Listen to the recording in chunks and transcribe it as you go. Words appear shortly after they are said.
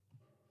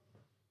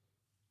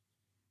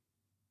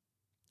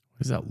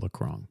Does that look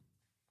wrong?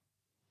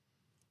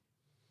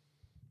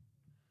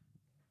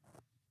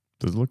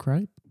 Does it look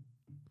right?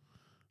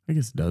 I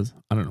guess it does.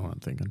 I don't know what I'm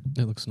thinking.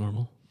 It looks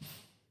normal.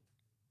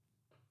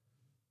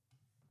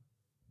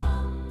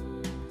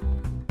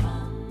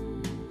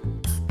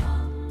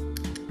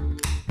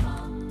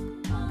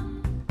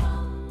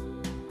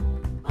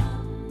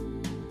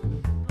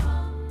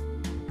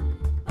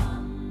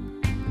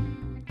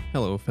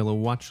 Hello, fellow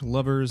watch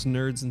lovers,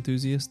 nerds,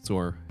 enthusiasts,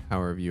 or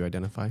however you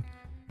identify.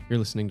 You're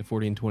listening to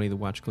 40 and 20, the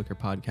Watch Clicker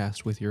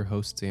podcast with your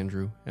hosts,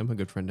 Andrew and my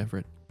good friend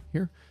Everett.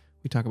 Here,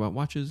 we talk about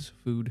watches,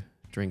 food,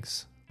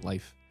 drinks,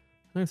 life,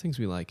 and other things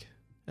we like.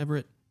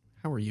 Everett,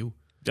 how are you?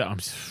 Yeah, I'm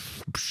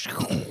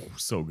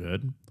so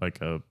good.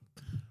 Like a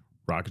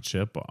rocket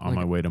ship on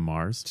my way to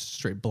Mars.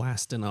 Straight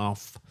blasting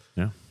off.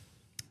 Yeah.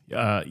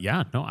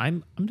 No,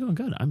 I'm doing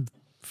good. I'm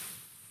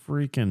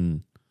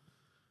freaking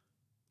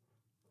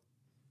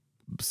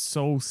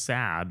so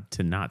sad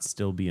to not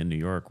still be in New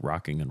York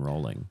rocking and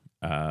rolling.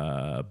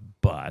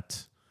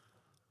 But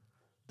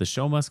the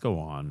show must go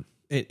on.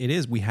 It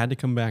is. We had to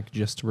come back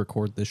just to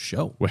record this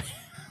show.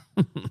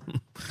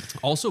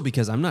 Also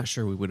because I'm not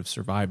sure we would have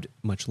survived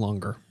much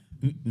longer.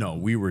 No,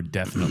 we were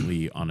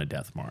definitely on a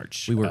death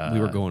march. We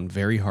were going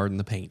very hard in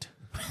the paint.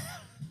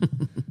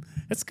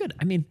 It's good.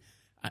 I mean,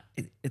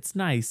 it's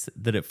nice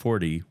that at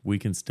 40 we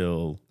can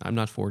still. I'm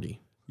not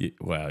 40.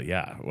 Well,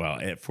 yeah. Well,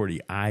 at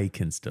 40 I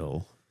can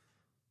still.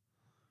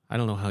 I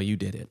don't know how you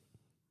did it.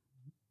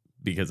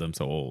 Because I'm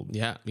so old.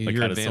 Yeah, like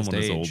you're how does advanced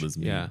someone age. as old as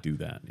me do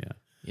that?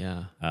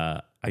 Yeah.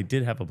 I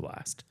did have a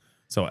blast.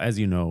 So as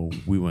you know,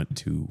 we went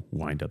to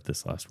Wind Up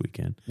this last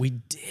weekend. We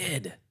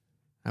did.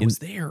 I was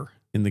there.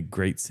 In the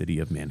great city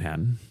of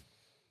Manhattan,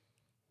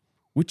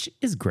 which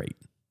is great.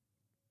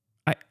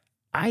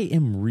 I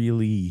am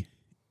really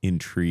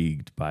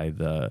intrigued by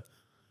the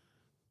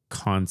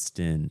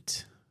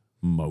constant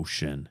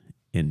motion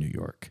in New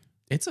York.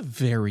 It's a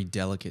very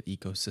delicate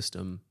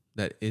ecosystem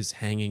that is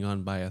hanging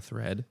on by a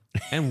thread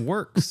and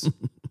works.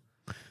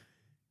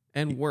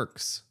 And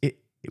works. It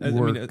works. works. I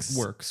mean, it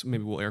works.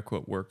 Maybe we'll air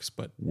quote works,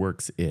 but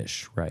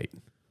works-ish, right?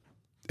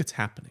 it's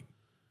happening.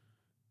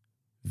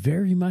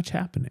 Very much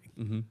happening.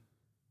 Mm-hmm.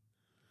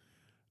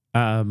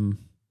 And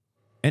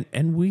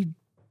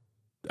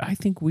I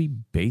think we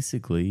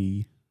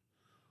basically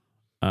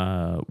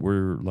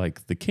were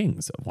like the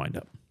kings of Wind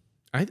Up.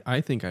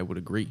 I think I would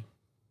agree.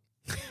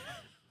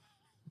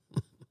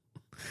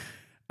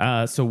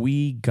 So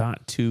we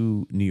got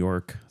to New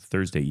York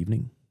Thursday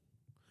evening,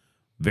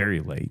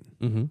 very late.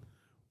 Mm-hmm.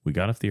 We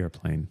got off the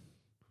airplane.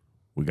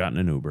 We got in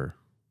an Uber.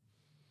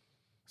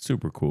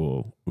 Super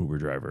cool Uber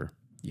driver,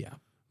 Yeah.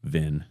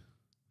 Vin.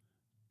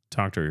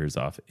 Talked our ears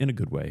off in a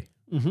good way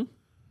Mm-hmm.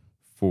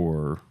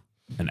 for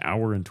an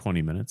hour and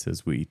 20 minutes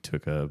as we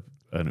took an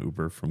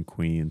Uber from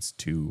Queens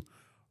to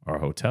our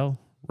hotel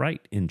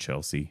right in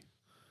Chelsea.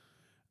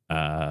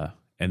 And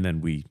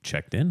then we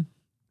checked in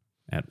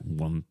at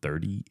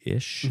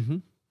 1:30-ish Mm-hmm.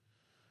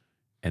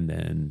 and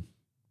then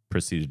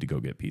proceeded to go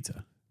get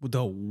pizza.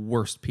 The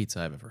worst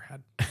pizza I've ever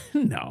had.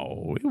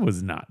 No, it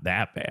was not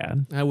that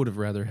bad. I would have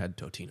rather had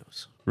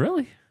Totino's.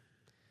 Really?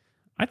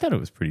 I thought it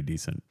was pretty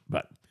decent,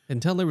 but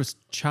Until there was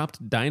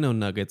chopped dino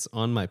nuggets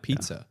on my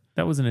pizza.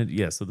 that wasn't it.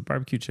 Yeah, so the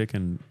barbecue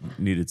chicken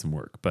needed some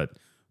work, but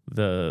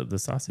the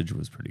sausage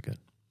was pretty good.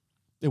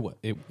 It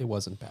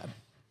wasn't bad.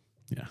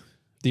 Yeah.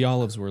 The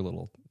olives were a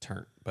little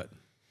turnt, but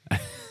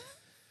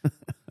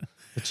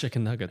the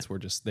chicken nuggets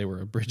they were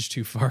a bridge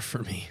too far for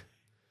me.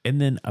 And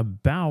then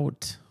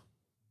about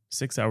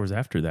 6 hours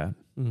after that,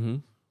 Mm-hmm.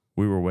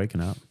 we were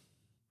waking up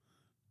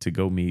to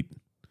go meet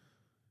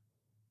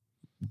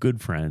good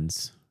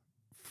friends,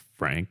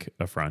 Frank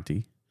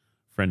Affronti,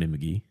 Friend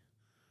McGee,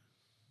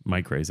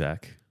 Mike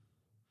Razak,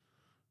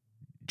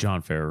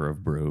 John Ferrer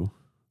of Brew,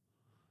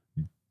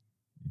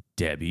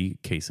 Debbie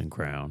Case and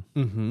Crown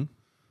Mm-hmm.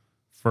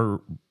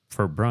 for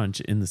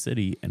brunch in the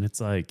city, and it's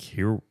like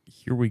here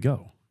we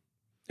go.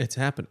 It's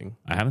happening.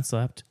 I haven't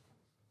slept.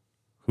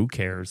 Who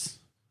cares?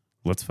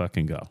 Let's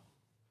fucking go.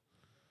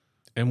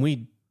 And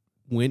we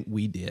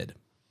did.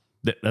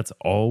 That's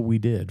all we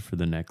did for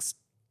the next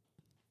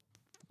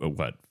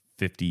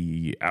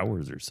 50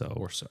 hours or so.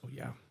 Or so,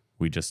 yeah.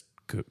 We just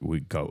we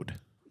goed.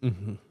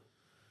 Mm-hmm.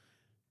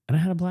 And I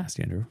had a blast,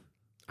 Andrew.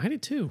 I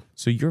did too.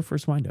 So your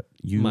first wind up.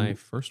 My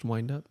first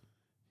wind up.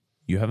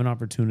 You have an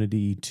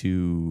opportunity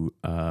to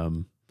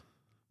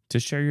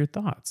share your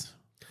thoughts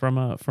from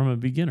a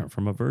beginner,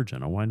 from a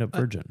virgin, a wind up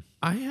virgin.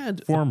 I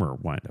had Former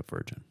wind up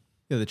virgin.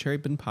 Yeah, the cherry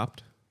had been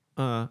popped.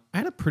 I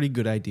had a pretty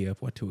good idea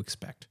of what to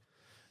expect.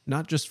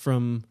 Not just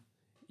from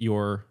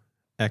your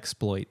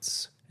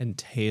exploits and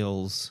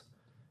tales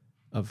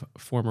of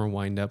former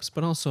wind-ups,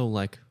 but also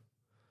like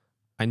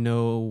I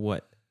know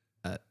what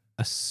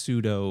a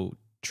pseudo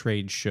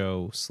trade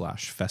show /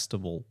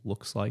 festival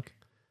looks like.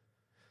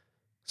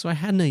 So I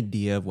had an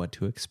idea of what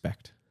to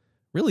expect.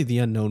 Really, the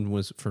unknown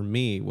was for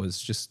me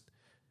was just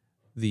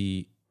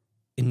the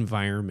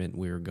environment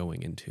we were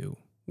going into,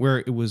 where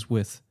it was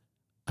with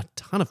a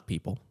ton of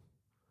people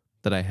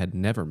that I had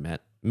never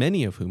met,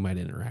 many of whom I'd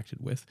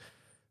interacted with.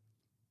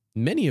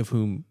 many of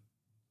whom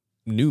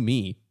knew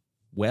me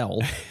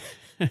well.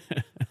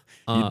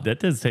 That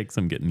does take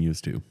some getting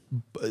used to.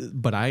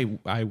 But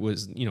I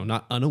was,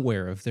 not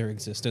unaware of their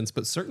existence,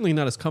 but certainly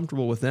not as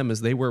comfortable with them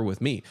as they were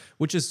with me,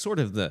 which is sort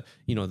of the,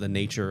 the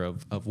nature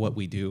of what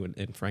we do.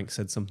 And Frank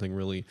said something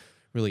really,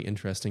 really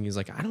interesting. He's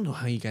like, I don't know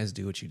how you guys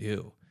do what you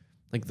do.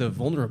 Like the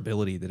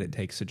vulnerability that it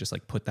takes to just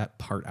like put that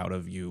part out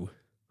of you,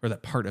 or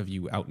that part of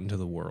you out into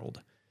the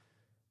world.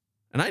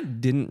 And I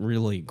didn't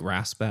really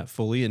grasp that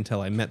fully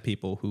until I met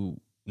people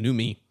who knew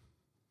me,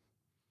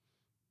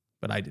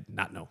 but I did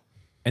not know.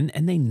 And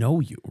they know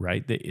you,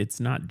 right? It's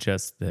not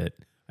just that.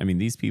 I mean,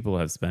 these people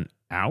have spent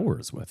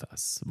hours with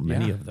us,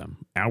 many of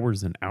them,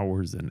 hours and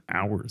hours and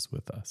hours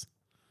with us.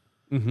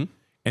 Mm-hmm.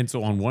 And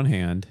so on one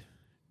hand,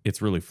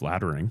 it's really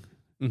flattering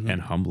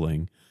and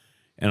humbling.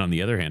 And on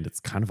the other hand, it's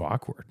kind of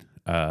awkward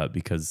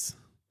because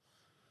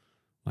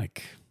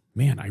like,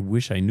 man, I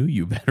wish I knew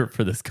you better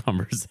for this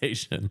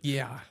conversation.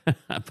 Yeah.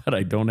 But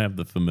I don't have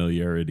the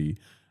familiarity.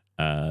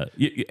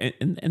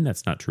 And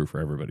that's not true for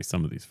everybody.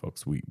 Some of these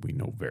folks we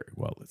know very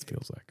well, it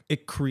feels like.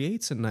 It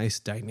creates a nice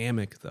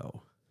dynamic,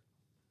 though,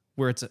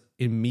 where it's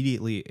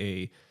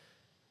immediately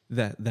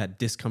that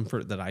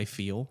discomfort that I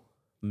feel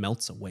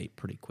melts away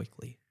pretty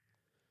quickly.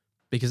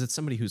 Because it's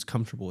somebody who's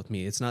comfortable with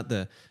me. It's not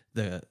the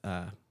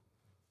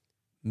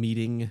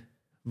meeting,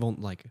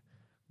 like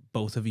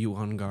both of you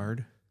on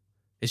guard.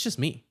 It's just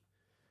me.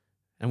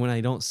 And when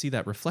I don't see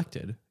that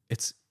reflected,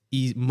 it's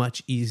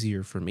much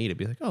easier for me to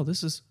be like, oh,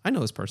 I know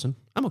this person.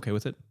 I'm okay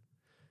with it.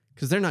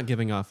 Because they're not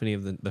giving off any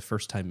of the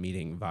first-time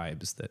meeting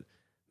vibes that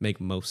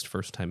make most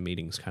first-time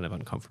meetings kind of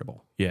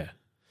uncomfortable. Yeah.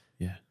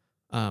 Yeah.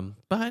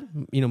 But,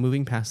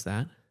 moving past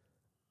that,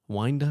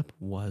 Wind Up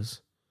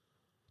was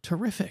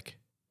terrific.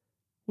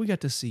 We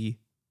got to see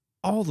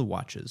all the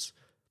watches,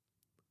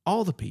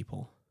 all the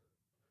people.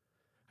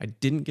 I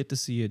didn't get to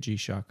see a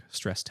G-Shock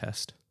stress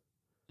test.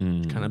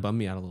 Which kind of bummed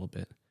me out a little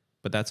bit.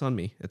 But that's on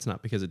me. It's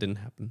not because it didn't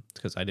happen. It's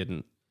because I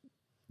didn't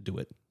do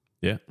it.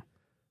 Yeah.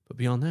 But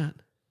beyond that,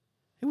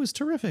 it was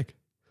terrific.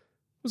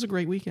 It was a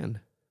great weekend.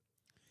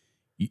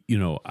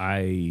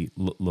 I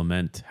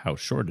lament how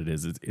short it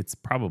is. It's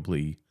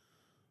probably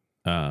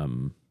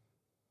not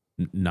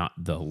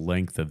the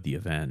length of the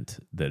event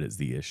that is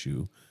the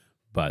issue,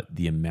 but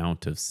the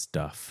amount of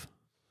stuff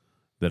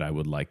that I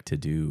would like to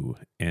do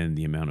and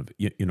the amount of,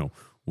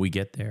 we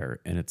get there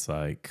and it's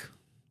like,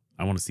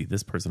 I want to see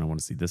this person. I want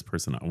to see this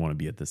person. I want to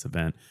be at this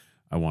event.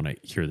 I want to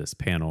hear this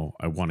panel.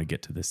 I want to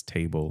get to this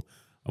table.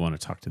 I want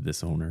to talk to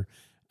this owner.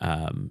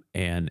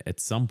 And at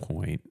some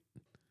point,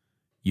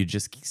 you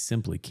just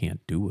simply can't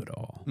do it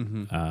all.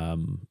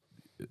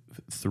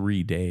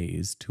 3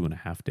 days,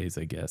 2.5 days,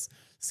 I guess,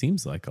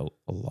 seems like a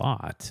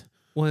lot.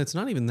 Well, it's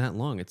not even that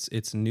long.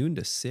 It's noon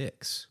to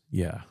 6.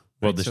 Yeah.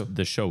 Well, Right,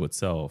 the show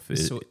itself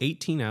is... So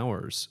 18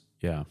 hours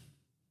Yeah.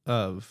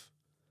 of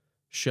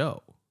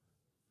show.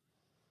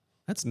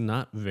 That's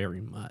not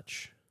very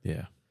much.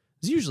 Yeah.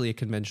 It's usually a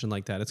convention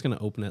like that. It's going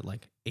to open at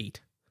like 8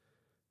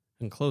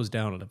 and close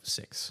down at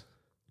 6.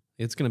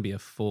 It's going to be a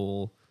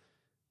full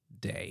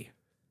day.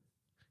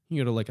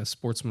 You go to like a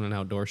Sportsman and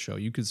Outdoor show,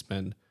 you could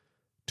spend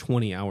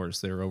 20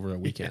 hours there over a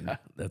weekend. Yeah,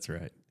 that's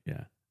right.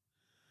 Yeah.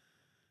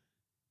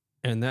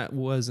 And that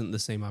wasn't the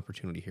same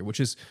opportunity here, which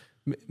is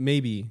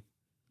maybe,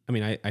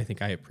 I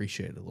think I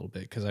appreciate it a little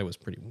bit because I was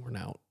pretty worn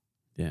out.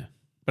 Yeah.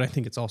 But I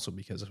think it's also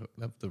because of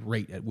the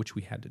rate at which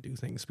we had to do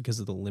things, because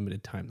of the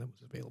limited time that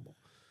was available.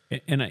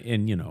 And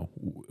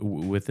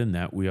within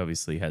that, we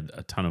obviously had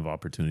a ton of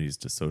opportunities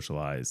to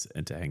socialize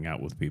and to hang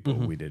out with people.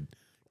 We did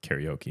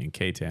karaoke in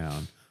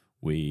K-Town.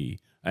 We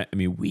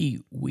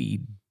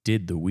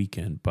did the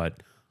weekend,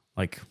 but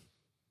like,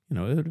 it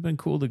would have been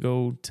cool to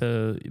go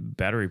to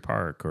Battery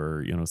Park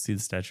or, see the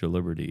Statue of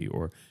Liberty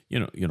or,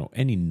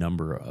 any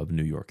number of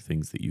New York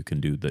things that you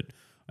can do that,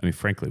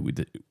 frankly,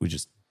 we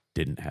just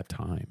didn't have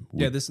time.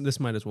 This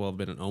might as well have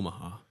been in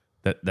Omaha.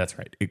 That's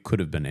right. It could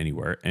have been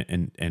anywhere,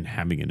 and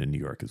having it in New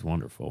York is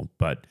wonderful.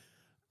 But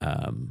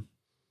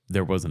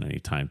there wasn't any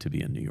time to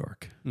be in New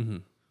York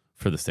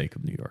for the sake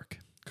of New York.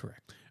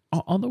 Correct.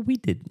 Although we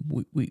did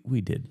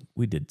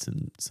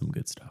some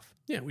good stuff.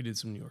 Yeah, we did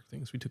some New York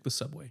things. We took the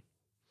subway.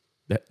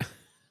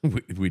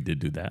 We did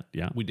do that.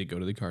 Yeah, we did go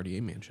to the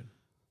Cartier Mansion.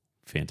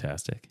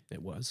 Fantastic.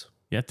 It was.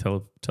 Yeah,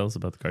 tell us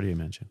about the Cartier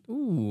Mansion.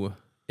 Ooh,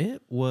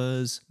 it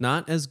was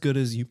not as good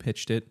as you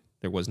pitched it.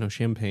 There was no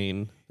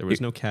champagne. There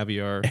was no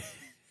caviar.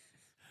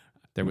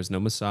 There was no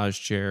massage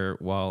chair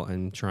while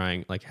I'm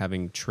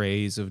having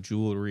trays of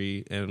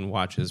jewelry and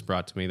watches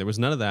brought to me. There was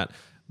none of that,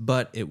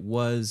 but it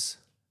was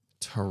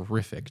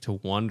terrific to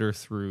wander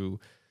through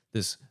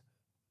this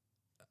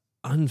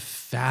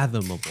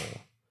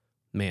unfathomable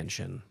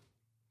mansion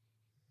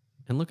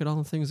and look at all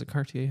the things that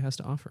Cartier has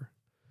to offer.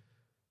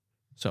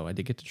 So I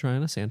did get to try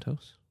on a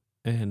Santos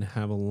and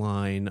have a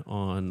line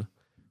on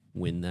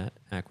when that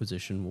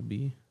acquisition will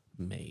be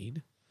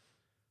made.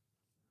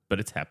 But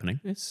it's happening.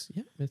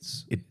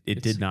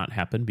 It did not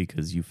happen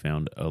because you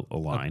found a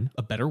line.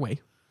 A better way.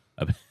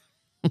 But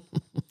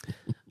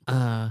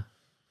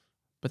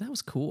that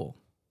was cool.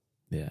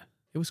 Yeah.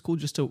 It was cool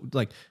just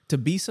to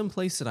be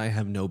someplace that I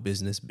have no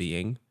business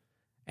being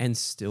and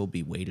still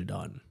be waited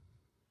on.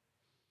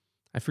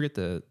 I forget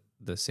the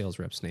sales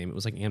rep's name. It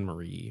was like Anne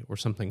Marie or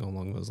something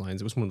along those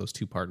lines. It was one of those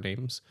 2-part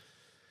names.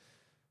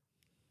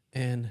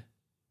 And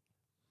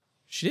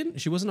she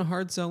wasn't a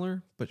hard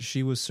seller, but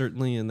she was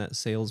certainly in that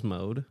sales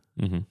mode.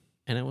 Mm-hmm.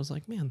 And I was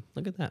like, man,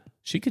 look at that.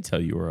 She could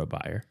tell you were a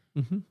buyer.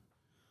 Mm-hmm.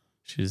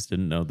 She just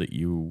didn't know that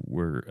you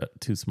were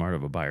too smart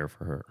of a buyer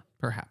for her.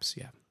 Perhaps,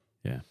 yeah.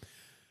 Yeah.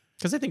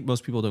 Because I think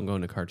most people don't go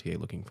into Cartier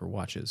looking for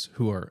watches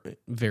who are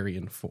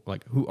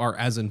who are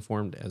as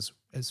informed as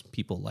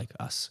people like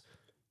us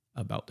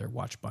about their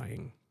watch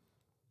buying.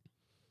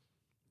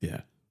 Yeah.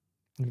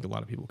 I think a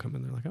lot of people come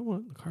in there like, I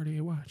want a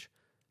Cartier watch.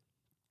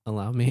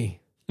 Allow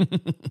me.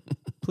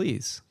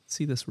 Please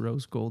see this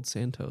rose gold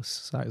Santos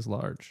size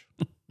large.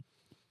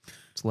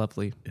 It's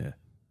lovely. Yeah.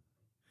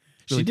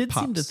 Really she did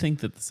pops. seem to think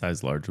that the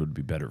size large would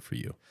be better for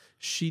you.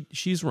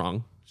 She's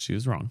wrong. She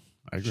was wrong.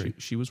 I agree.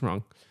 She was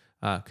wrong.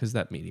 Because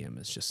that medium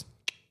is just,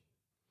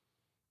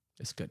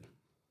 it's good.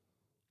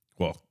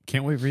 Well,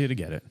 can't wait for you to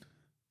get it.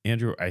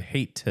 Andrew, I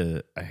hate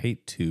to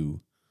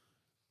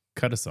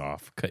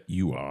cut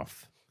you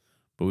off,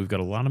 but we've got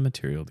a lot of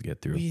material to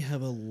get through. We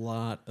have a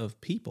lot of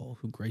people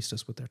who graced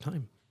us with their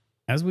time.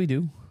 As we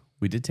do.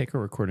 We did take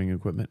our recording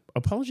equipment.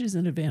 Apologies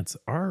in advance.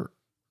 Our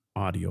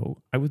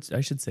audio,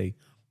 I should say,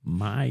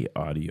 my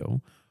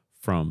audio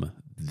from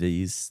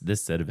this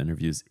set of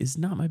interviews is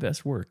not my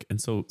best work.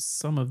 And so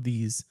some of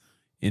these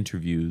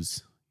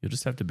interviews, you'll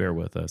just have to bear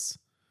with us.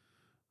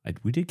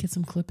 We did get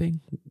some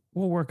clipping.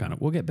 We'll work on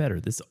it. We'll get better.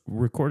 This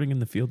recording in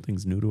the field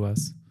thing's new to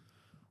us.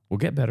 We'll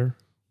get better.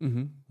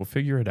 Mm-hmm. We'll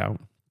figure it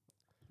out.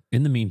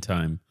 In the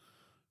meantime,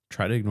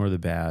 try to ignore the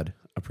bad,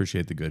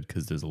 appreciate the good,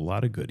 because there's a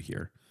lot of good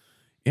here.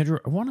 Andrew,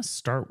 I want to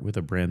start with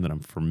a brand that I'm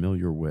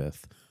familiar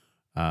with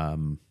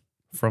from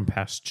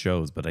past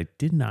shows, but I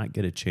did not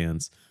get a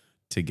chance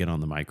to get on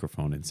the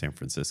microphone in San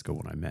Francisco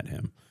when I met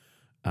him.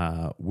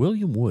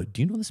 William Wood.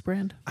 Do you know this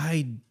brand?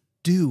 I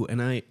do,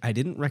 and I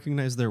didn't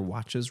recognize their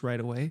watches right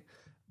away.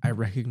 I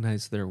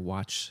recognized their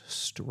watch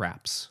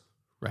straps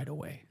right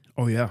away.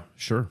 Oh, yeah,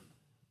 sure.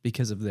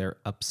 Because of their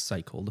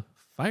upcycled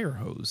fire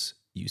hose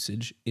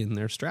usage in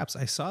their straps.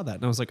 I saw that,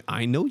 and I was like,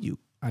 I know you.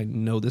 I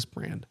know this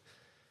brand.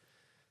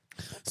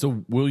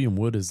 So William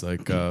Wood is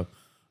like a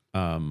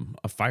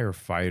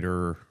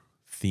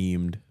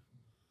firefighter-themed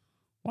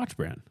watch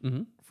brand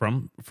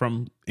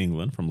from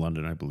England, from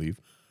London, I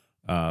believe.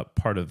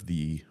 Part of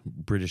the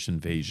British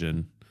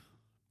invasion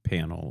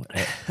panel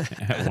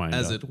at Wind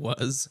as Up. it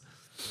was.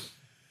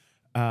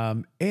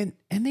 And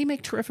they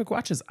make terrific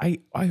watches. I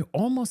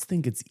almost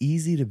think it's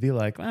easy to be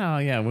like, oh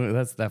yeah, well,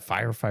 that's that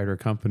firefighter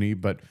company,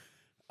 but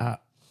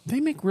they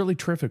make really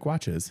terrific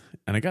watches.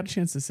 And I got a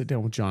chance to sit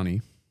down with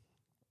Johnny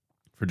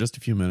for just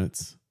a few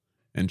minutes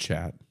and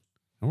chat,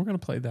 and we're going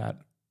to play that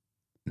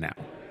now.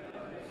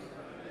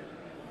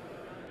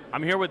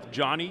 I'm here with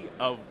Johnny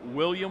of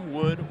William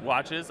Wood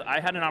Watches. I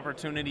had an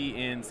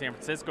opportunity in San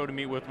Francisco to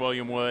meet with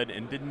William Wood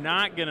and did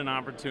not get an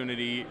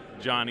opportunity,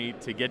 Johnny,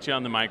 to get you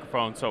on the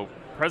microphone. So,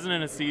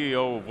 President and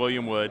CEO of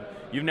William Wood,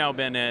 you've now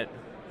been at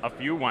a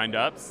few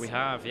windups. We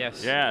have,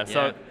 yes. Yeah.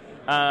 So,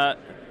 how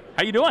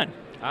you doing?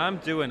 I'm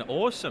doing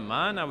awesome,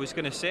 man. I was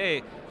going to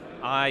say,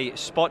 I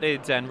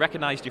spotted and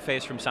recognized your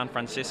face from San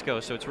Francisco,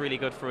 so it's really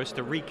good for us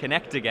to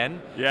reconnect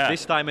again. Yeah.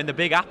 This time in the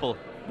Big Apple.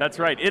 That's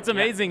right. It's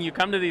amazing. Yeah. You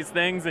come to these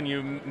things and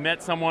you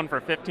met someone for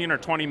 15 or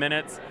 20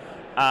 minutes,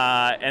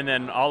 and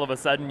then all of a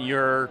sudden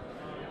you're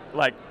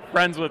like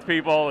friends with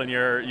people and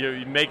you're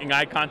making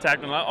eye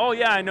contact and like, oh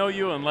yeah, I know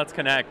you, and let's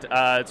connect.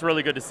 It's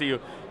really good to see you.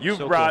 You've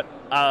brought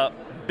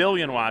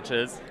Billion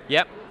watches.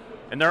 Yep.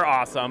 And they're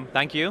awesome.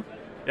 Thank you.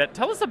 Yeah.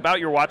 Tell us about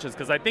your watches,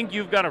 because I think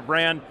you've got a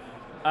brand,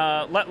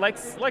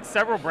 like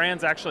several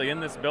brands actually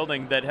in this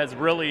building, that has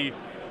really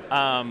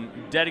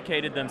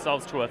dedicated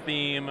themselves to a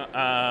theme.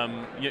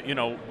 You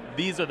know,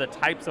 these are the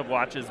types of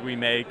watches we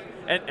make,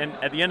 and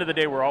at the end of the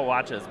day, we're all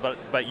watches.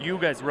 But you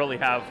guys really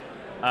have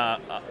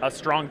a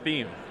strong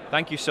theme.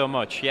 Thank you so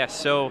much. Yes.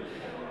 So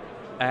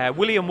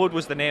William Wood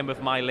was the name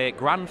of my late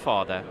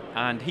grandfather,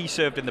 and he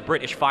served in the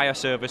British Fire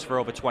Service for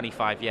over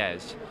 25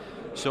 years.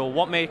 So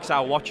what makes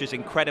our watches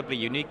incredibly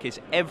unique is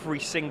every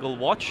single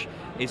watch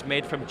is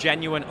made from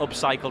genuine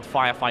upcycled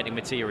firefighting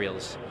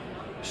materials.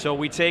 So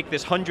we take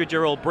this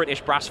 100-year-old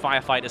British brass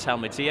firefighter's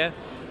helmet here,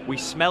 we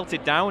smelt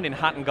it down in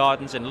Hatton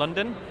Gardens in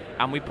London,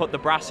 and we put the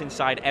brass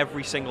inside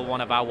every single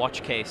one of our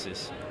watch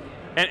cases.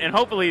 And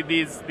hopefully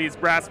these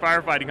brass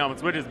firefighting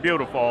helmets, which is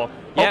beautiful,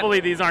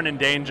 hopefully these aren't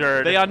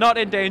endangered. They are not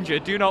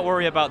endangered. Do not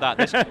worry about that.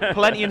 There's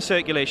plenty in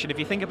circulation. If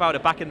you think about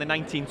it, back in the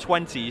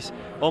 1920s,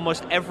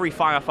 almost every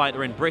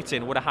firefighter in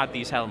Britain would have had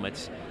these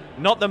helmets.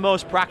 Not the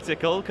most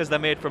practical because they're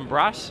made from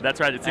brass. That's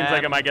right. It seems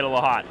like it might get a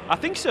little hot. I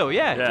think so,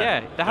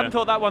 yeah. They haven't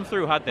thought that one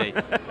through, had they?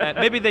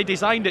 Maybe they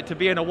designed it to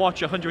be in a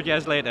watch 100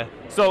 years later.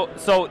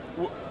 So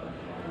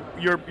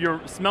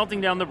you're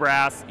smelting down the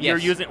brass.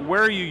 Yes.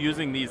 Where are you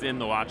using these in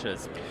the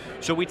watches?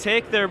 So we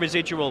take the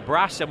residual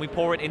brass and we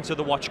pour it into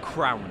the watch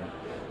crown.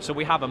 So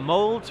we have a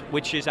mold,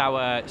 which is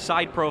our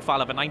side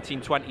profile of a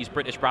 1920s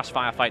British brass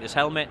firefighter's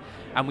helmet,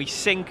 and we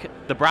sink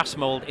the brass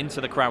mold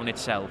into the crown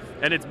itself.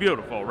 And it's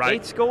beautiful, right?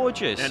 It's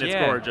gorgeous. And it's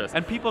yeah. gorgeous.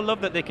 And people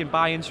love that they can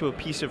buy into a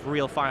piece of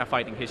real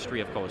firefighting history,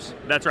 of course.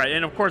 That's right.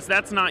 And of course,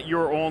 that's not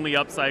your only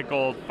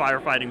upcycled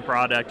firefighting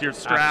product. Your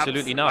straps.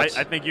 Absolutely not.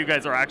 I think you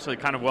guys are actually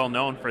kind of well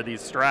known for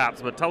these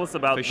straps, but tell us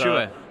about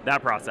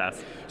that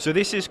process. So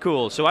this is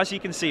cool. So as you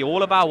can see,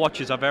 all of our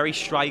watches are very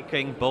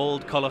striking,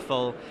 bold,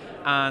 colorful,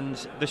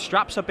 and the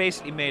straps are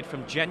basically made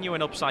from genuine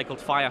upcycled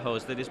fire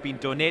hose that has been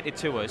donated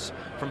to us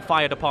from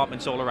fire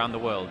departments all around the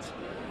world.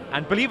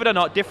 And believe it or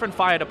not, different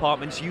fire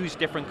departments use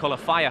different color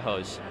fire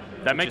hose.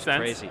 That makes sense.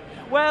 Crazy.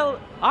 Well,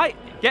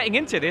 getting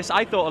into this,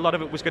 I thought a lot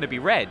of it was going to be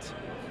red.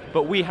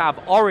 But we have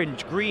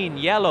orange, green,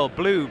 yellow,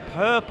 blue,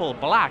 purple,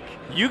 black.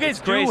 You guys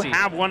do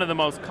have one of the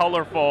most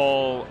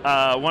colorful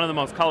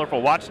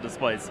watch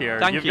displays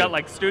here. You've got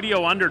like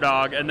Studio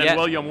Underdog and then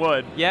William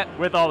Wood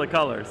with all the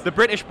colors. The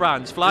British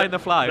brands flying the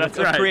flag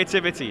with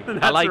creativity.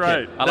 I like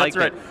it. I like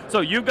it.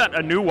 So you've got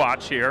a new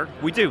watch here.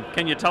 We do.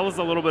 Can you tell us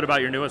a little bit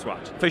about your newest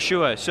watch? For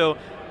sure. So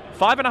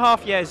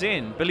 5.5 years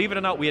in, believe it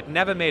or not, we had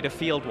never made a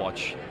field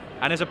watch.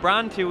 And as a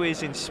brand who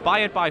is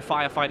inspired by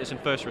firefighters and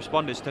first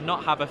responders, to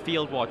not have a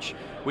field watch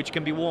which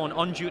can be worn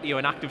on duty or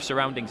in active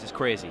surroundings is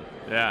crazy.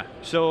 Yeah.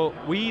 So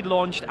we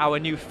launched our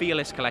new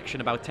Fearless collection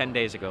about 10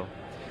 days ago.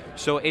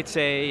 So it's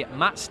a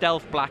matte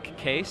stealth black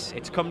case.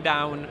 It's come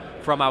down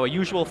from our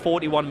usual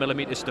 41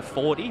 millimeters to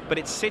 40, but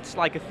it sits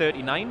like a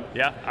 39.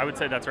 Yeah, I would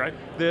say that's right.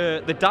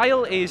 The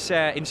dial is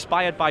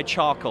inspired by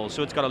charcoal,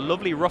 so it's got a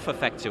lovely rough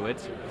effect to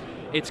it.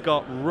 It's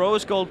got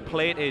rose gold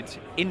plated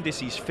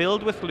indices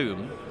filled with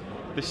lume.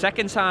 The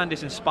second hand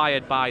is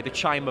inspired by the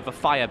chime of a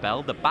fire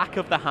bell. The back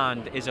of the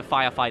hand is a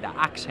firefighter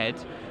axe head,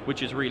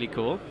 which is really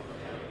cool.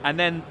 And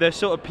then the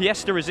sort of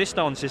pièce de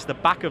résistance is the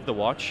back of the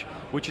watch,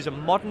 which is a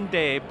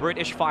modern-day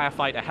British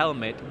firefighter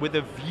helmet with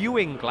a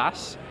viewing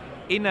glass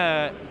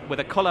with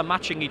a color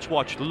matching each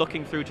watch,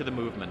 looking through to the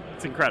movement.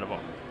 It's incredible.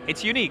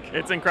 It's unique.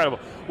 It's incredible.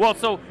 Well,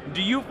 so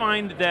do you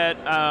find that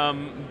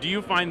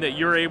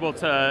you're able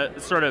to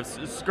sort of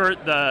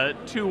skirt the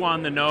too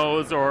on the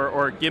nose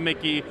or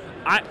gimmicky?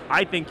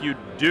 I think you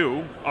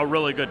do a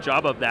really good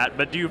job of that.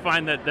 But do you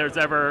find that there's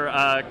ever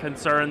a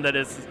concern that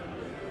is?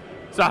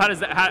 So how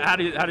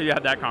do you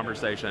have that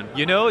conversation?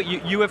 You know,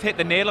 you have hit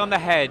the nail on the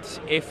head.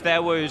 If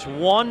there was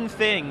one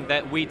thing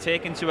that we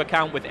take into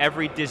account with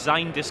every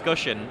design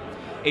discussion,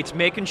 it's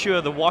making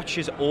sure the watch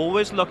is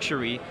always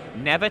luxury,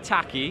 never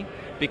tacky.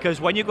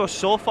 Because when you go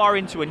so far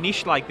into a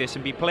niche like this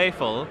and be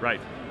playful, right,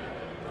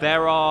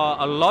 there are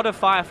a lot of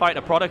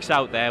firefighter products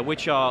out there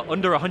which are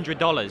under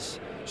 $100.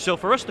 So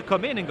for us to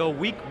come in and go,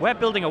 we're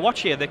building a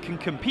watch here that can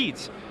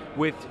compete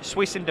with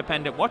Swiss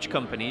independent watch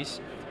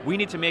companies, we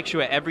need to make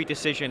sure every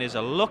decision is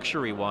a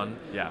luxury one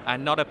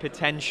and not a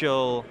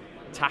potential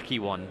tacky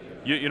one.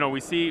 You know, we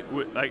see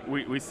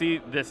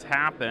this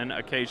happen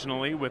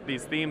occasionally with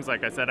these themes.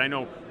 Like I said, I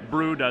know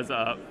Brew does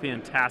a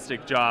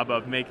fantastic job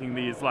of making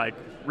these like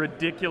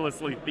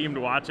ridiculously themed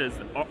watches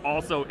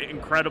also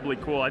incredibly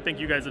cool. I think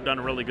you guys have done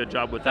a really good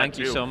job with that too. Thank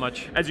you so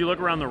much. As you look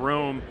around the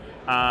room,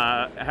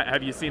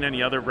 have you seen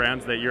any other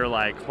brands that you're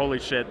like, holy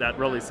shit, that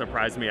really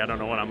surprised me. I don't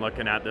know what I'm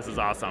looking at. This is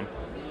awesome.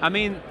 I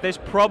mean, there's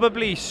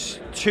probably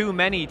too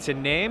many to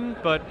name,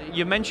 but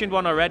you mentioned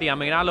one already. I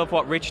mean, I love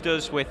what Rich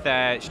does with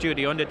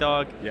Studio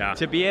Underdog. Yeah.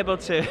 To be able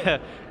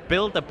to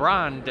build a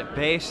brand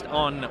based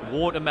on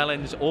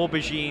watermelons,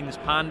 aubergines,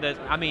 pandas.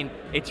 I mean,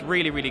 it's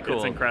really, really cool.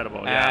 It's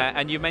incredible, yeah.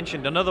 And you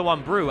mentioned another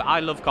one, Brew. I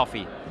love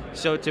coffee.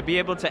 So to be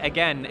able to,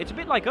 again, it's a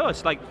bit like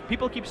us. Like,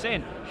 people keep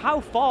saying, how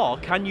far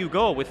can you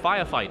go with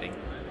firefighting?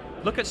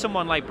 Look at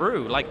someone like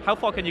Brew. Like, how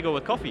far can you go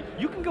with coffee?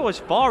 You can go as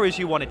far as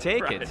you want to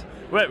take it.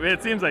 Well,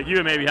 it seems like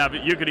you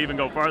could even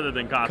go farther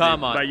than coffee.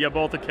 Come on. But you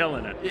both are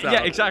killing it. So.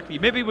 Yeah, exactly.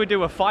 Maybe we'll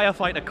do a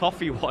firefighter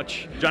coffee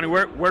watch. Johnny,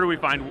 where do we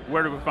find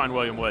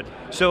William Wood?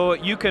 So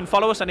you can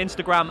follow us on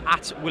Instagram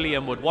at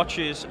William Wood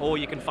Watches, or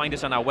you can find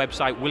us on our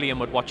website,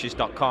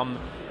 williamwoodwatches.com.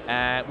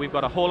 We've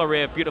got a whole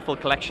array of beautiful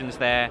collections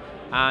there,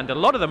 and a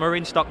lot of them are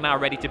in stock now,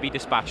 ready to be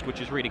dispatched,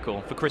 which is really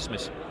cool for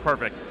Christmas.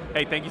 Perfect.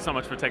 Hey, thank you so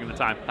much for taking the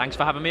time. Thanks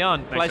for having me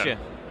on. Thanks, Pleasure.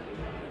 John.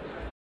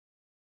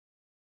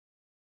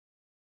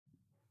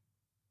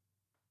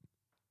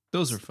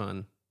 Those are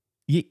fun.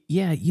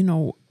 Yeah, you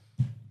know,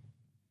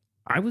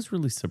 I was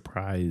really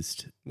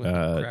surprised. What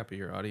the crappy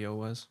your audio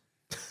was.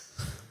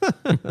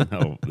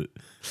 No,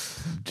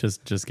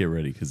 just get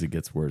ready because it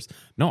gets worse.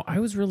 No, I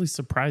was really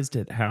surprised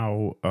at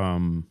how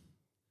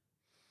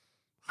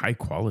high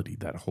quality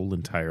that whole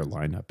entire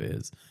lineup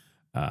is.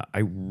 I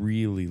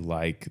really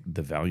like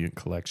the Valiant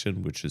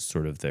collection, which is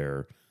sort of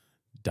their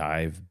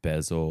dive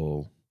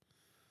bezel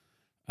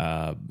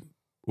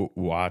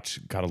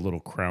watch. Got a little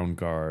crown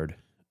guard.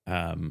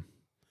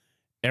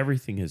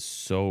 Everything is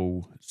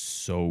so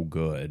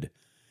good,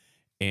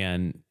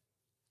 and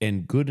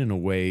good in a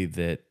way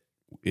that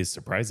is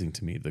surprising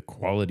to me. The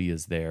quality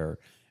is there,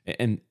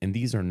 and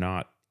these are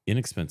not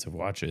inexpensive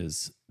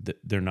watches.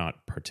 They're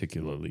not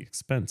particularly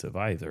expensive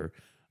either.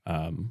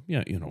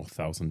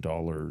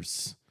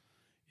 $1,000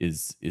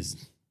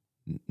 is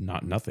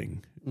not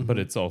nothing, but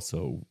it's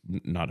also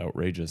not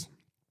outrageous.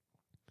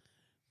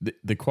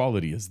 The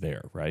quality is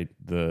there, right?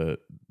 The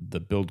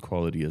build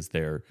quality is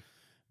there.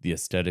 The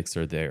aesthetics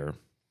are there.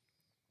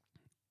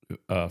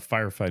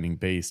 Firefighting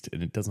based,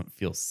 and it doesn't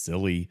feel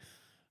silly.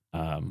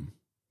 I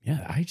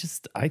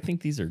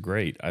think these are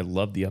great. I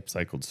love the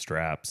upcycled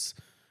straps.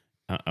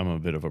 I'm a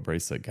bit of a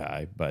bracelet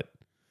guy, but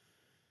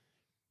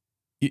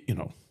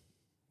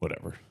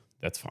whatever.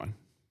 That's fine.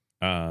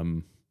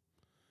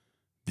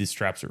 These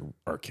straps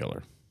are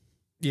killer.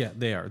 Yeah,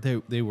 they are.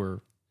 They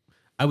were.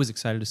 I was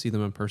excited to see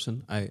them in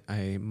person.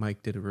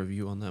 Mike did a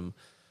review on them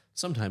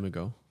some time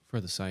ago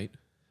for the site,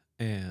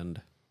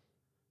 and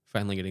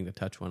finally getting to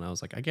touch one, I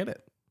was like, I get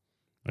it.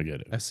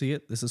 I see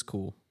it. This is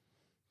cool.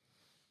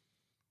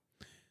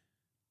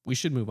 We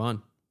should move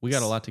on. We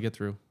got a lot to get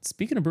through.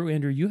 Speaking of brew,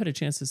 Andrew, you had a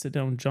chance to sit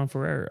down with John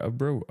Ferrer, a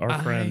brew,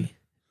 our friend.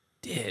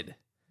 Did.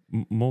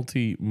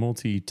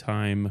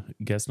 Multi-time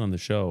guest on the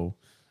show.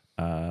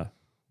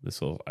 This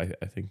will, I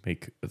think,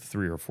 make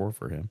 3 or 4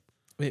 for him.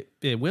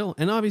 It will.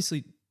 And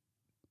obviously,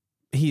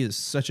 he is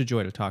such a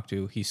joy to talk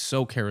to. He's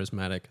so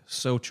charismatic,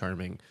 so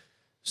charming,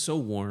 so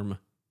warm.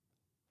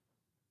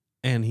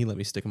 And he let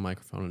me stick a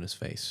microphone in his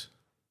face.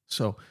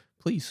 So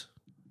please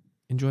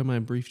enjoy my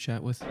brief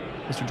chat with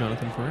Mr.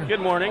 Jonathan Ferrer. Good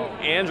morning.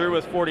 Andrew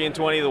with 40 and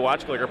 20, the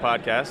Watch Clicker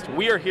podcast.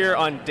 We are here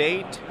on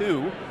day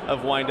 2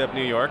 of Wind Up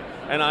New York,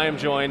 and I am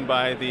joined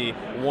by the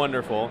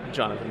wonderful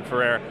Jonathan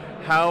Ferrer.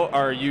 How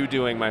are you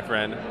doing, my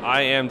friend?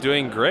 I am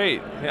doing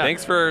great. Yeah.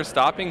 Thanks for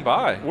stopping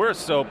by. We're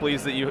so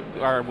pleased that you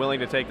are willing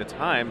to take the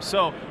time.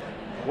 So,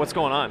 what's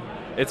going on?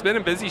 It's been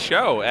a busy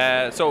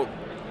show. So,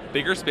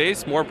 bigger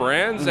space, more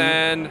brands,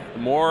 and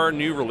more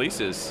new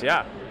releases.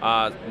 Yeah.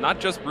 Not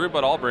just brew,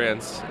 but all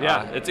brands.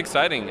 Yeah. It's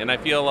exciting, and I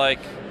feel like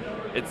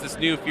it's this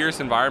new fierce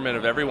environment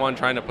of everyone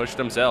trying to push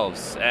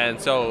themselves. And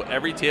so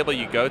every table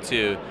you go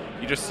to,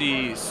 you just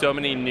see so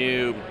many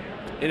new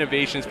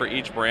innovations for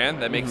each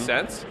brand that makes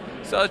sense.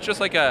 So it's just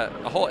like a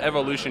whole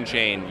evolution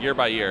chain year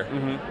by year.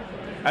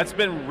 That's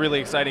been really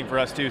exciting for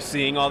us too,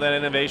 seeing all that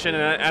innovation.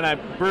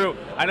 And Brew,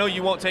 I know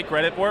you won't take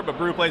credit for it, but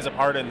Brew plays a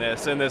part in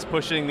this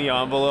pushing the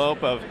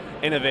envelope of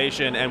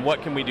innovation and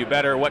what can we do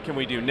better, what can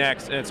we do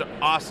next, and it's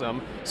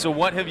awesome. So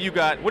what have you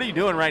got, what are you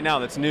doing right now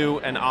that's new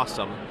and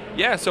awesome?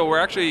 Yeah, so we're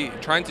actually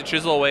trying to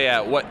chisel away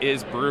at what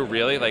is brew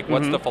really, like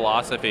what's the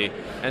philosophy.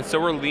 And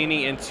so we're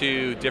leaning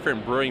into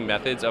different brewing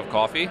methods of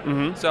coffee.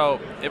 So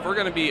if we're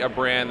going to be a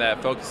brand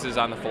that focuses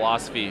on the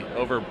philosophy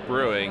over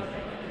brewing,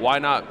 why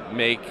not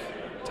make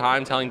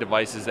time-telling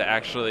devices that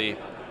actually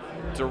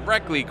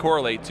directly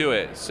correlate to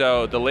it?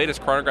 So the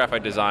latest chronograph I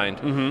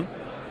designed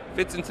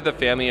fits into the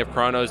family of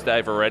chronos that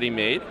I've already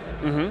made.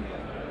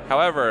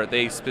 However,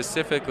 they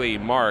specifically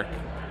mark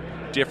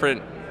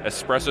different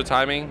espresso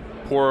timing,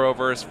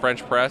 pour-overs,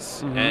 French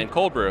press, and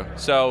cold brew.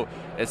 So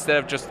instead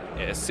of just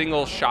a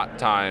single shot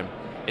time,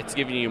 it's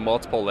giving you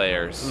multiple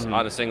layers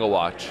on a single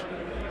watch.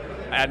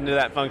 Adding to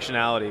that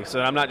functionality,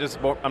 so I'm not just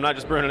brewing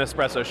an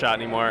espresso shot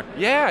anymore.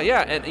 Yeah,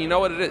 and you know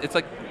what it is? It's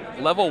like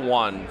level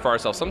 1 for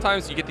ourselves.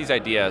 Sometimes you get these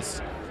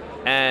ideas,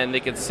 and they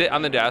can sit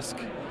on the desk,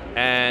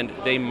 and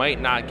they might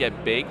not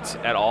get baked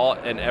at all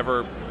and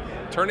ever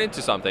turn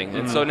into something.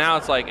 And so now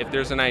it's like, if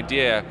there's an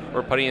idea,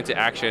 we're putting it into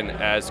action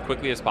as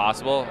quickly as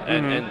possible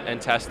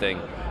and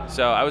testing.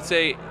 So I would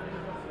say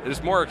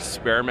there's more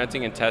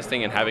experimenting and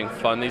testing and having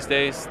fun these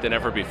days than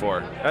ever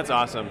before. That's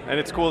awesome. And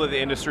it's cool that the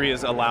industry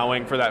is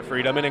allowing for that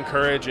freedom and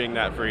encouraging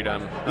that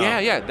freedom.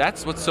 Yeah,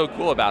 that's what's so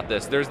cool about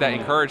this. There's that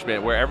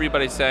encouragement where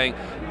everybody's saying,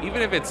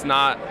 even if it's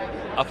not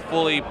a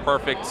fully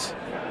perfect,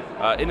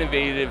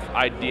 innovative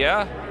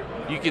idea,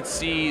 you could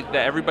see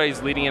that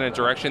everybody's leading in a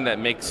direction that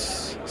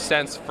makes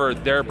sense for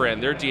their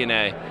brand, their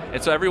DNA.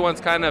 And so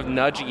everyone's kind of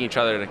nudging each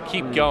other to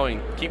keep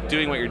going, keep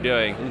doing what you're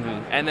doing.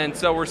 And then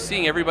so we're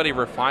seeing everybody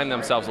refine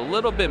themselves a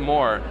little bit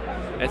more.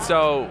 And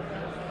so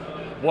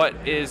what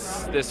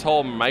is this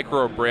whole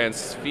micro brand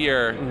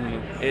sphere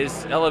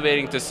is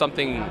elevating to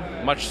something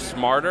much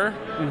smarter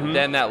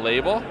than that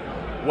label.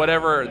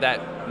 Whatever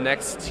that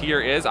next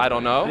tier is, I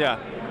don't know. Yeah.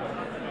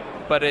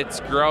 But it's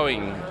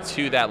growing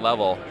to that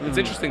level. It's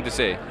interesting to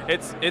see.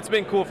 It's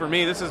been cool for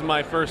me. This is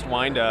my first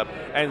wind up,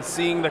 and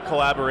seeing the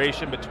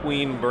collaboration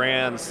between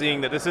brands, seeing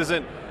that this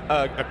isn't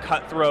a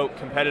cutthroat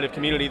competitive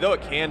community, though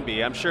it can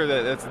be. I'm sure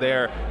that it's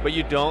there, but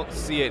you don't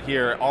see it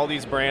here. All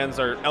these brands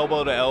are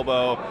elbow to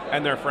elbow,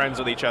 and they're friends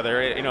with each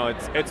other.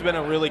 It's been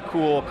a really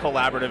cool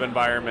collaborative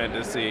environment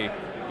to see.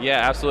 Yeah,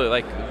 absolutely.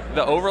 Like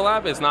the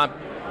overlap is not.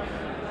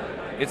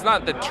 It's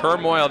not the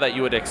turmoil that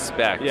you would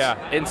expect. Yeah.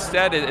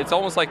 Instead, it's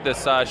almost like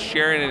this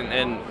sharing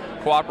and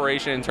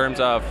cooperation in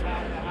terms of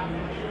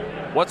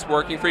what's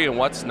working for you and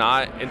what's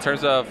not, in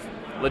terms of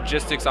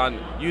logistics on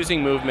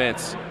using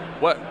movements.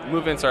 What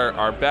movements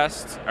are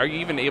best? Are you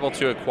even able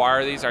to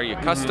acquire these? Are you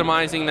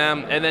customizing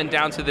them? And then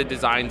down to the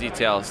design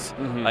details.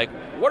 Like,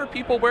 what are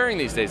people wearing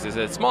these days? Is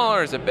it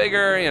smaller? Is it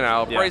bigger?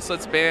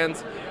 Bracelets,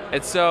 bands.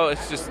 And so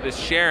it's just this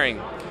sharing.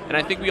 And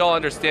I think we all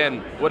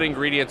understand what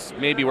ingredients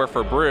maybe work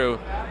for brew,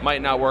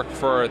 might not work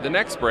for the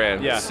next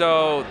brand. Yeah.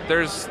 So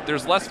there's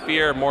less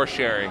fear, more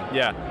sharing.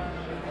 Yeah.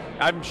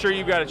 I'm sure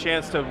you've got a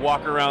chance to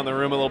walk around the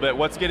room a little bit.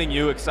 What's getting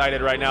you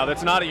excited right now?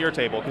 That's not at your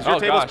table, because your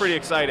table's pretty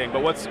exciting.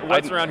 But what's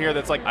around here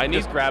that's like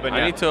just grabbing you?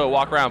 I need to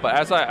walk around, but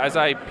as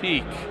I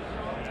peek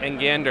and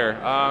gander,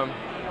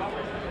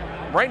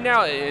 right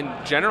now in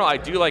general I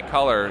do like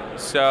color.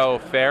 So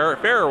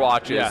Fairer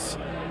Watches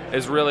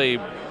is really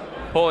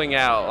pulling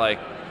out like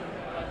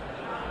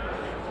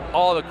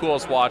all the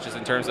coolest watches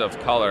in terms of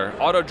color.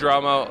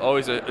 Autodromo,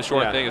 always a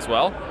short thing as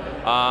well.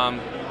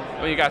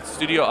 You got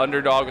Studio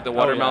Underdog with the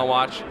watermelon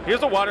watch.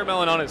 Here's a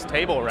watermelon on its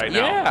table right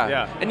now.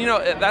 Yeah. And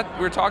that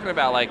we're talking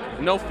about, like,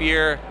 no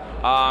fear,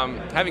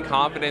 having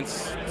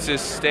confidence to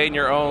stay in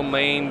your own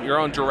lane, your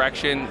own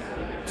direction,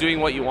 doing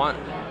what you want.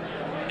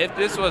 If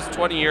this was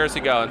 20 years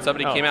ago and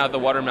somebody came out with the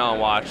watermelon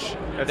watch,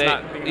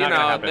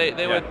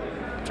 they would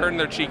turn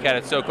their cheek at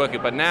it so quickly.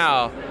 But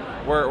now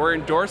we're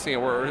endorsing it.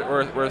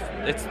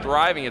 It's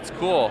thriving. It's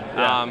cool.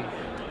 Yeah.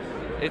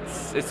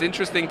 It's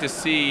interesting to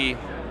see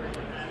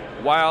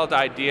wild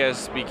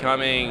ideas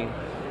becoming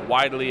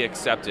widely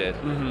accepted.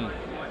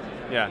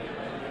 Mm-hmm. Yeah.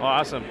 Well,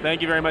 awesome.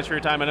 Thank you very much for your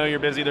time. I know you're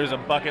busy. There's a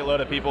bucket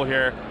load of people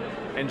here.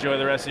 Enjoy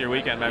the rest of your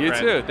weekend, my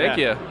friend. You too. Thank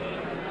you.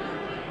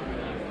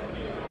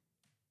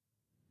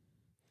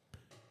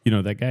 You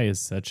know, that guy is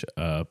such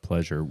a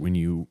pleasure. When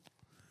you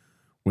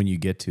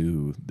get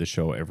to the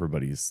show,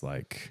 everybody's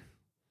like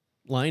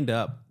lined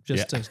up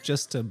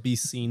just to be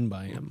seen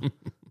by him.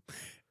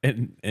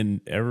 and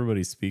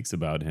everybody speaks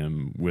about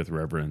him with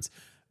reverence.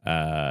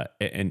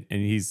 And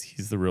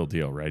he's the real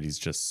deal, right? He's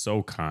just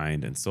so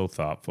kind and so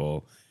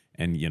thoughtful.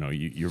 And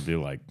you'll be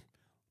like,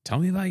 tell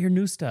me about your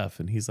new stuff.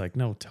 And he's like,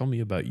 no, tell me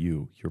about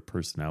you, your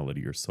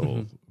personality, your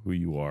soul, who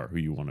you are, who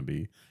you want to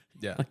be.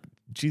 Yeah. Like,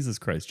 Jesus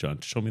Christ, John,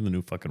 show me the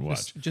new fucking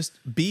watch. Just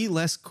be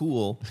less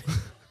cool.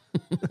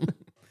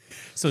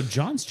 So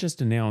John's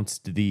just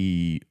announced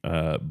the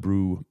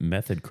Brew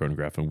Method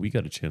chronograph, and we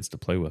got a chance to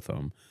play with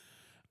them.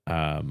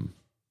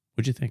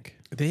 What'd you think?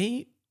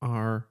 They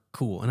are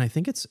cool, and I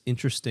think it's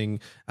interesting.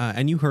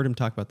 And you heard him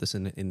talk about this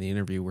in the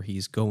interview, where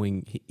he's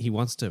going. He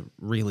wants to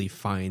really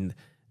find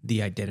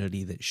the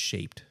identity that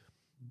shaped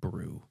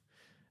Brew,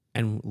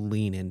 and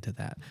lean into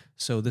that.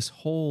 So this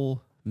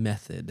whole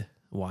method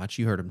watch,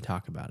 you heard him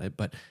talk about it,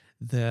 but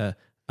it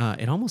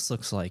almost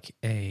looks like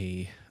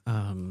a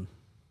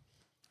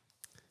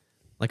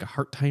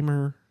heart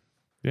timer,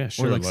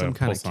 sure, or like some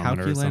kind of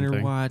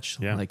calculator watch.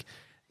 Yeah. Like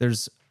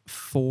there's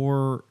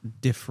 4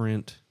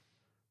 different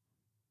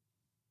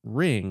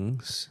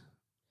rings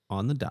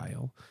on the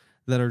dial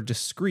that are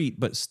discrete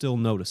but still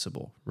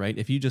noticeable, right?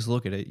 If you just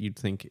look at it, you'd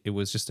think it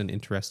was just an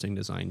interesting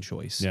design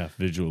choice. Yeah,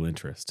 visual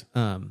interest.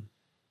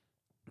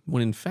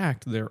 When in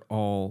fact they're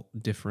all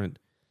different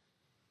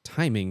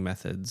timing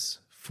methods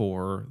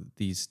for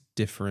these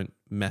different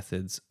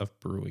methods of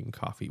brewing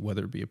coffee,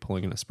 whether it be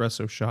pulling an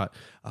espresso shot,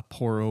 a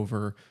pour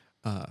over,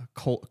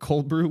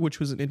 cold brew, which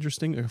was an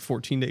interesting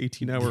 14 to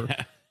 18 hour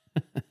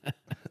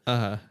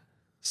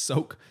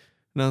soak.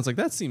 And I was like,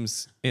 that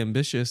seems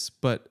ambitious,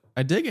 but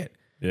I dig it.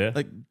 Yeah.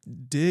 Like,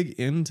 dig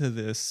into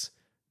this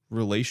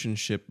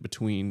relationship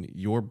between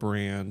your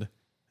brand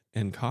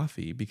and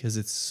coffee, because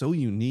it's so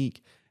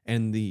unique,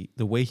 and the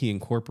way he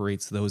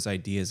incorporates those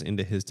ideas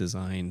into his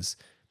designs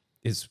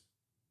is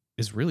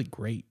really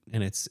great,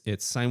 and it's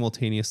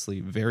simultaneously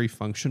very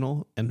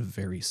functional and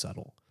very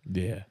subtle.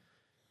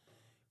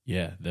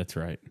 Yeah, that's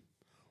right.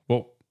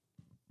 Well,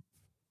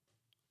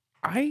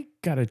 I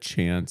got a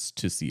chance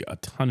to see a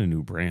ton of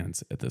new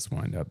brands at this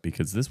windup,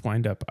 because this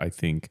windup, I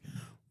think,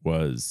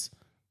 was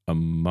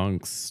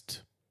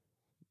amongst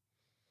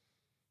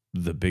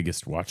the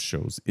biggest watch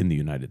shows in the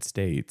United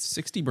States.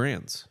 60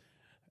 brands.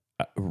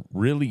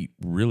 Really,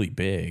 really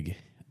big.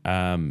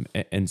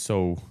 And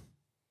so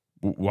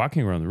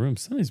walking around the room,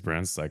 some of these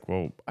brands, like,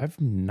 well, I've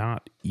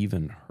not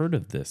even heard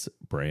of this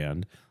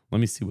brand.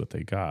 Let me see what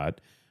they got.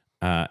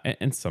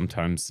 And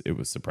sometimes it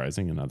was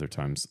surprising, and other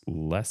times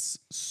less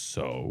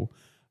so.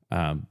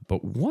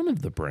 But one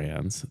of the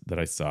brands that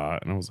I saw,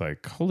 and I was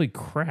like, holy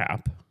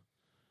crap,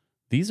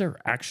 these are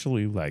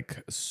actually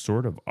like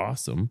sort of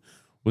awesome,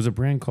 was a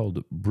brand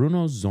called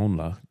Bruno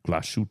Zonla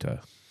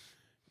Glashütte.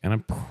 And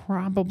I'm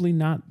probably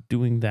not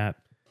doing that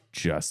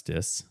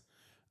justice.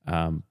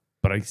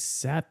 But I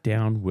sat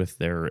down with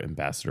their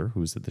ambassador,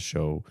 who's at the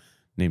show,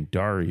 named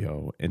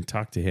Dario, and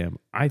talked to him.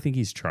 I think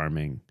he's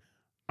charming.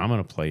 I'm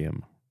going to play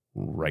him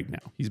right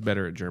now. He's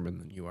better at German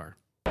than you are.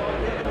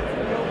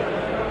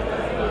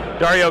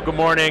 Dario, good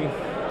morning.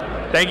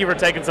 Thank you for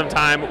taking some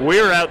time.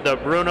 We're at the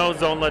Bruno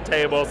Zonla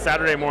table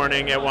Saturday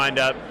morning at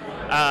Windup.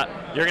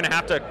 You're going to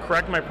have to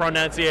correct my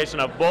pronunciation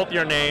of both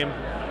your name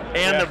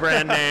and the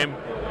brand name.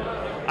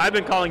 I've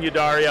been calling you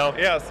Dario.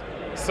 Yes.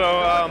 So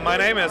my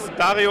name is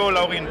Dario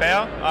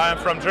Laurin-Bär. I'm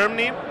from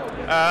Germany,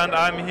 and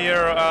I'm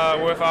here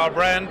with our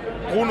brand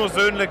Bruno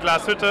Zonla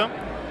Glashütte.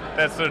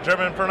 That's the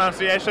German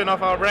pronunciation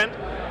of our brand.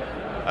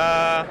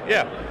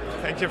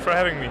 Thank you for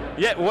having me.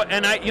 Yeah,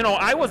 and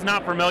I was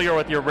not familiar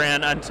with your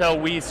brand until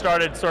we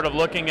started sort of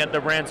looking at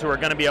the brands who are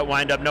going to be at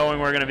Wind Up, knowing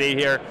we're going to be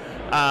here.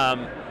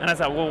 And I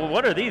thought, well,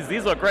 what are these?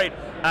 These look great.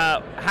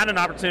 Had an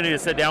opportunity to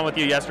sit down with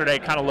you yesterday,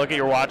 kind of look at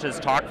your watches,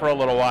 talk for a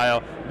little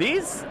while.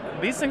 These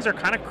things are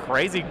kind of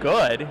crazy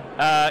good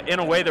in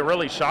a way that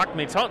really shocked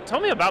me. Tell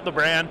me about the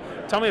brand.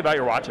 Tell me about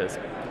your watches.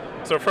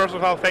 So first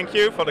of all, thank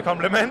you for the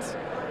compliments.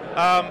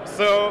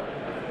 So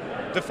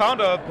the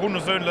founder, Bruno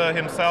Söhnle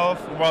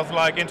himself, was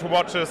like into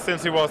watches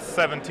since he was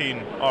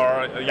 17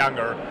 or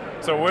younger.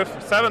 So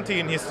with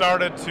 17, he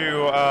started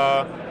to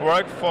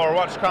work for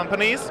watch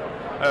companies,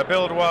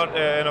 build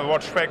in a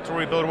watch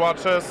factory, build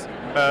watches,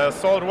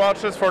 sold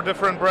watches for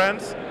different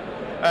brands.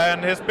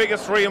 And his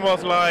biggest dream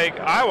was like,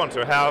 I want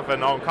to have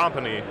an own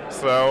company.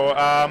 So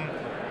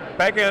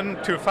back in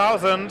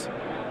 2000,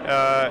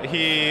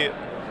 he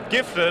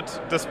gifted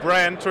this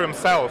brand to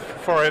himself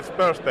for his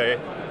birthday,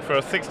 for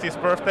his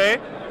 60th birthday.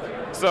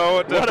 So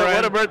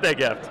what a birthday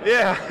gift!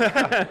 Yeah,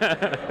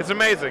 it's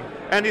amazing.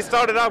 And he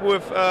started up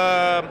with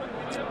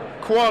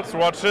quartz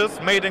watches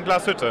made in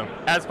Glashütte,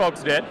 as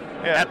folks did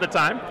at the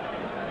time.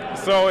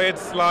 So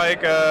it's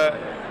like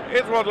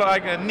it was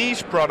like a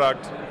niche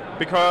product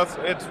because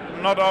it's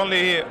not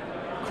only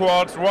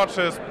quartz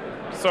watches,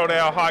 so they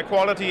are high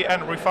quality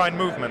and refined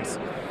movements.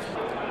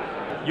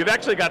 You've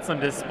actually got some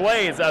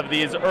displays of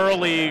these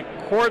early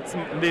quartz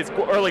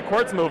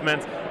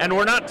movements, and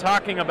we're not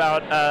talking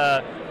about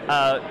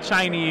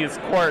Chinese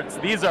quartz.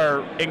 These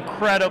are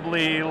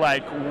incredibly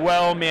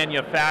well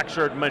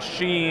manufactured,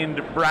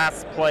 machined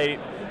brass plate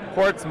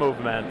quartz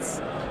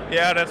movements.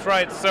 Yeah, that's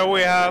right. So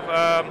we have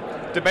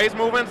the base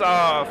movements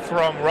are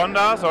from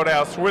Ronda, so they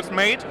are Swiss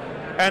made,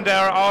 and they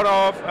are out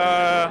of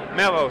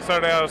Merlo.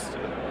 So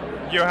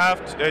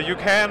you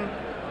can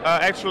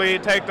actually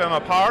take them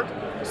apart.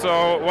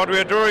 So what we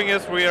are doing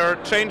is we are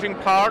changing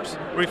parts,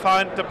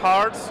 refine the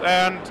parts,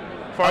 and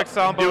for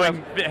example,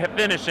 doing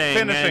finishing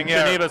and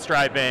Geneva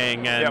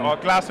striping and or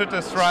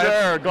Glashütte stripes.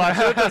 Sure,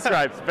 Glashütte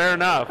stripes. Fair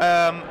enough.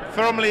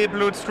 Thermally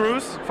blued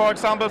screws, for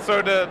example.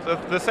 So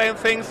the same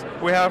things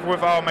we have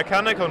with our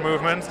mechanical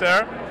movements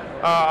there,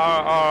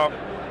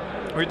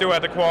 we do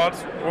at the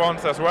quartz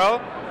ones as well.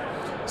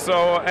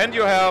 So and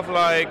you have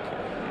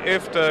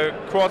if the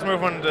quartz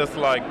movement is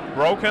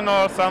broken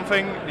or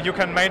something, you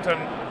can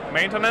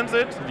maintenance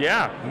it.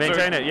 Yeah,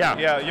 maintain it. Yeah.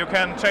 Yeah, you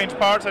can change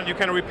parts and you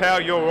can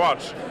repair your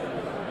watch.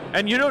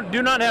 And you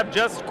do not have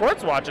just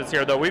quartz watches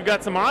here, though. We've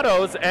got some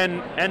autos,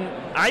 and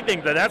I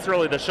think that's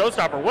really the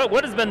showstopper.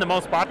 What has been the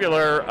most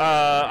popular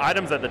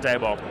items at the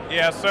table?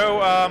 Yeah,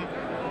 so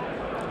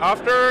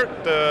after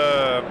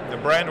the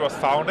brand was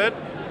founded,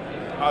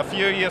 a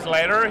few years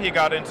later, he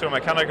got into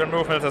mechanical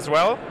movements as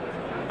well.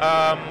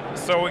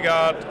 So we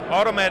got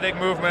automatic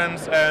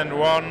movements, and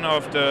one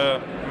of the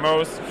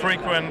most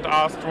frequent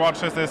asked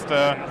watches is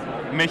the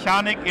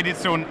Mechanik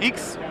Edition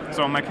X,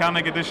 so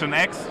Mechanic Edition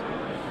X.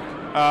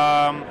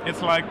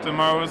 It's like the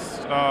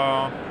most,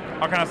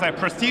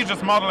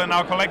 prestigious model in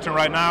our collection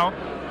right now.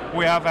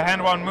 We have a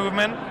hand-wound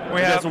movement.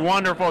 We have this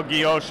wonderful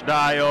guilloche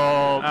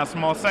dial, a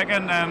small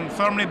second, and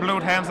thermally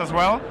blued hands as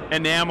well.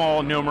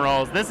 Enamel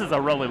numerals. This is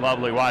a really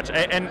lovely watch,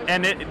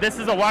 and this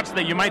is a watch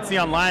that you might see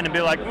online and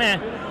be like, meh,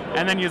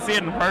 and then you see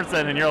it in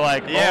person and you're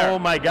like, oh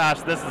my gosh,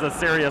 this is a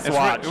serious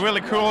watch. It's really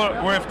cool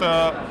with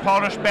the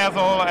polished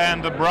bezel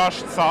and the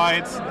brushed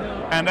sides.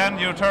 And then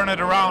you turn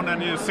it around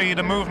and you see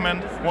the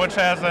movement, which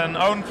has an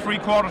own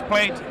 3/4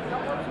 plate,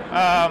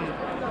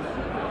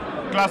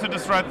 Glashütte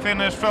stripe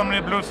finish,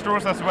 firmly blued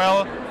screws as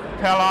well,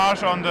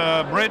 perlage on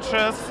the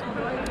bridges,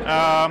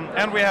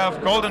 and we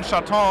have golden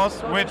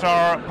chatons, which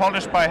are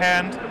polished by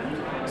hand.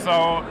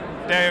 So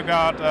there you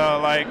got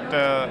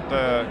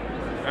the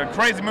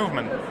crazy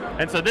movement.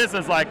 And so this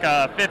is like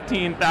a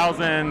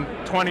 $15,000,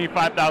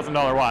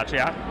 $25,000 watch,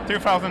 yeah?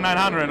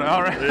 $2,900,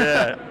 all right.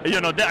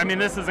 Yeah,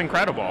 this is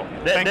incredible.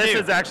 This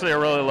is actually a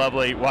really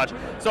lovely watch.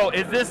 So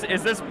is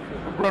this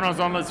Bruno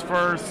Söhnle's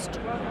first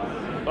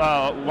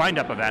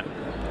wind-up event?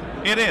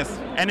 It is.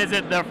 And is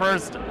it the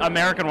first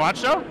American watch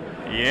show?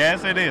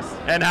 Yes, it is.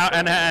 And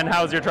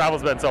how's your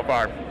travels been so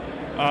far?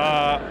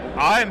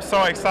 I'm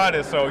so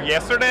excited. So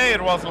yesterday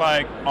it was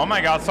like, oh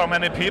my God, so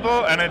many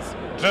people, and it's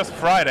just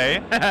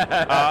Friday.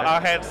 I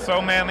had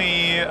so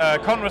many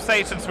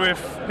conversations with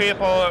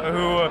people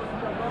who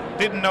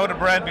didn't know the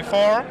brand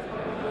before.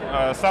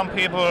 Some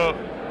people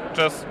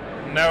just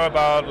know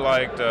about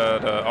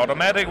the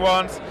automatic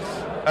ones,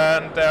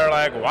 and they're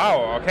like,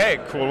 wow, okay,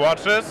 cool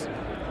watches,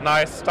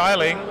 nice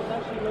styling.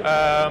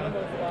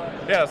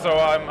 So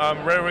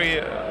I'm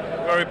very,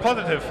 very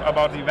positive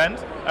about the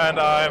event, and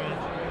I'm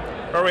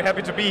very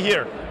happy to be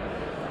here.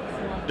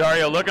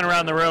 Dario, looking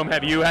around the room,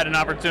 have you had an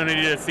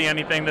opportunity to see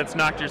anything that's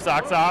knocked your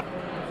socks off?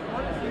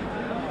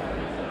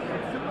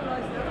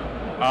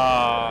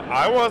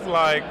 I was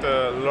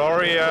the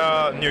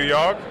Laurier New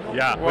York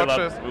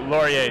watches.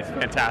 Laurier is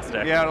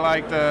fantastic. Yeah,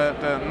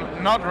 the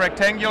not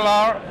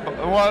rectangular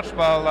watch,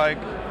 but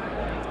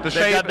the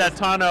shape. They got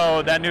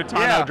that new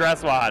Tano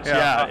dress watch.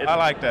 Yeah, I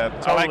like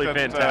that. Totally I like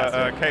that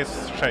fantastic.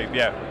 Case shape.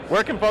 Yeah.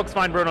 Where can folks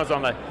find Bruno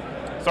Söhnle?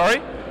 Sorry?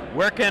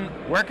 Where can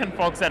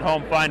folks at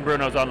home find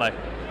Bruno's online?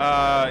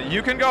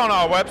 You can go on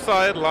our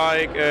website,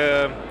 like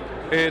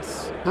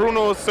it's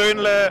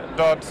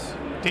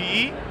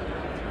brunosönle.de.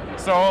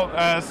 So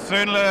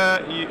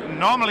Sönle,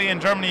 normally in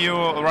Germany you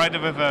write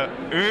it with a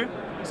Ö.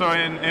 So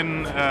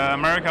in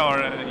America, or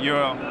you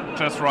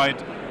just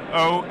write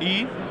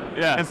OE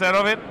instead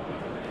of it.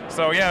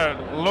 So yeah,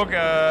 look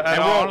at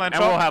our online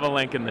shop. And we'll have a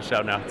link in the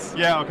show notes.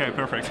 Yeah, okay,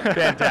 perfect.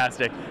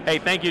 Fantastic. Hey,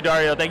 thank you,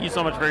 Dario. Thank you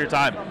so much for your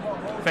time.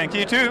 Thank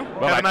you too.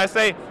 Bye-bye. Have a nice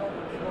day.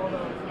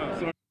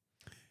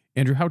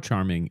 Andrew, how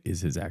charming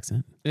is his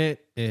accent?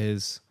 It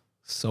is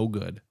so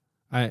good.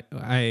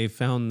 I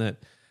found that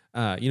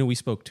we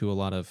spoke to a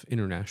lot of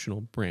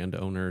international brand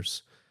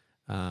owners,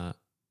 and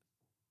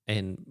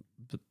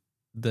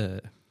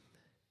there's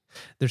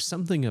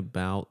something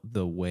about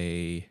the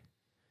way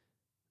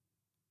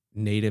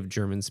native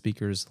German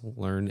speakers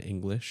learn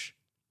English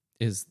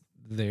is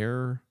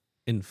their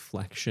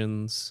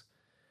inflections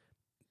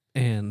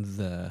and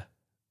the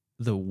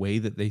way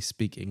that they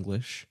speak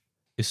English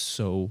is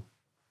so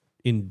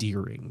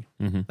endearing.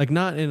 Mm-hmm. Like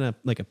not in a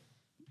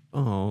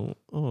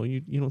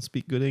you don't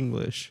speak good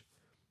English,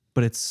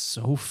 but it's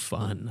so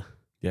fun.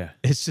 Yeah.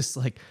 It's just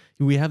like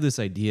we have this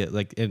idea,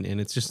 like, and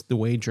it's just the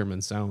way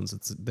German sounds.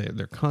 It's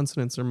their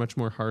consonants are much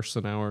more harsh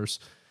than ours.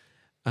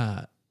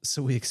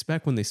 So we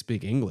expect when they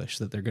speak English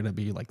that they're going to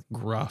be like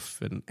gruff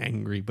and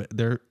angry, but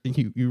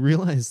you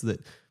realize that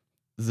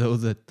though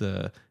that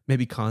the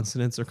maybe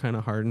consonants are kind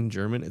of hard in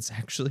German, it's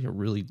actually a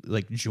really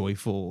like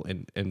joyful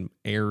and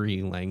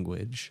airy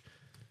language.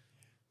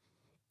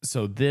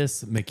 So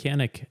this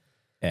Mechanic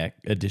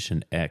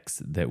Edition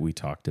X that we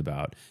talked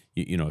about,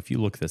 if you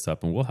look this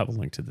up, and we'll have a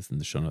link to this in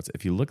the show notes.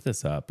 If you look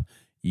this up,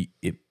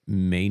 it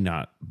may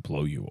not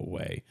blow you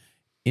away.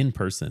 In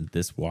person,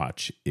 this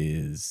watch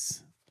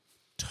is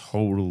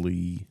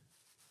totally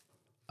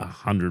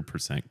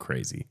 100%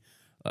 crazy.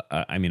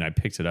 I mean, I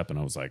picked it up and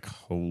I was like,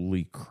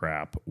 holy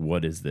crap,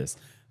 what is this?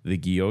 The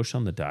guilloche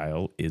on the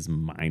dial is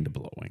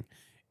mind-blowing.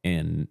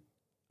 And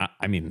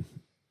I mean,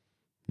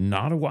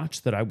 not a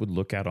watch that I would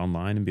look at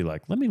online and be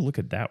like, let me look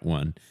at that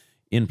one.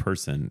 In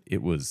person,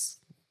 it was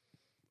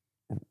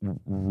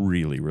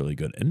really, really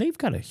good. And they've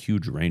got a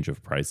huge range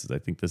of prices. I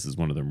think this is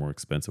one of their more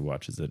expensive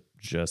watches at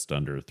just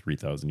under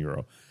 3,000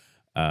 euro.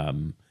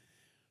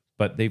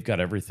 But they've got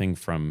everything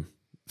from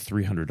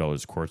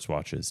 $300 quartz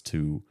watches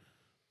to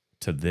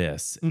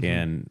this. Mm-hmm.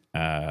 And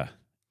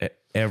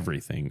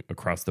everything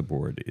across the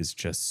board is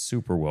just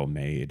super well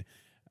made.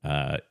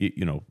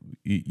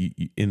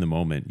 In the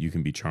moment, you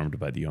can be charmed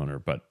by the owner,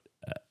 but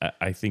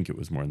I think it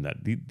was more than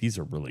that. These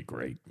are really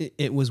great.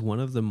 It was one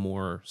of the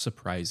more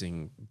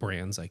surprising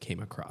brands I came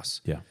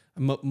across. Yeah.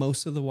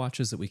 Most of the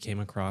watches that we came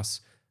across,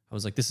 I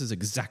was like, this is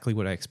exactly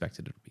what I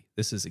expected it to be.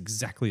 This is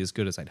exactly as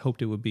good as I'd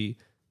hoped it would be.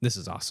 This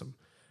is awesome.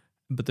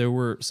 But there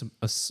were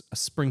a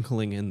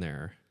sprinkling in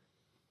there.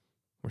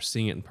 We're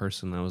seeing it in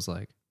person. I was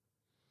like,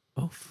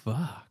 oh,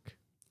 fuck.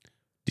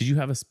 Did you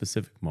have a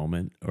specific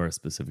moment or a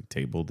specific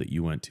table that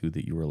you went to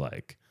that you were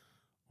like,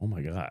 oh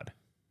my God?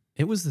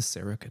 It was the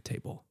Serica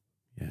table.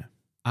 Yeah.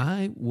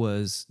 I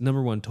was,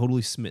 number one,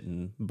 totally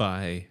smitten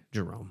by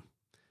Jerome.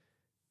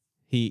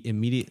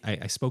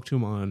 I spoke to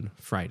him on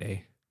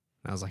Friday.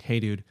 And I was like,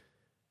 hey, dude,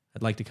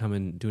 I'd like to come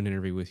and do an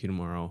interview with you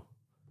tomorrow.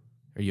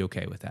 Are you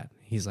okay with that?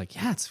 He's like,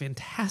 yeah, it's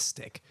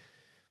fantastic.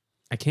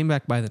 I came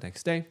back by the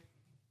next day.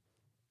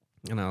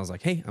 And I was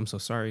like, hey, I'm so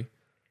sorry.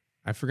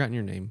 I've forgotten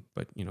your name,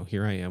 but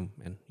here I am.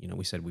 And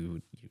we said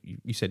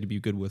you said to be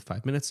good with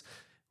 5 minutes.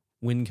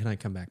 When can I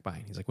come back by?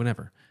 And he's like,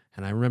 whenever.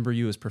 And I remember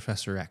you as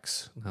Professor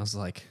X. And I was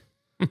like,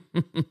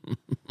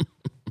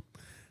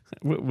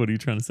 what are you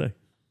trying to say?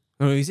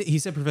 Oh, he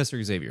said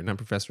Professor Xavier, not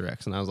Professor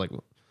X. And I was like,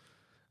 well,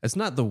 it's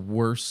not the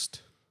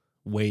worst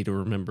way to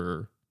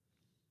remember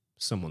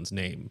someone's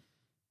name,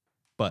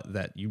 but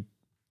that you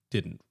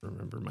didn't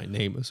remember my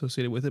name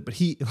associated with it. But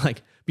he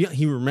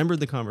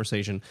remembered the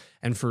conversation.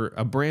 And for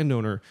a brand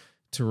owner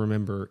to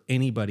remember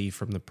anybody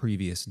from the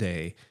previous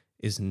day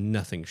is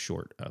nothing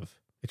short of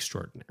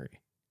extraordinary.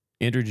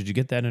 Andrew, did you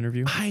get that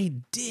interview? I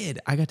did.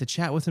 I got to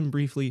chat with him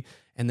briefly.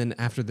 And then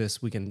after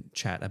this, we can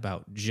chat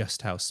about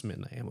just how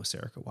smitten I am with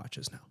Serica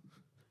watches now.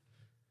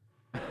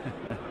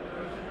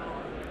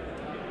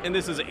 And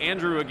this is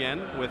Andrew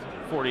again with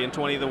 40 and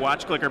 20, the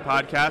Watch Clicker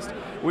podcast.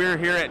 We're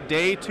here at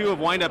day 2 of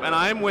Windup, and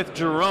I'm with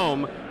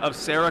Jerome of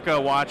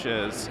Serica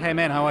Watches. Hey,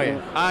 man, how are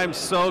you? I'm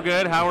so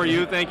good. How are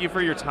you? Thank you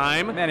for your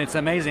time. Man, it's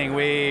amazing.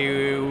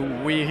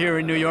 We here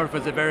in New York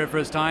for the very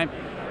first time,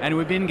 and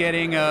we've been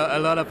getting a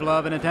lot of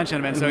love and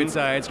attention, man. So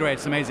it's great.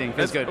 It's amazing.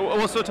 Feels good.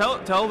 Well, so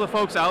tell the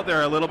folks out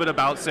there a little bit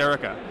about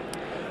Serica.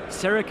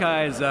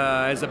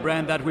 Serica is a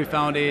brand that we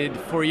founded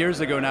 4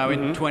 years ago now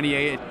in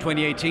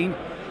 2018.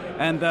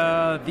 And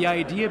the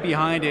idea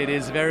behind it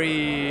is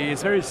very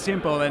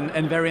simple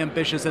and very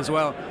ambitious as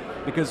well.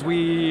 because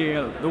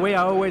the way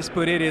I always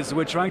put it is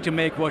we're trying to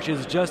make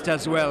watches just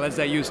as well as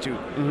they used to.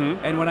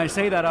 And when I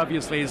say that,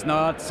 obviously, it's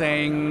not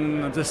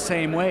saying the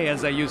same way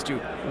as they used to,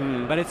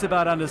 but it's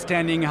about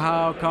understanding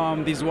how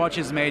come these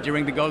watches made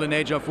during the golden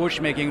age of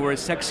watchmaking were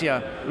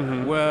sexier,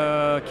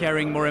 were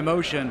carrying more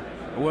emotion,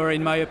 were,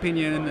 in my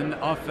opinion,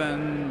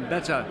 often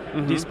better,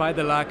 despite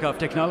the lack of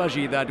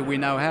technology that we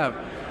now have.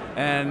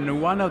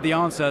 And one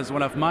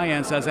of my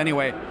answers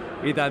anyway,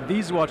 is that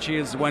these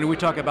watches, when we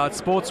talk about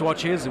sports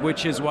watches,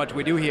 which is what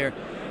we do here,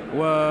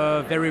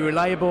 were very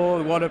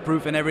reliable,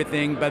 waterproof and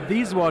everything, but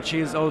these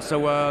watches also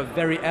were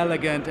very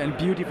elegant and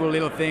beautiful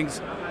little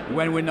things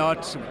when we're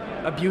not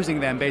abusing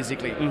them,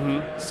 basically.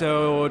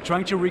 So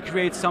trying to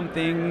recreate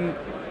something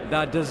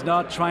that does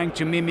not trying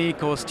to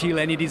mimic or steal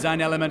any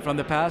design element from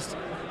the past.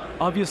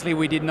 Obviously,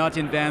 we did not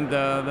invent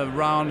the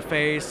round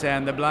face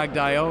and the black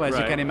dial, as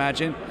you can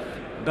imagine,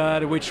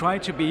 but we try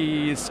to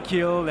be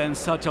skilled and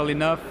subtle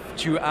enough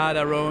to add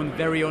our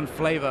very own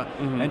flavor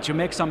and to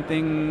make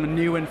something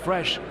new and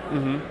fresh.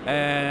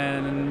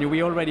 And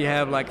we already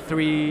have like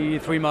three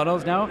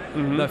models now: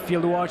 the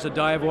Field Watch, the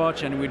Dive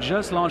Watch, and we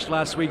just launched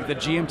last week the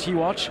GMT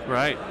Watch.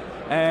 Right.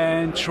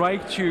 And trying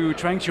to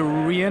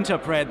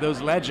reinterpret those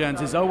legends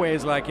is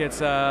always like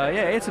it's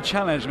a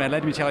challenge, man.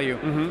 Let me tell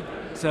you.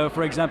 So,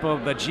 for example,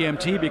 the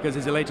GMT, because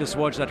it's the latest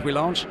watch that we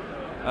launched,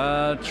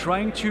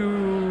 trying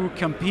to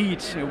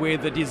compete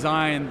with the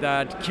design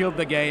that killed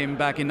the game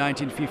back in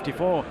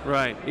 1954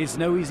 is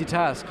no easy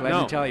task, let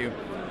me tell you.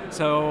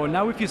 So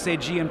now if you say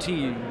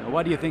GMT,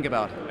 what do you think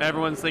about?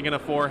 Everyone's thinking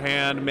of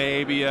forehand,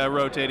 maybe a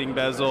rotating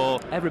bezel.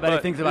 Everybody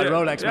thinks about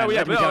Rolex, man. Okay.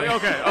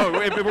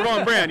 If we're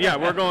going brand,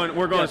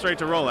 we're going straight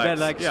to Rolex.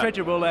 But straight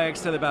to Rolex,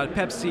 so about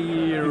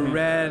Pepsi,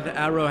 Red,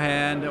 Arrow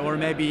Hand, or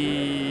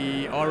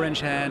maybe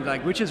Orange Hand,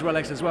 which is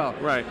Rolex as well.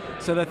 Right.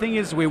 So the thing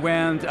is, we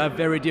went a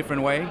very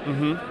different way.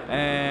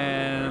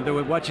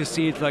 And what you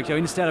see, it's so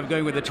instead of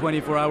going with the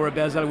 24-hour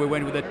bezel, we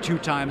went with a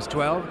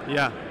 2x12.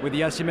 Yeah. With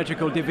the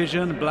asymmetrical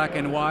division, black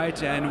and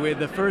white, and for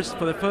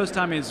the first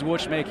time in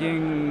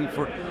watchmaking,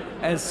 for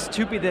as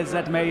stupid as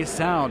that may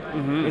sound,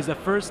 is the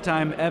first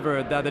time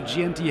ever that the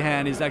GMT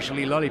hand is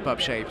actually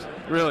lollipop shaped.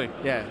 Really?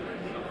 Yeah.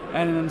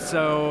 And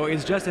so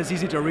it's just as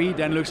easy to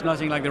read and looks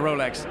nothing like the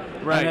Rolex.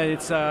 Right.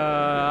 And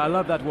I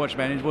love that watch,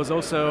 man. It was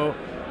also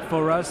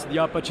for us the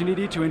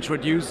opportunity to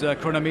introduce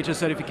chronometer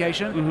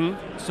certification.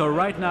 So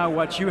right now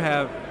what you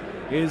have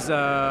is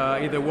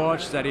either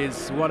watch that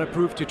is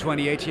waterproof to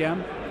 20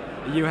 ATM.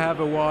 You have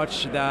a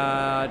watch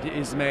that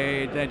is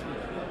made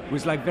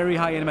with very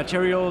high-end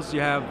materials. You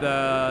have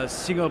the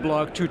single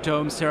block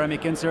 2-tone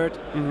ceramic insert.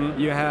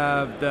 You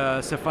have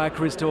the sapphire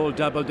crystal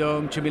double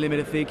dome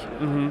 2mm thick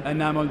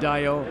enamel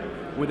dial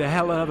with a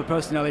hell of a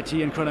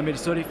personality and chronometer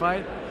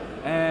certified.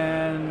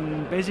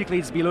 And basically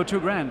it's below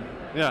 $2,000.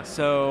 Yeah.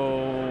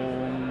 So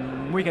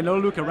we can all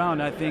look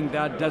around. I think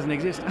that doesn't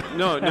exist.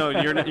 No,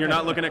 you're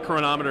not looking at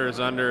chronometers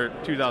under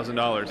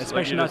 $2,000.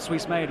 Especially not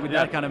Swiss made with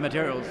that kind of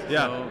materials.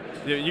 Yeah. So.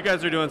 You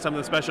guys are doing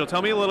something special.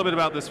 Tell me a little bit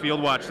about this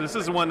Field Watch. This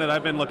is one that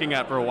I've been looking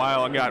at for a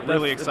while and got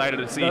really excited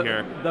to see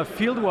here. The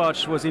Field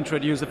Watch was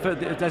introduced.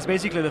 That's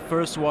basically the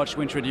first watch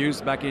we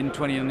introduced back in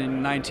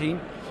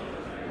 2019.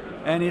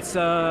 And it's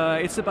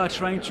about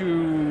trying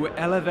to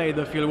elevate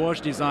the Field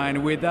Watch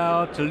design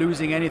without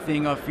losing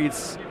anything of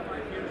its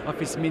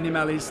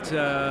minimalist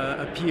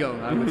appeal,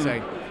 I would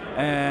say.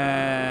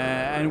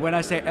 And when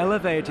I say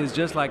elevate, it's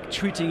just like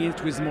treating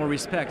it with more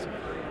respect.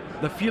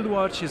 The Field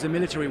Watch is a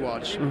military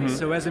watch.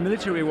 So as a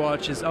military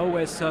watch, it's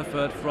always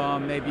suffered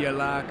from maybe a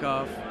lack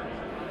of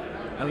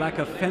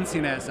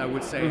fanciness, I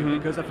would say,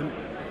 because of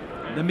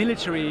the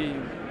military.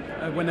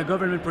 When the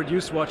government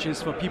produces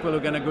watches for people who are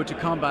going to go to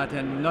combat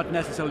and not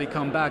necessarily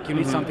come back, you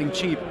need something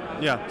cheap.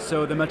 Yeah.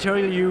 So the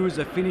material used,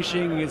 the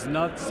finishing is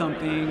not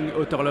something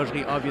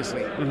horlogerie,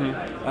 obviously.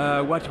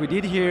 What we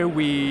did here,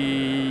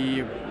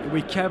 we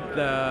kept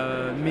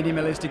the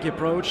minimalistic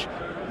approach,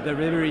 the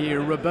very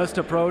robust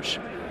approach.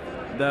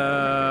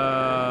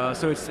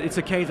 So it's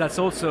a case that's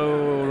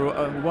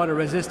also water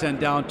resistant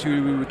down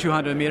to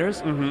 200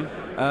 meters.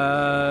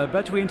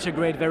 But we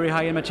integrate very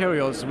high-end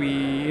materials.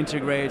 We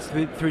integrate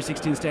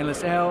 316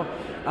 stainless L,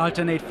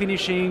 alternate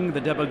finishing, the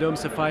double dome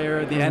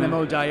sapphire, the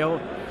enamel dial,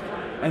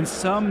 and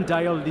some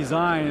dial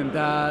design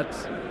that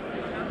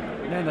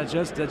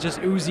just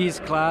oozes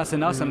class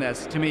and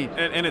awesomeness to me.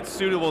 And it's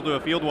suitable to a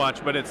field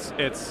watch, but it's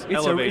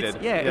elevated.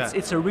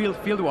 It's a real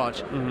field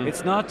watch.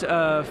 It's not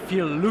a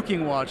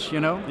field-looking watch,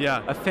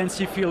 a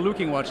fancy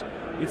field-looking watch.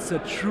 It's a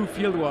true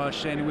field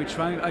watch, and we're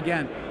trying,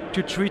 again,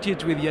 to treat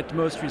it with the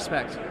utmost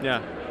respect.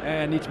 Yeah.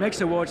 And it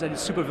makes a watch that is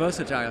super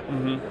versatile.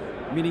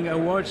 Meaning a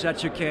watch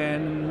that you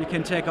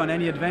can take on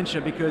any adventure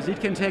because it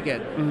can take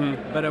it.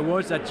 But a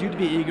watch that you'd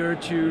be eager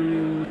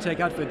to take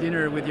out for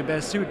dinner with your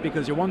best suit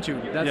because you want to.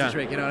 That's the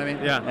trick, you know what I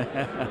mean?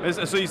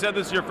 Yeah. So you said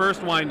this is your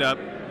first wind-up.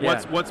 Yeah.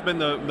 What's been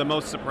the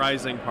most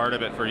surprising part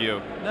of it for you?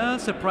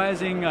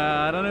 Surprising,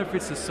 I don't know if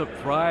it's a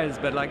surprise,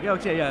 but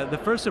the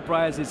first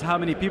surprise is how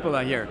many people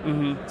are here.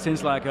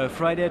 Since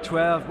Friday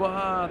 12,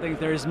 I think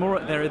there is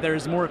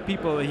more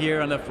people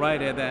here on a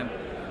Friday than.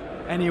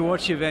 any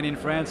watch event in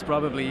France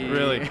probably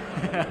Really?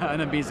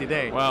 on a busy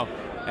day. Wow.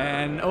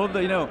 And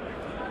although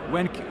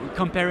when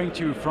comparing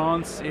to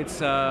France, it's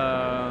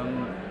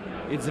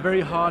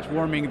very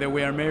heartwarming the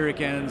way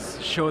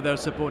Americans show their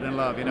support and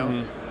love.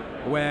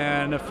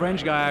 When a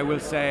French guy will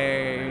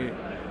say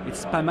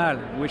it's pas mal,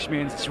 which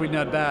means it's really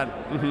not bad.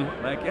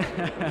 Like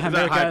Is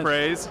that high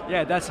praise?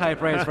 Yeah, that's high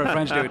praise for a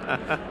French dude.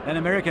 And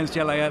Americans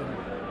tell like,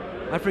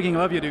 I freaking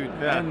love you, dude.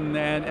 Yeah.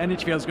 And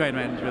it feels great,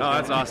 man. It feels Oh,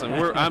 great. that's awesome.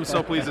 I'm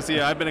so pleased to see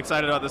it. I've been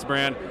excited about this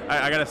brand.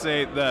 I got to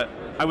say that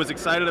I was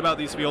excited about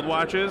these field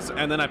watches,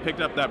 and then I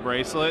picked up that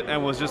bracelet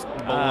and was just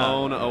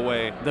blown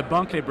away. The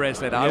Bunkley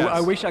bracelet. Yes.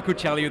 I wish I could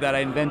tell you that I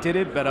invented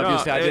it, but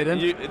obviously I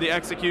didn't. The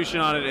execution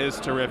on it is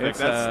terrific.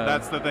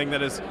 That's the thing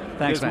that is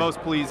Thanks, man. most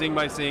pleasing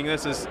by seeing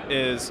this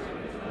is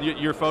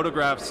your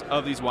photographs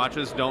of these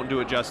watches don't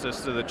do it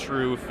justice to the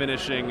true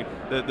finishing,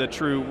 the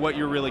true what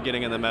you're really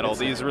getting in the metal.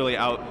 These really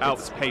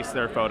outpace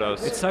their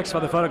photos. It sucks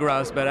for the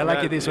photographs, but I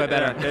like it this way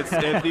better.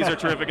 These are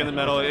terrific in the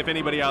metal. If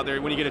anybody out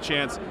there, when you get a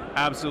chance,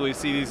 absolutely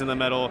see these in the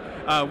metal.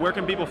 Where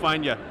can people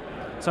find you?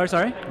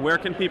 Sorry? Where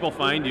can people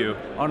find you?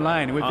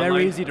 Online. We're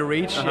very easy to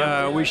reach.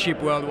 We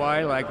ship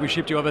worldwide. Like we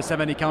ship to over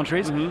 70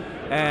 countries.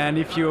 And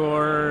if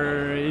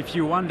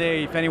one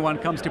day, if anyone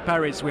comes to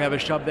Paris, we have a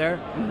shop there.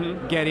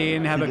 Get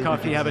in, have a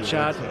coffee, have a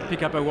chat,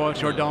 pick up a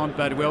watch or don't.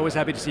 But we're always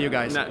happy to see you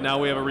guys. Now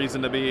we have a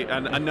reason to be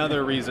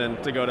another reason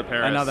to go to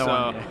Paris. Another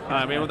one.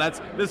 I mean,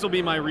 this will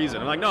be my reason.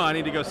 I'm like, no, I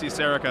need to go see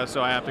Serica,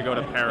 so I have to go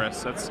to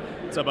Paris. It's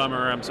a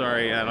bummer. I'm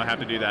sorry, I don't have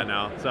to do that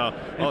now. So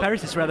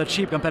Paris is rather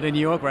cheap compared to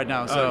New York right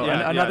now. So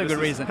another good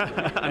reason.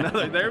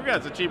 There we go.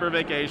 It's a cheaper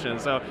vacation.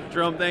 So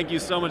Jerome, thank you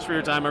so much for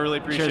your time. I really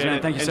appreciate Cheers, man.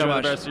 it. Thank you so Enjoy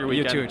much. the rest of your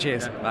weekend. You too.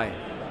 Cheers. Yeah.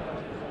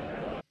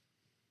 Bye.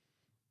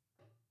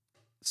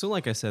 So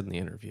like I said in the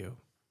interview,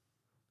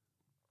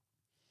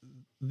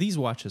 these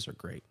watches are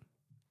great.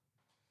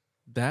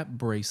 That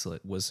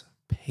bracelet was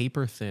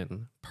paper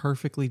thin,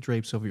 perfectly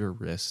drapes over your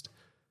wrist,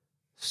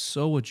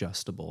 so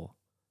adjustable.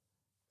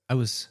 I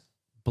was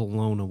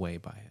blown away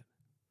by it.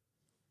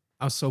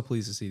 I was so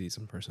pleased to see these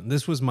in person.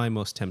 This was my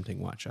most tempting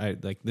watch.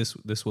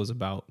 This was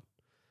about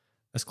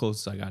as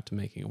close as I got to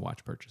making a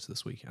watch purchase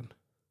this weekend.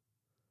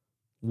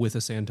 With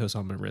a Santos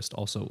on my wrist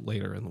also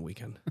later in the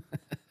weekend.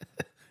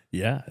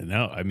 Yeah,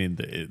 no, I mean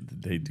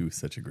they do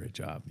such a great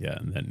job. Yeah,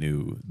 and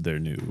their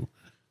new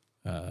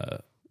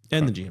and the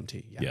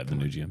GMT. Yeah, the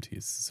new GMT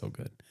is so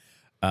good.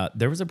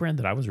 There was a brand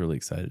that I was really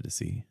excited to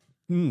see.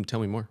 Tell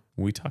me more.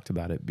 We talked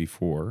about it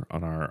before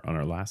on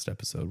our last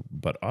episode,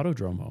 but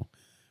Autodromo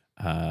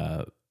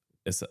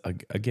is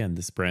again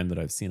this brand that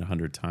I've seen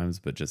 100 times,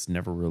 but just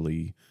never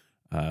really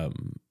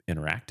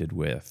interacted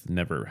with.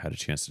 Never had a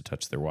chance to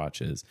touch their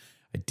watches.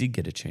 I did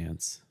get a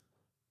chance,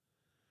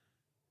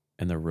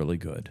 and they're really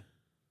good.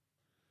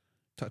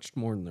 Touched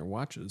more than their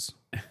watches.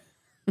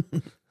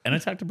 And I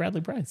talked to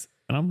Bradley Price,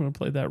 and I'm going to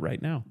play that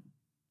right now.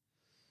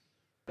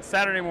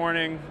 Saturday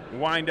morning,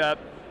 wind up.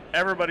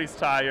 Everybody's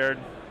tired,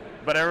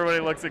 but everybody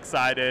looks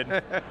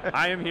excited.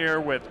 I am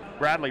here with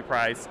Bradley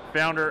Price,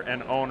 founder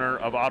and owner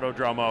of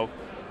Autodromo.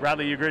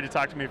 Bradley, you agreed to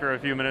talk to me for a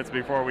few minutes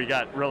before we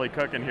got really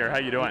cooking here. How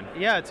you doing?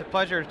 Yeah, it's a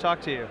pleasure to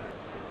talk to you.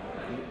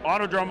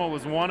 Autodromo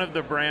was one of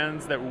the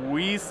brands that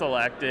we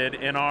selected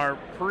in our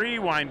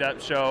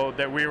pre-wind-up show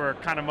that we were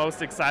kind of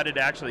most excited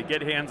to actually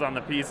get hands on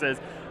the pieces.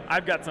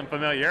 I've got some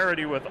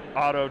familiarity with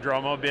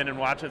Autodromo, been in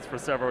watches for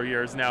several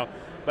years now,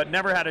 but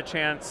never had a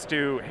chance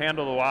to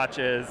handle the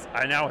watches.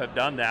 I now have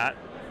done that.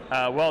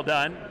 Well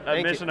done.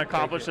 Mission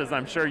accomplished, as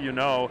I'm sure you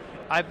know.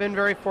 I've been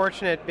very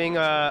fortunate being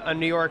a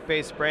New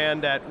York-based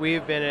brand that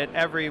we've been at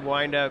every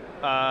wind-up,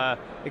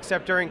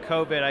 except during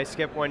COVID. I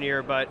skipped 1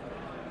 year, but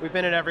we've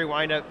been at every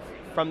wind-up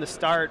from the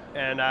start,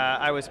 and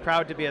I was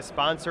proud to be a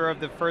sponsor of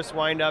the first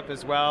wind-up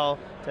as well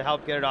to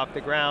help get it off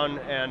the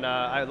ground. And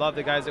I love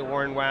the guys at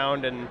Warren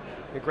Wound, and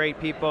they're great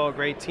people, a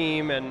great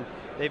team, and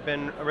they've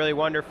been really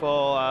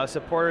wonderful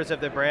supporters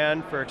of the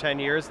brand for 10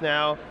 years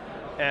now.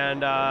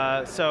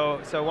 And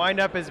so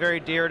wind-up is very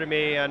dear to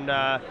me, and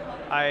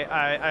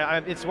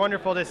it's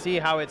wonderful to see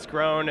how it's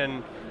grown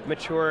and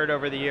matured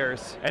over the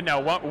years. And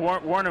now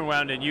Warren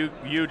Wound, and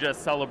you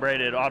just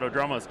celebrated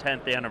Autodromo's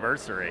 10th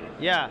anniversary.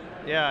 Yeah.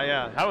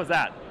 How was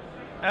that?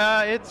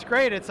 It's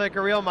great. It's like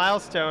a real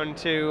milestone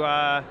to,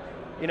 a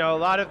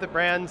lot of the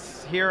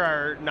brands here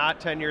are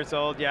not 10 years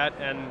old yet,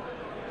 and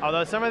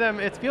although some of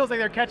them, it feels like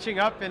they're catching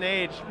up in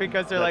age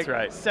because they're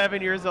right.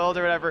 7 years old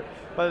or whatever.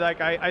 But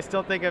like I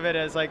still think of it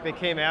as like they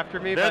came after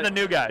me. They're but the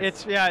new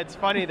guys. It's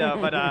funny though.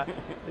 But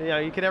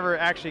you can never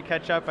actually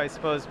catch up, I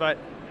suppose. But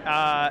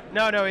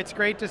no, it's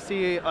great to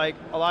see like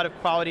a lot of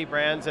quality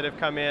brands that have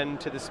come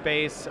into the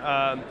space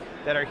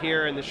that are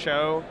here in the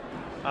show,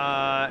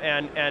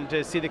 and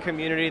to see the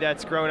community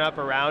that's grown up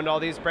around all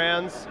these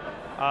brands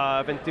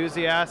of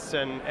enthusiasts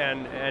and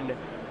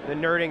the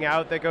nerding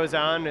out that goes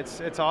on.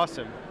 It's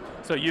awesome.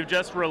 So you've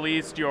just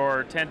released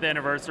your 10th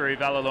anniversary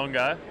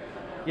Vallelunga.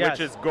 Yes.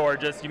 which is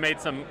gorgeous. You made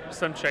some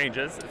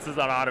changes. This is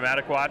an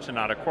automatic watch and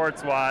not a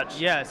quartz watch.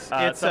 Yes,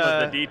 some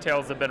of the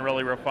details have been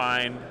really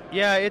refined.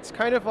 Yeah, it's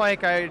kind of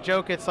like, I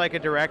joke, it's like a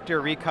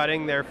director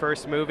recutting their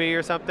first movie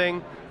or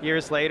something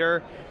years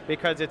later,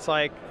 because it's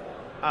like,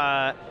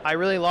 I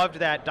really loved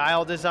that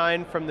dial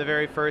design from the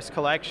very first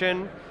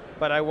collection,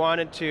 but I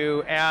wanted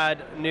to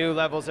add new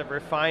levels of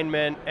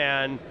refinement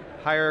and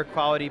higher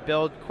quality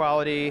build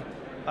quality.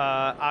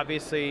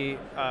 Obviously,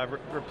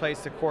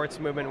 replace the quartz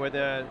movement with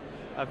a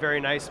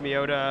very nice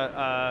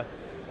Miyota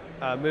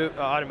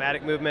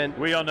automatic movement.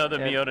 We all know the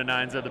Miyota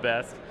 9s are the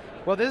best.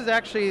 Well, this is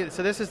actually,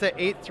 so this is the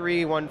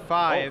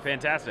 8315. Oh,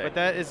 fantastic. But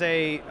that is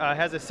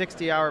has a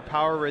 60-hour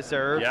power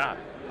reserve. Yeah.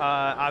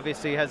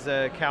 Obviously has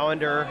a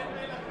calendar,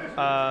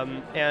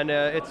 and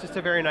it's just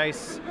a very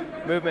nice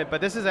movement.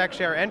 But this is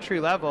actually our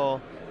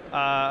entry-level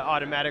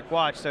automatic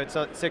watch, so it's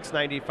at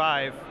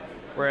 $695,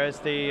 whereas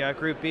the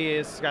Group B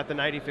has got the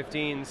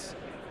 9015s.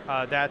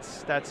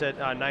 That's at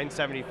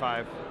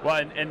 $975. Well,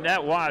 and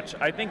that watch,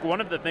 I think one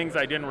of the things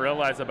I didn't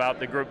realize about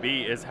the Group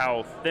B is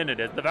how thin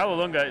it is. The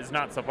Vallelunga is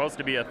not supposed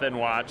to be a thin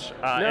watch,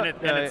 and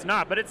it's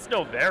not, but it's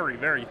still very,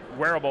 very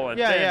wearable and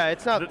thin. Yeah,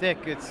 it's not thick.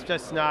 It's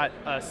just not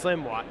a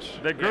slim watch.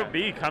 The Group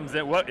B comes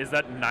in, what, is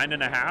that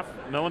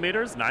 9.5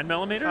 millimeters? 9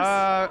 millimeters?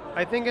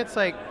 I think it's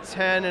like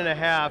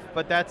 10.5,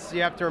 but that's,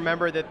 you have to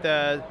remember that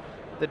the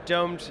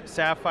domed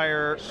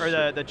sapphire, or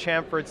the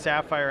chamfered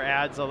sapphire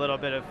adds a little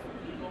bit of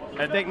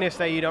thickness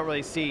that you don't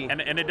really see.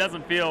 And it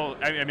doesn't feel,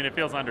 I mean, it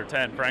feels under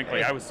 10,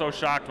 frankly. I was so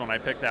shocked when I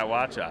picked that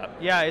watch up.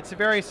 Yeah, it's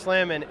very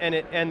slim,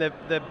 and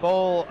the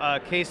bowl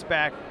case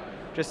back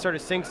just sort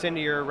of sinks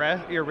into your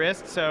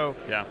wrist, so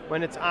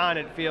when it's on,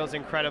 it feels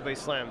incredibly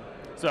slim.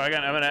 So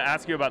again, I'm going to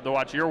ask you about the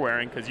watch you're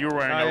wearing, because you're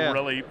wearing a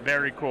really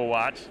very cool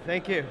watch.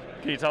 Thank you.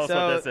 Can you tell us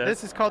what this is?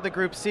 This is called the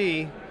Group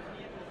C.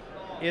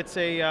 It's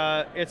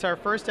it's our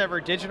first ever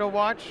digital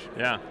watch.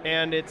 Yeah.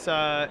 And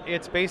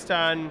it's based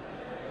on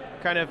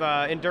kind of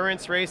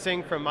endurance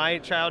racing from my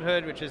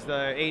childhood, which is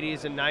the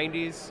 80s and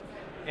 90s.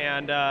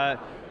 And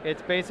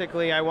it's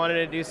basically, I wanted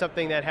to do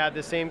something that had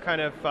the same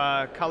kind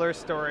of color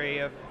story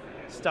of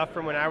stuff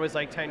from when I was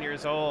like 10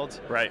 years old.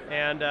 Right.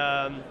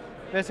 And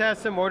this has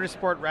some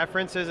motorsport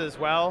references as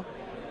well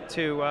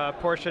to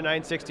Porsche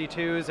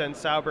 962s and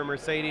Sauber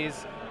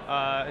Mercedes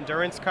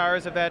endurance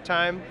cars of that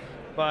time.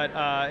 But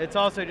it's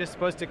also just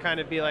supposed to kind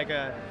of be like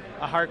a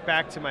hark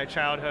back to my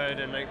childhood,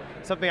 and like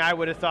something I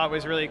would have thought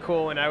was really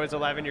cool when I was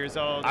 11 years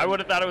old. I would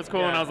have thought it was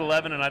cool when I was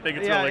 11, and I think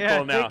it's really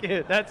cool now. Thank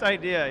you. That's the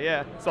idea,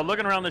 yeah. So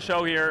looking around the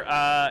show here,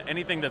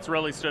 anything that's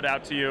really stood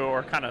out to you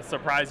or kind of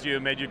surprised you,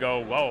 made you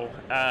go, whoa,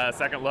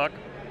 second look?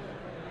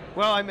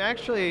 Well, I'm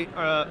actually,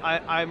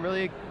 I'm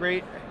really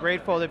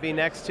grateful to be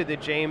next to the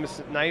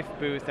James Knife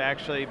booth,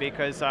 actually,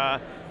 because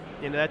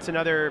that's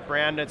another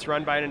brand that's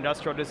run by an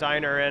industrial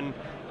designer, and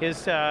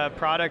his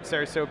products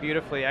are so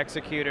beautifully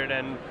executed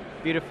and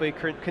beautifully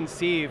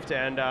conceived,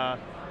 and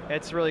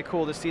it's really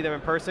cool to see them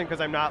in person,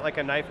 because I'm not like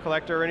a knife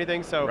collector or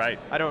anything, so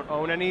I don't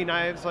own any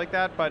knives like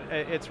that, but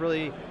it's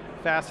really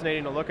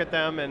fascinating to look at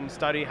them and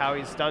study how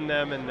he's done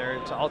them, and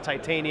it's all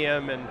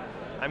titanium, and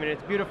I mean,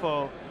 it's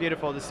beautiful,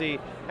 beautiful to see.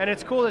 And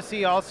it's cool to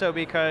see also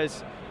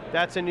because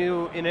that's a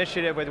new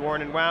initiative with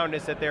Worn & Wound,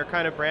 is that they're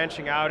kind of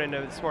branching out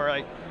into this more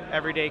like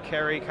everyday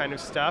carry kind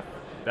of stuff.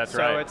 That's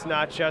right. So it's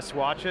not just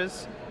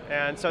watches.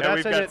 And so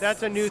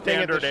that's a new thing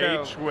at the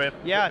show.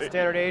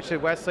 Standard H.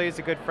 Wesley is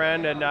a good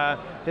friend, and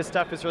his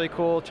stuff is really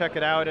cool. Check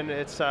it out, and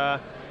it's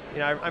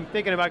I'm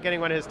thinking about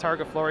getting one of his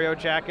Targa Florio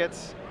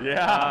jackets.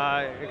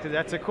 Yeah.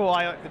 That's a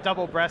cool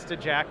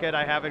double-breasted jacket.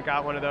 I haven't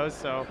got one of those,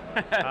 so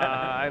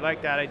I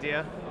like that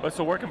idea.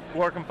 So where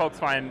can folks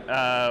find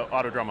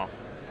Autodromo?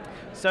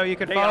 So you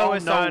can follow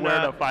us on.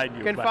 Where to find you.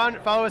 You can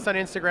follow us on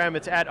Instagram.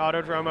 It's at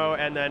Autodromo,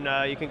 and then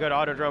you can go to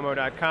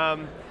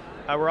autodromo.com.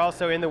 We're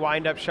also in the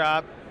Wind-Up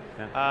shop.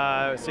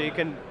 So you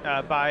can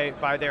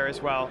buy there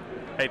as well.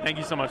 Hey, thank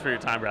you so much for your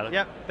time, brother.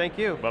 Yep, thank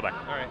you. Bye-bye.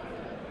 All right.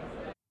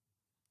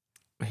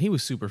 He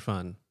was super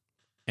fun,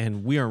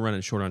 and we are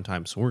running short on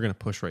time, so we're going to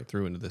push right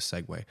through into this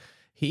segue.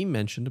 He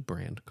mentioned a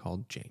brand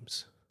called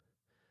James,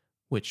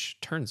 which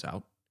turns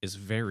out is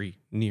very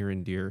near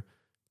and dear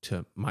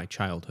to my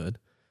childhood,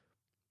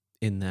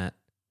 in that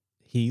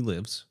he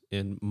lives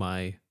in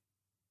my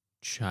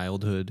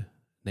childhood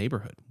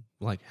neighborhood.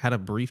 Like, had a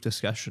brief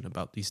discussion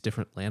about these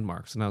different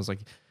landmarks, and I was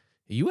like,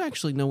 you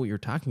actually know what you're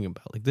talking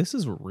about. Like, this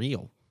is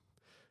real.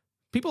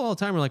 People all the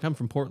time are like, I'm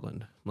from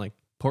Portland. I'm like,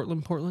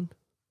 Portland?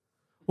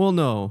 Well,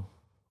 no,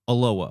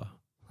 Aloha.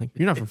 Like,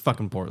 you're not from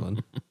fucking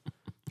Portland.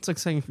 It's like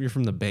saying you're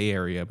from the Bay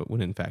Area, but when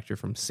in fact you're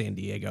from San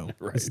Diego.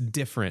 Right. It's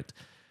different.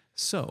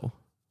 So,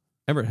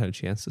 Everett had a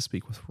chance to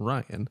speak with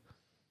Ryan,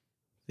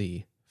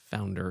 the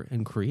founder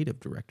and creative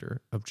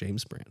director of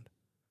James Brand.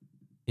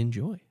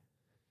 Enjoy.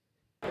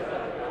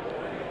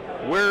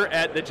 We're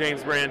at the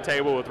James Brand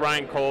table with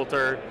Ryan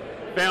Coulter,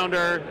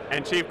 founder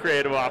and chief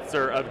creative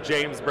officer of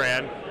James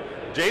Brand.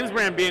 James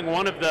Brand being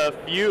one of the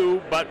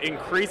few but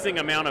increasing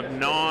amount of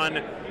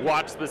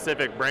non-watch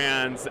specific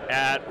brands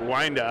at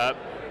Wind Up.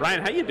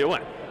 Ryan, how you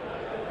doing?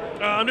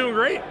 I'm doing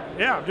great.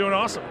 Yeah, I'm doing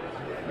awesome.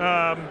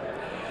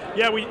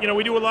 Yeah,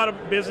 we do a lot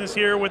of business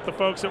here with the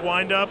folks at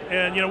Wind Up,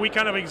 and we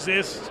kind of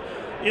exist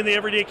in the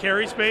everyday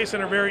carry space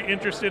and are very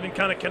interested in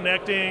kind of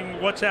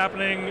connecting what's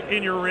happening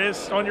on your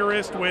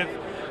wrist with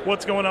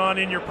what's going on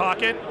in your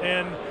pocket.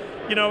 And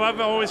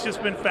I've always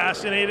just been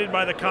fascinated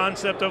by the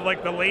concept of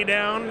like the lay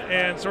down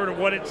and sort of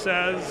what it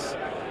says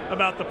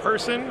about the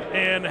person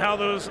and how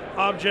those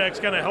objects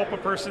kind of help a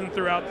person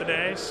throughout the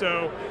day.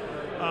 So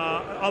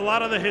a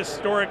lot of the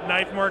historic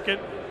knife market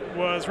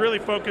was really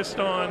focused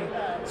on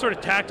sort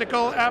of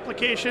tactical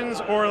applications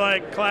or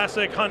like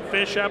classic hunt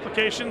fish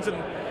applications, and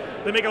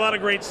they make a lot of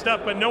great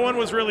stuff, but no one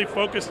was really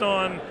focused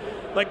on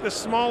like the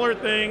smaller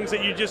things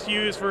that you just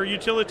use for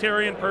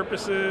utilitarian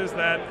purposes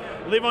that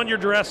live on your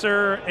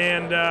dresser,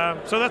 and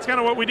so that's kind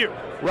of what we do.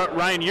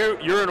 Ryan,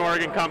 you're an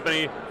Oregon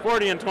company.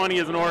 40 and 20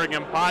 is an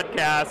Oregon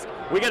podcast.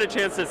 We got a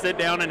chance to sit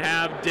down and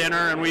have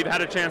dinner, and we've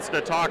had a chance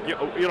to talk.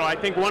 I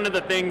think one of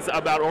the things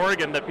about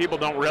Oregon that people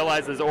don't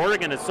realize is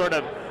Oregon is sort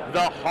of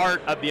the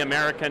heart of the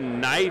American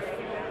knife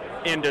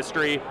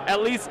industry,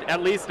 at least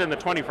in the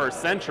 21st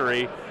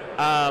century.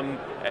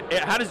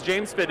 How does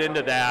James fit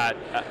into that?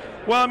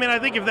 Well, I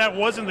think if that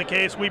wasn't the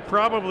case, we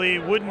probably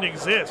wouldn't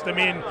exist.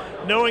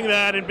 Knowing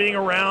that and being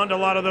around a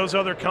lot of those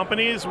other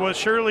companies was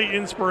surely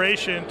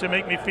inspiration to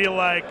make me feel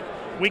like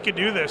we could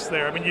do this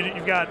there.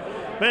 You've got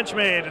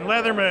Benchmade and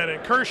Leatherman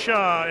and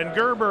Kershaw and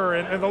Gerber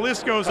and the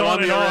list goes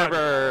on and on.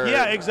 River.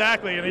 Yeah,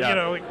 exactly. And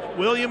like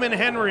William and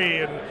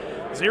Henry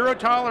and Zero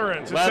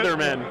Tolerance.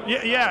 Leatherman.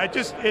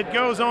 It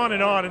goes on.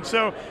 And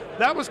so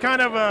that was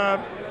kind of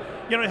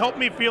it helped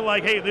me feel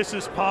like, hey, this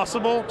is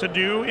possible to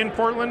do in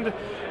Portland.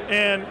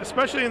 And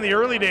especially in the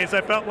early days,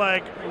 I felt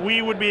like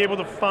we would be able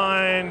to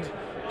find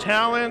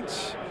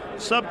talent,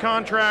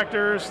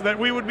 subcontractors, that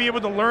we would be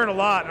able to learn a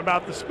lot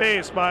about the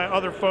space by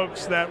other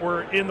folks that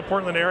were in the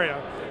Portland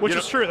area, which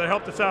is true. That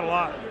helped us out a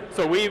lot.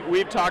 So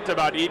we've talked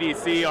about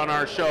EDC on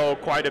our show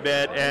quite a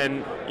bit,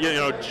 and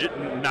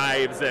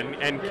knives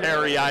and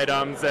carry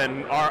items,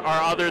 and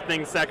our other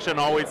things section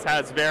always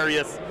has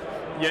various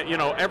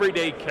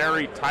everyday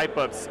carry type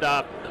of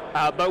stuff.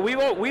 But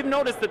we've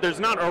noticed that there's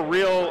not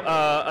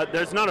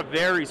a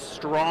very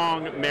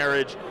strong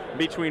marriage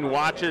between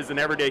watches and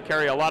everyday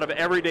carry. A lot of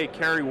everyday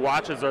carry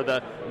watches are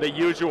the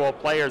usual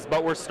players,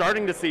 but we're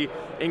starting to see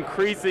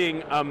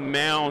increasing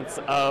amounts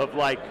of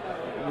like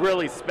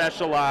really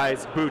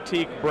specialized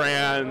boutique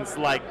brands,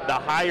 like the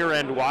higher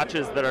end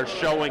watches that are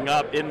showing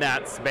up in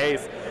that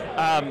space.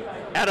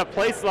 At a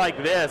place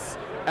like this,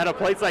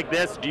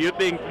 do you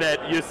think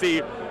that you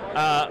see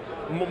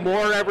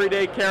more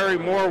everyday carry,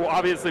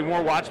 obviously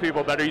more watch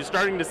people, but are you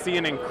starting to see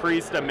an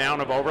increased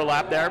amount of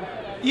overlap there?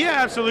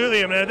 Yeah,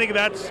 absolutely. I think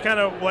that's kind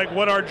of like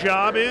what our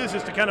job is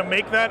to kind of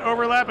make that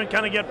overlap and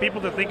kind of get people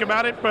to think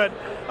about it. But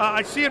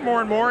I see it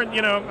more and more,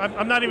 and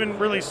I'm not even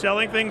really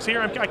selling things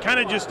here. I kind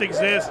of just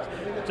exist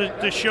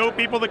to show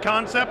people the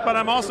concept, but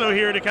I'm also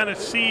here to kind of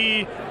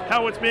see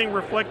how it's being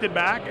reflected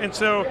back. And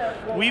so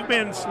we've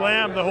been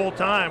slammed the whole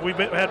time. We've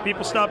had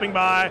people stopping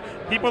by.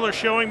 People are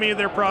showing me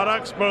their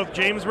products, both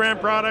James brand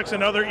products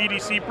and other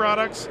EDC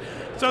products.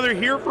 So they're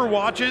here for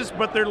watches,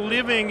 but they're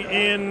living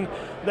in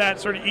that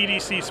sort of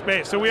EDC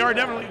space. So we are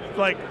definitely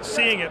like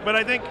seeing it. But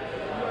I think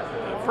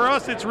for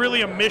us, it's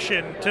really a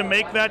mission to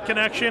make that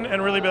connection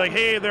and really be like,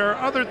 hey, there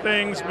are other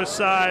things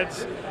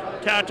besides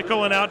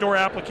tactical and outdoor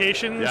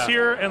applications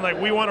here, and like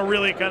we want to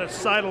really kind of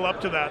sidle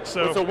up to that.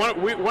 So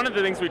one of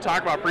the things we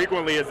talk about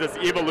frequently is this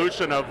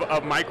evolution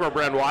of micro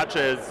brand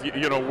watches.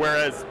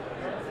 Whereas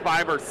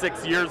 5 or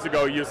 6 years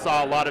ago, you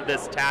saw a lot of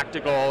this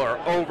tactical or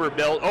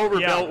overbuilt.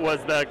 Overbuilt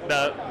was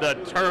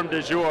the term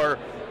du jour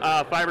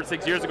 5 or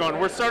 6 years ago, and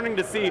we're starting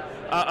to see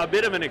a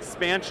bit of an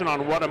expansion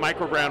on what a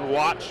micro brand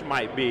watch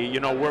might be.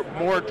 We're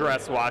more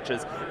dress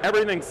watches.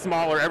 Everything's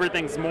smaller.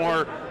 Everything's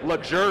more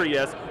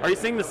luxurious. Are you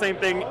seeing the same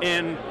thing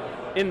in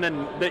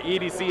the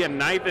EDC and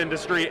knife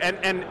industry,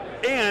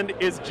 and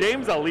is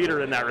James a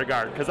leader in that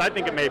regard? Because I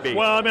think it may be.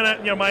 Well,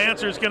 my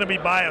answer is going to be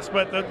biased,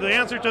 but the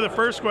answer to the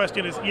first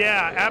question is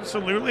yeah,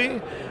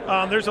 absolutely.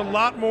 There's a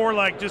lot more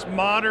like just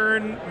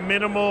modern,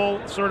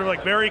 minimal, sort of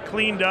like very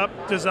cleaned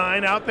up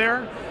design out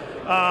there.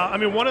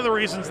 One of the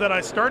reasons that I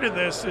started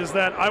this is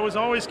that I was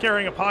always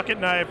carrying a pocket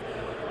knife,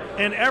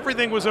 and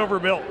everything was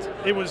overbuilt.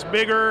 It was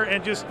bigger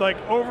and just like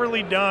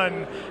overly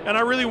done, and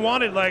I really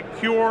wanted like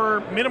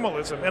pure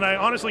minimalism, and I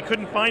honestly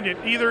couldn't find it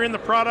either in the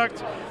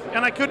product,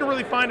 and I couldn't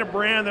really find a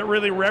brand that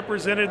really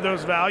represented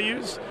those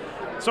values.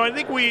 So I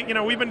think we've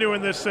been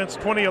doing this since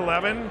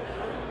 2011,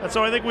 and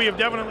so I think we have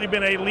definitely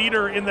been a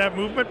leader in that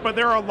movement, but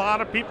there are a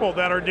lot of people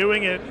that are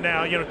doing it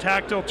now.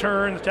 Tactile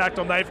Turn, the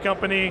Tactile Knife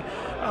Company,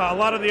 a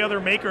lot of the other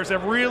makers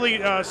have really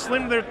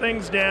slimmed their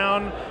things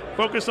down,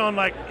 focused on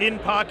like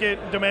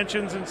in-pocket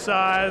dimensions and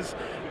size,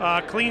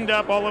 cleaned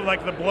up all of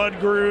like the blood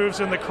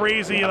grooves and the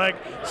crazy like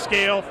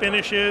scale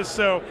finishes.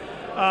 So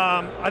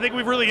I think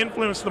we've really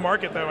influenced the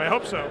market, though. I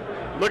hope so.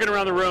 Looking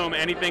around the room,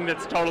 anything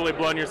that's totally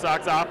blown your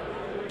socks off?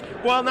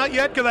 Well, not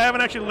yet, because I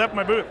haven't actually left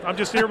my booth. I'm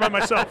just here by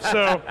myself.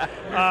 So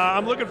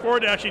I'm looking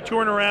forward to actually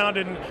touring around.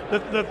 And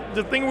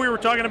the thing we were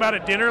talking about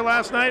at dinner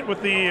last night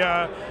with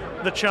the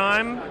the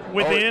chime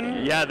within.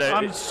 Oh, yeah,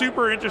 I'm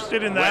super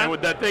interested in that.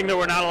 With that thing that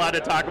we're not allowed to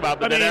talk about,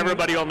 but that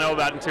everybody will know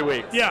about in 2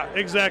 weeks. Yeah,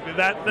 exactly.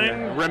 That thing.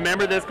 Yeah.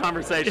 Remember this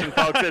conversation,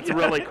 folks. It's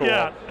really cool.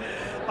 Yeah.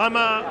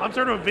 I'm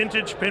sort of a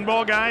vintage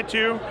pinball guy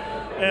too,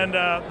 and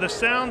the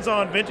sounds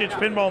on vintage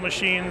pinball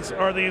machines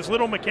are these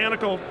little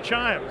mechanical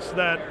chimes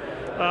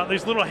that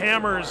these little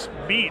hammers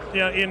beat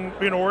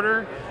in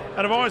order.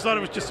 And I've always thought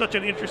it was just such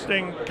an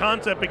interesting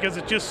concept because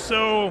it's just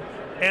so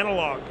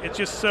analog. It's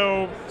just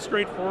so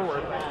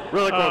straightforward.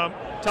 Really cool.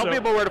 Tell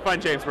people where to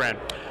find James Brand.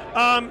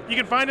 You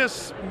can find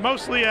us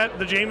mostly at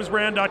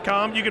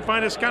thejamesbrand.com. You can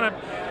find us kind of,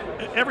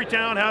 every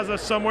town has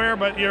us somewhere,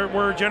 but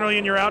we're generally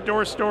in your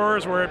outdoor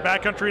stores. We're at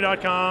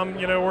backcountry.com.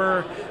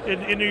 We're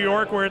in New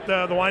York. We're at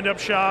the Wind Up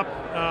Shop.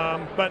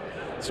 But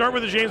start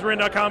with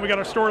thejamesbrand.com. We got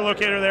our store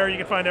locator there. You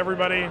can find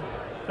everybody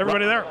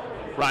there.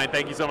 Ryan,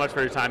 thank you so much for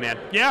your time, man.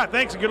 Yeah,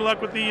 thanks. Good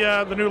luck with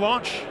the new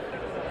launch.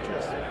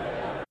 Cheers.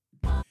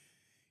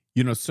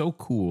 So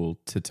cool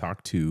to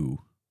talk to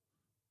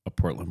a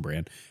Portland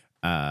brand.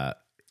 A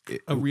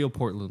real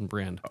Portland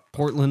brand.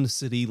 Portland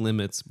City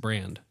Limits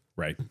brand.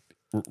 Right.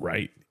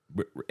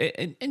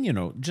 And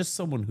just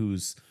someone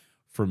who's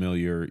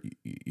familiar,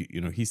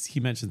 he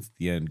mentions at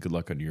the end, good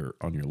luck on your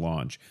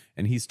launch.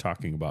 And he's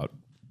talking about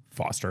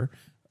Foster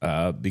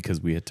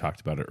because we had talked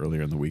about it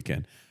earlier in the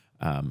weekend.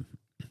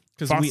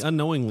 Because we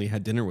unknowingly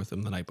had dinner with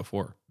him the night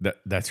before.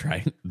 That's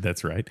right.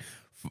 That's right.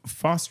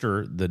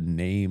 Foster, the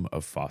name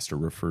of Foster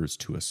refers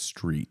to a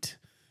street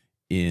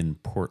in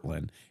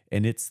Portland.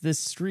 And it's this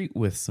street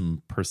with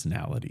some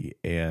personality.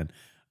 And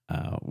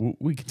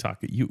we can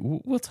talk.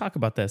 We'll talk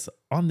about this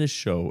on this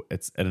show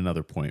at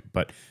another point.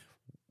 But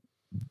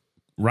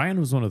Ryan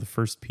was one of the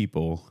first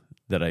people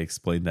that I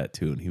explained that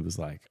to. And he was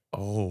like,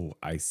 oh,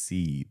 I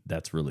see.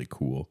 That's really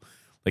cool.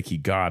 Like he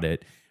got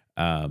it.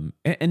 And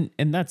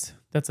that's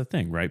a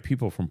thing, right?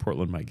 People from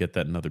Portland might get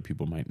that and other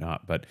people might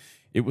not, but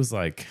it was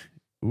like,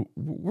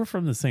 we're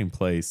from the same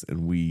place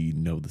and we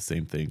know the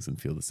same things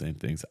and feel the same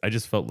things. I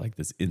just felt like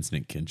this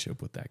instant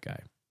kinship with that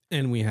guy.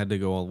 And we had to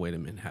go all the way to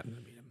Manhattan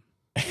to meet him.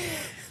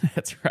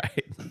 That's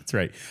right. That's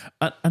right.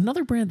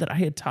 Another brand that I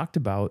had talked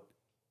about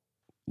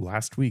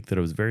last week that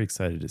I was very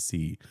excited to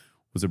see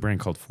was a brand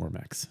called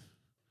Formex.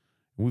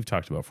 We've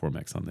talked about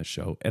Formex on this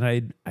show, and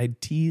I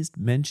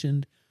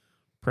mentioned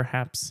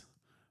perhaps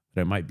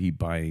that I might be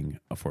buying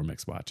a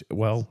Formex watch.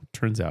 Well,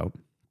 turns out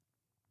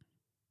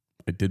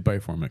I did buy a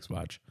Formex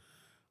watch.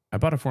 I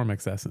bought a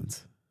Formex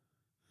Essence.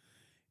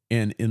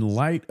 And in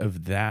light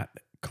of that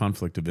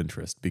conflict of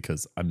interest,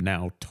 because I'm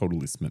now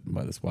totally smitten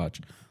by this watch,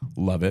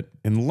 love it.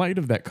 In light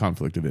of that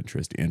conflict of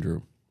interest,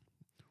 Andrew,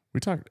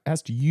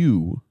 asked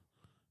you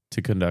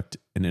to conduct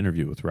an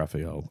interview with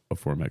Raphael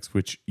of Formex,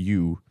 which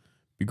you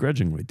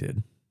begrudgingly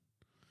did.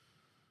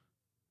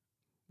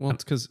 Well,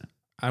 it's because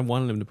I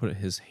wanted him to put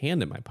his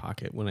hand in my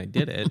pocket when I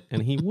did it,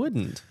 and he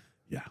wouldn't.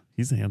 Yeah,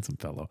 he's a handsome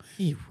fellow.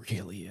 He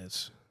really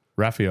is.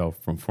 Raphael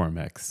from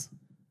Formex.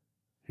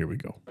 Here we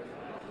go.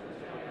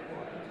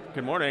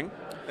 Good morning.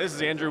 This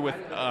is Andrew with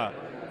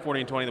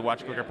 40/20, the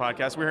Watch Clicker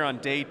podcast. We're here on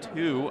day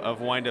 2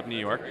 of Wind Up New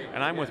York,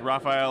 and I'm with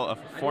Raphael of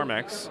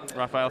Formex.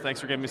 Raphael, thanks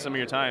for giving me some of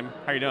your time.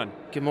 How are you doing?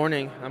 Good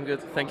morning. I'm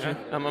good. Thank you.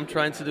 I'm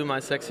trying to do my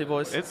sexy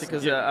voice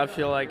because I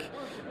feel like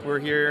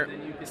we're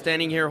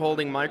standing here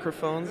holding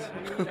microphones.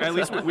 At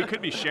least we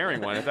could be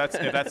sharing one. If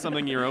that's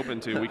something you're open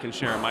to, we can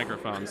share a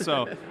microphone.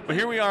 But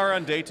here we are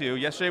on day 2.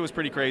 Yesterday was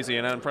pretty crazy,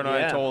 and I'm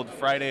told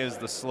Friday is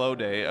the slow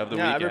day of the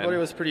weekend. Yeah, everybody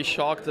was pretty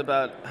shocked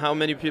about how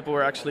many people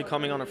were actually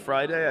coming on a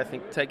Friday. I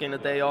think taking a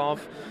day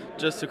off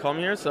just to come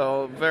here.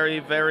 So very,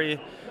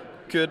 very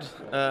good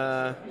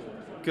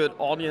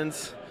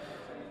audience,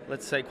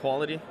 let's say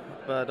quality.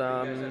 But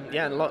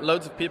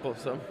loads of people,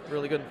 so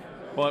really good.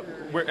 Well,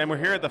 we're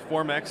here at the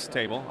Formex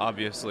table,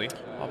 obviously.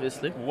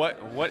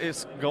 What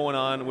is going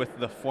on with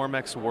the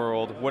Formex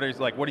world? What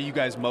are you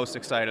guys most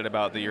excited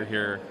about that you're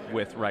here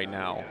with right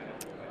now?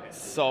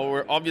 So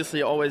we're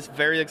obviously always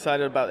very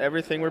excited about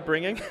everything we're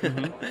bringing.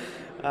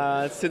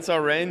 Mm-hmm. Since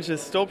our range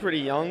is still pretty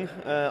young,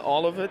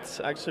 all of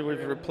it. Actually,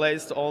 we've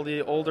replaced all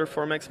the older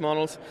Formex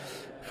models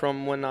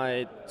from when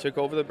I took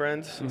over the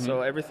brand. Mm-hmm.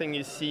 So everything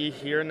you see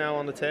here now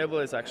on the table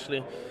is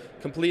actually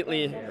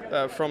completely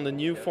from the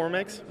new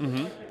Formex.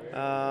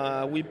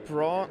 Mm-hmm. We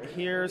brought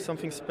here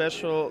something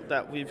special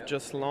that we've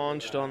just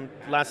launched on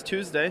last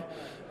Tuesday.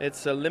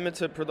 It's a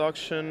limited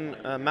production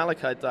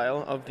malachite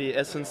dial of the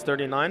Essence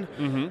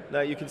 39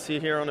 that you can see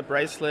here on the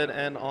bracelet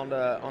and on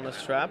the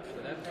strap.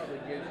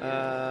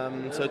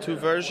 So 2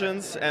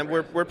 versions, and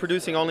we're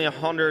producing only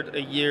 100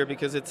 a year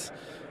because it's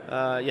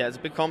a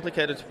bit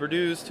complicated to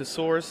produce, to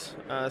source.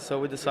 So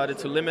we decided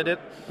to limit it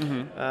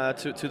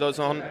to those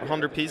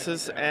 100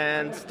 pieces,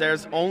 and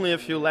there's only a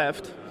few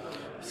left.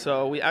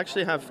 So we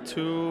actually have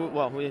 2.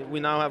 Well,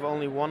 we now have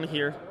only 1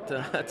 here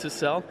to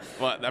sell.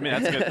 Well, I mean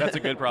that's good. That's a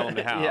good problem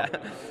to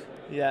have.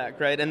 Yeah,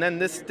 great. And then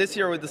this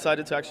year we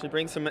decided to actually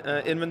bring some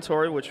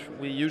inventory, which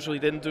we usually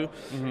didn't do.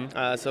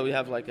 Mm-hmm. So we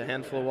have like a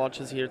handful of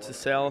watches here to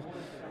sell.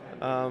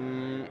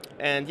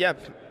 And yeah,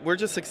 we're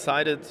just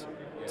excited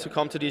to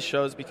come to these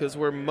shows because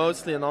we're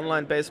mostly an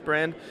online-based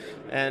brand,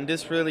 and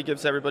this really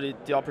gives everybody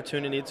the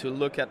opportunity to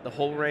look at the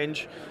whole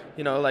range.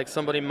 You know, like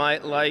somebody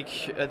might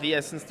like the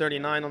Essence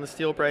 39 on the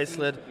steel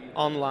bracelet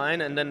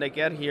online, and then they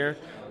get here,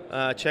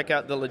 check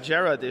out the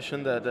Leggera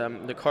edition,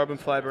 the carbon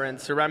fiber and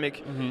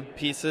ceramic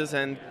pieces,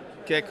 and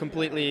get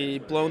completely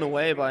blown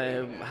away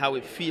by how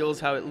it feels,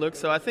 how it looks.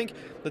 So I think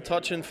the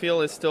touch and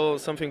feel is still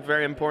something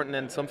very important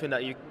and something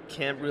that you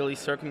can't really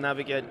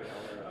circumnavigate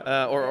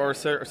or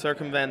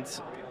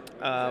circumvent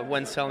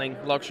when selling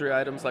luxury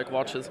items like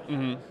watches.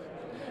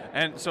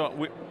 And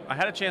so I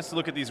had a chance to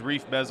look at these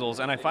reef bezels,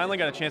 and I finally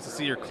got a chance to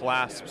see your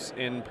clasps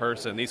in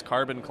person, these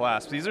carbon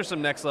clasps. These are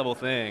some next level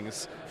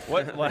things.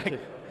 What, like,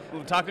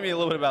 talk to me a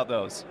little bit about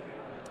those.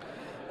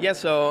 Yeah,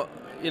 so,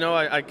 you know,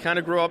 I kind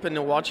of grew up in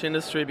the watch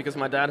industry because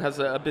my dad has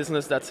a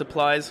business that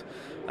supplies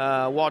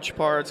watch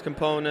parts,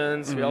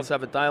 components. We also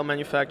have a dial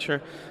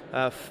manufacturer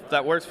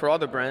that works for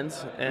other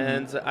brands.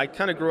 And I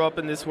kind of grew up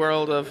in this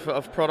world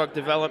of product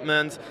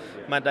development.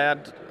 My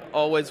dad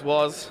always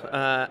was,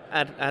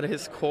 at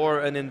his core,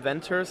 an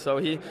inventor. So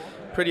he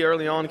pretty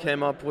early on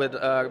came up with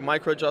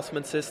micro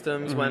adjustment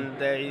systems when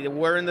they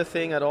weren't the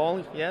thing at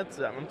all yet.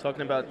 I'm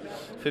talking about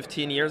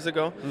 15 years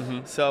ago.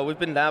 So we've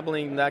been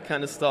dabbling in that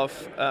kind of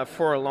stuff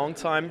for a long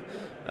time.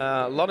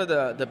 A lot of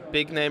the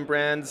big name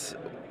brands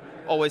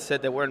always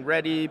said they weren't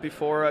ready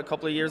before a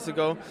couple of years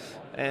ago.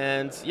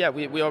 And yeah,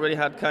 we already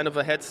had kind of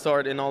a head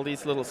start in all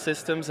these little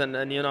systems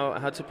and you know,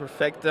 how to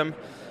perfect them.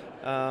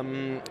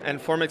 And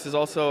Formex is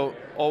also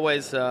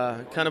always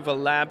kind of a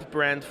lab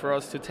brand for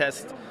us to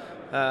test,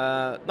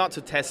 not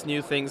to test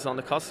new things on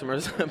the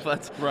customers,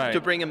 but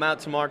to bring them out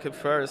to market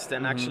first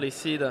and actually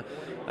see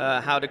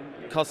how the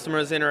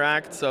customers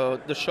interact. So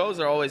the shows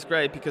are always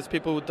great because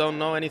people who don't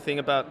know anything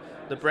about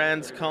the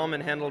brands come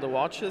and handle the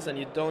watches, and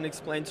you don't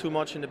explain too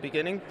much in the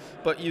beginning,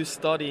 but you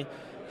study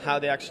how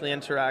they actually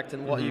interact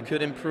and what you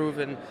could improve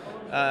in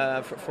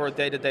for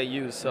day-to-day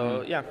use.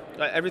 So yeah,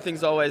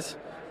 everything's always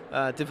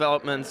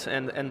development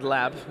and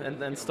lab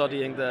and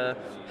studying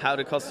how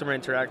the customer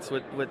interacts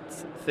with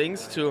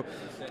things to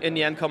in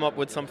the end come up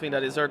with something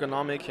that is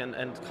ergonomic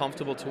and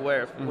comfortable to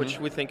wear, which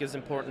we think is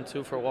important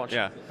too for a watch.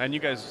 Yeah, and you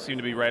guys seem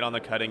to be right on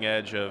the cutting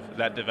edge of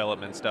that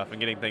development stuff and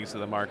getting things to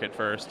the market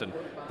first, and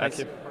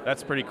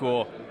that's pretty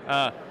cool.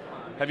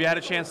 Have you had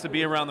a chance to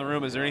be around the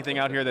room? Is there anything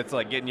out here that's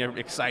like getting you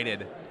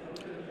excited?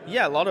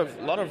 Yeah, a lot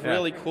of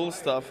really cool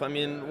stuff. I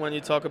mean, when you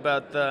talk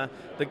about the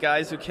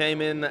guys who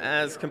came in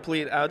as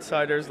complete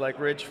outsiders, like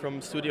Rich from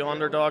Studio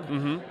Underdog,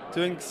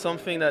 doing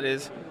something that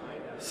is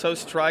so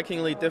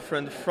strikingly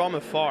different from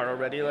afar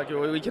already. Like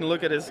we can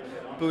look at his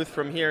booth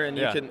from here, and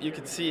you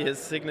can see his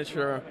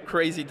signature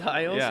crazy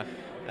dials.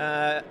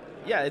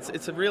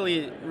 It's a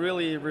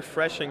really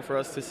refreshing for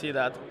us to see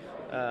that.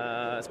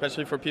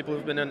 Especially for people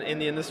who've been in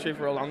the industry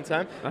for a long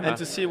time, and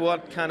to see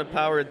what kind of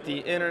power the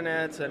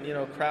internet and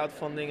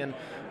crowdfunding and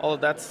all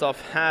of that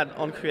stuff had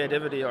on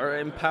creativity or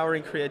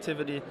empowering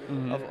creativity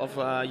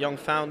of young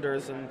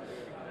founders. And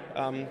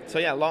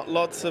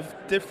lots of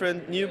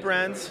different new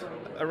brands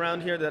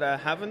around here that I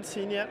haven't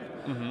seen yet.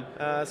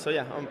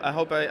 I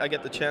hope I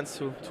get the chance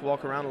to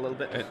walk around a little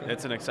bit.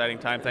 It's an exciting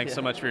time. Thanks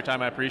so much for your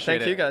time. I appreciate it.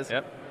 Thank you, guys.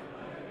 Yep.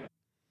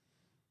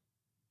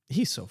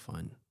 He's so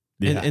fun.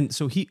 Yeah. And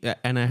so I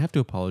have to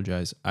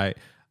apologize. I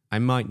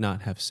might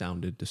not have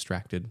sounded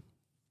distracted.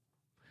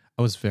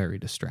 I was very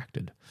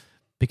distracted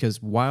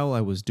because while I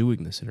was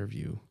doing this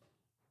interview,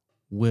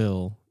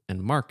 Will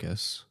and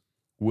Marcus,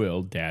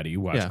 Daddy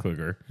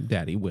Watchkluger,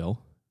 Daddy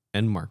Will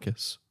and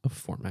Marcus of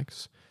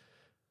Formex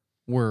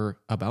were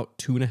about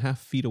 2.5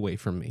 feet away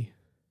from me,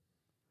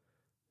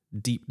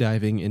 deep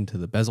diving into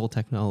the bezel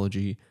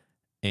technology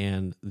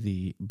and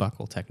the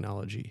buckle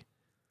technology.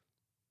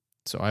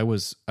 So I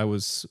was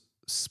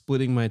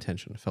splitting my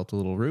attention. Felt a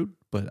little rude,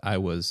 but I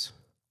was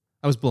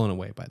blown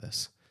away by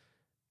this.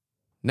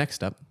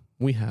 Next up,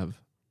 we have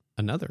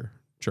another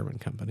German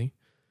company,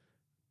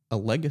 a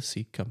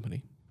legacy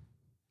company,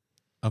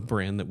 a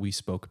brand that we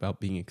spoke about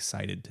being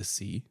excited to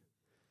see,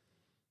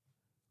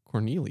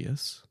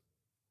 Cornelius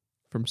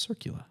from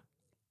Circula.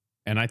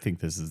 And I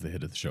think this is the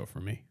hit of the show for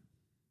me.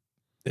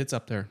 It's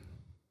up there.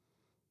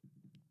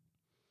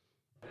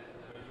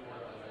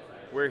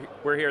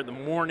 We're here the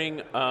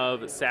morning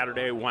of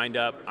Saturday Wind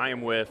Up. I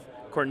am with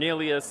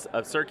Cornelius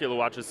of Circula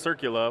Watches,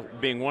 Circula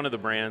being one of the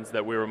brands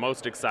that we were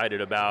most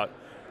excited about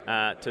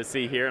to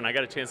see here. And I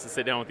got a chance to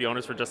sit down with the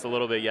owners for just a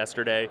little bit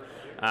yesterday.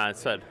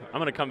 Said,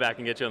 I'm going to come back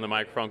and get you on the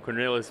microphone.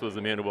 Cornelius was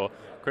amenable.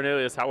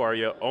 Cornelius, how are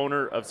you?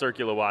 Owner of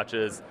Circula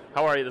Watches.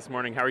 How are you this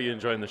morning? How are you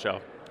enjoying the show?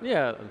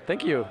 Yeah,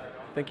 thank you.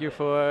 Thank you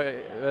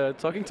for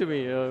talking to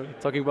me,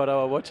 talking about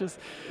our watches.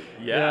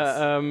 Yes.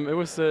 Yeah, it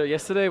was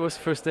yesterday was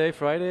first day,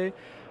 Friday.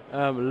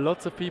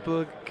 Lots of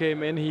people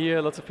came in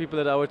here, lots of people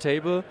at our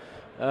table.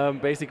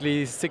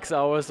 Basically 6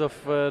 hours of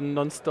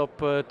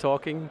non-stop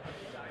talking.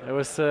 It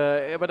was,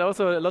 but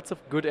also lots of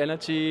good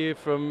energy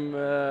from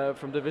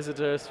the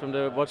visitors, from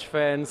the watch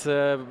fans,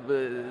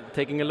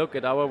 taking a look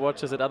at our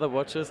watches, at other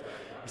watches.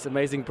 It's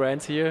amazing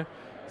brands here.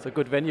 It's a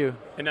good venue.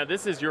 And now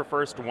this is your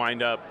first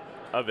Wind Up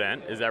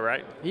event. Is that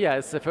right? Yeah,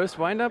 it's the first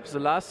wind-up. So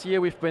last year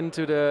we've been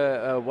to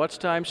the Watch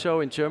Time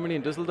show in Germany,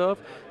 in Düsseldorf.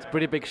 It's a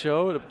pretty big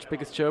show, the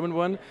biggest German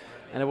one.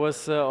 And it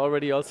was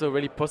already also a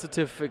really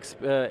positive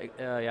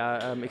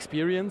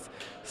experience.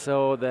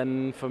 So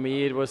then for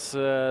me it was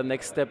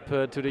next step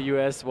to the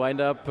US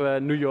wind-up,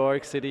 New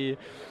York City.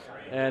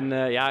 And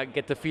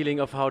get the feeling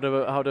of how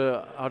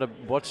the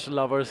watch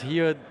lovers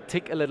here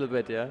tick a little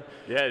bit,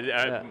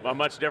 a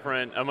much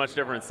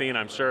different scene,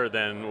 I'm sure,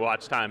 than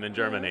Watch Time in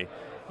Germany.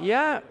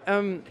 Yeah,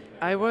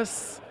 I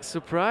was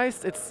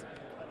surprised. It's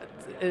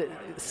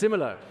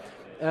similar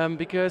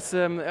because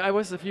I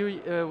was a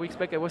few weeks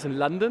back. I was in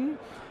London.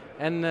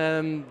 And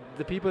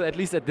the people, at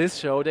least at this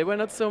show, they were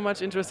not so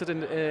much interested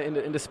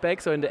in the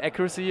specs or in the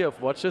accuracy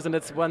of watches, and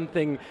that's one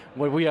thing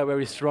what we are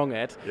very strong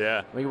at.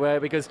 Yeah.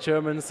 Because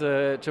German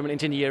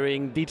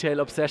engineering,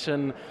 detail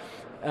obsession.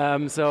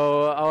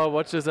 So our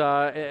watches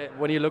are,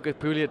 when you look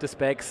purely at the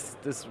specs,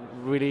 this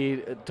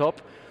really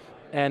top.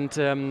 And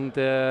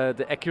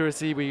the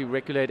accuracy, we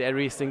regulate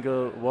every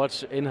single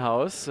watch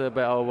in-house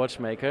by our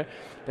watchmaker.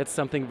 That's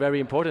something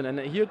very important. And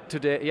here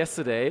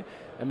yesterday,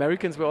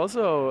 Americans were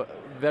also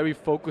very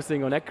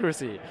focusing on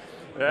accuracy.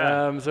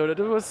 Yeah. So that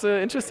it was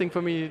interesting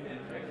for me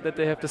that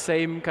they have the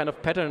same kind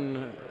of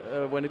pattern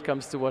when it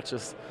comes to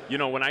watches. You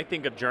know, when I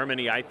think of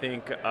Germany, I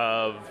think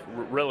of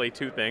really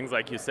two things.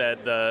 Like you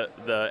said,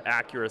 the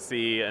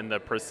accuracy and the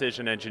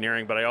precision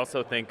engineering, but I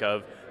also think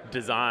of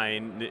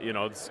design, you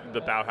know,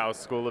 the Bauhaus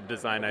School of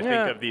Design. I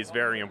think of these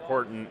very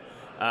important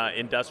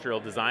industrial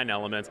design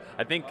elements.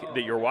 I think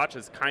that your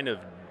watches kind of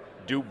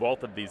do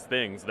both of these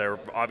things. They're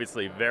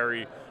obviously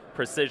very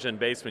precision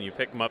based. When you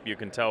pick them up, you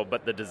can tell,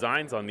 but the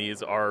designs on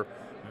these are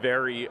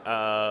very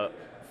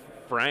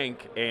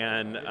frank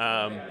and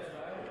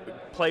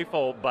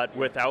playful, but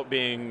without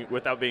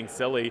being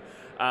silly.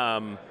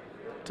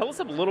 Tell us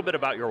a little bit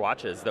about your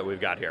watches that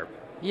we've got here.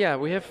 Yeah,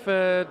 we have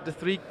the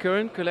 3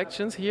 current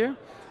collections here.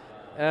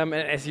 And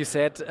as you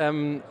said,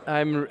 I'm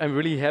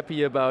really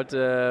happy about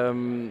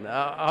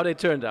how they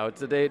turned out.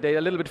 They're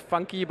a little bit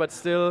funky, but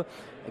still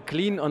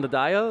clean on the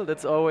dial.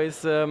 That's always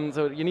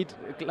so you need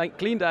a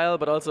clean dial,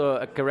 but also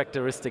a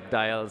characteristic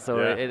dial, so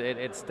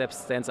it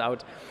stands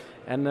out.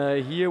 And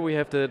here we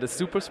have the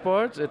Super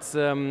Sport. It's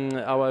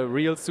our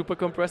real super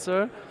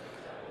compressor.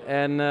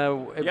 And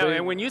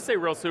and when you say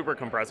real super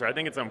compressor, I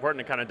think it's important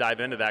to kind of dive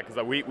into that,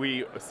 because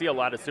we see a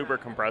lot of super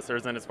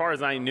compressors, and as far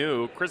as I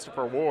knew,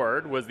 Christopher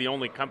Ward was the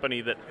only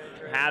company that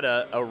had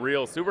a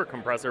real super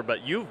compressor,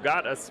 but you've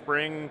got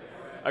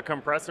a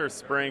compressor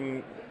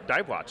spring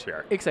dive watch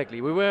here.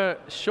 Exactly. We were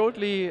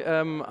shortly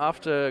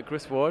after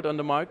Chris Ward on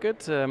the market,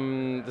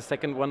 the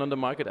second one on the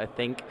market, I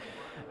think,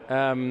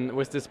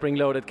 with the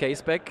spring-loaded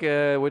caseback,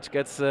 which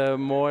gets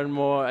more and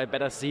more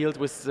better sealed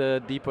with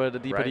the deeper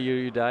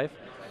you dive.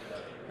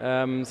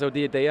 So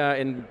they are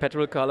in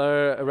petrol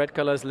color. Red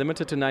color is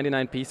limited to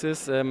 99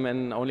 pieces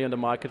and only on the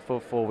market for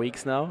 4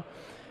 weeks now.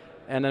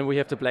 And then we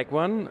have the black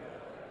one.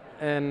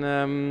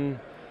 And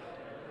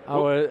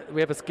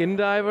we have a skin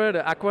diver,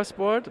 the Aqua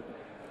Sport.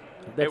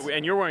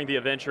 And you're wearing the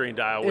Aventurine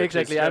dial, which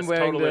exactly. is just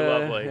totally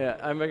lovely. Yeah,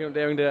 I'm wearing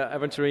the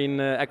Aventurine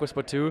Aqua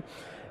Sport 2.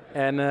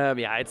 And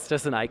it's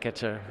just an eye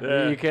catcher.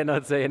 Yeah. You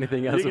cannot say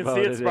anything else about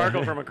it. You can see it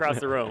sparkle from across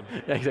the room.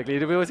 Yeah, exactly.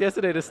 It was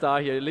yesterday the star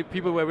here.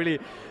 People were really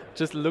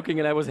just looking,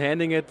 and I was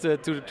handing it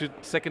to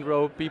second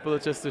row people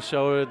just to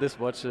show this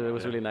watch. It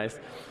was really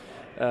nice.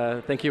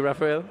 Thank you,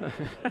 Raphael.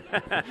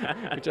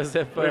 We just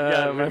have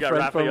my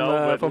friend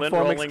from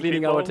Formex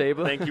cleaning our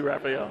table. Thank you,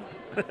 Raphael.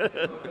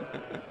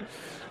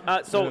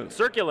 So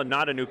Circula,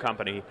 not a new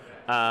company,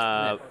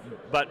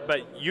 but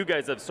you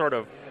guys have sort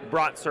of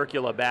brought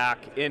Circula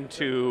back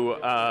into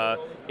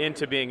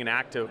being an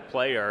active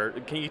player.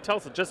 Can you tell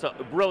us just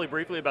really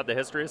briefly about the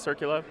history of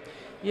Circula?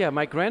 Yeah,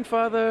 my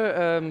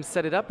grandfather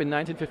set it up in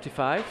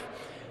 1955,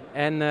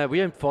 and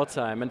we are in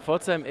Pforzheim. And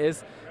Pforzheim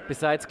is,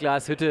 besides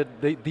Glashütte,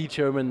 the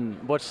German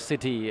watch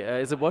city.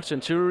 It's a watch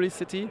and jewelry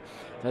city.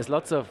 There's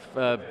lots of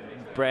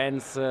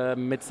brands,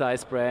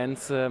 mid-sized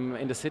brands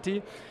in the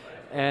city.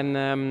 And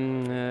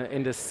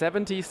in the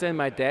 70s, then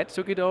my dad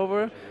took it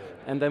over,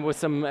 and then with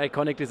some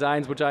iconic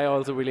designs, which I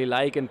also really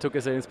like and took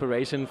as an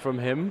inspiration from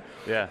him.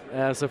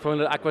 Yeah. So from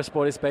the Aqua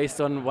Sport is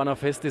based on one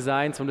of his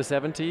designs from the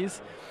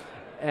 70s.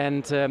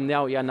 And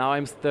now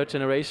I'm third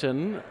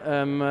generation.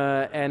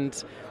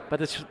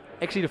 But it's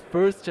actually the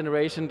first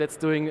generation that's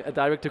doing a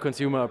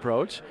direct-to-consumer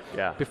approach.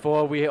 Yeah.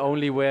 Before we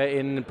only were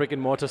in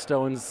brick-and-mortar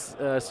stores.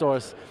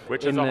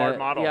 Which is a hard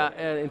model.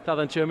 Yeah, in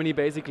southern Germany,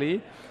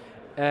 basically.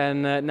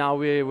 And now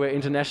we're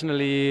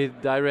internationally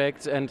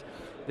direct, and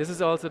this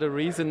is also the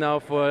reason now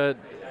for,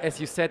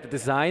 as you said, the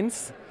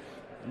designs.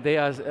 They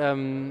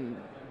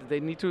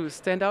need to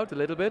stand out a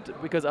little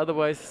bit, because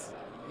otherwise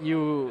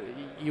you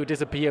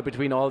disappear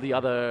between all the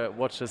other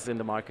watches in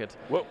the market.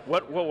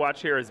 What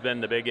watch here has been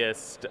the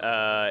biggest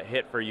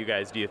hit for you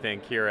guys, do you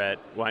think, here at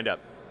Wind Up?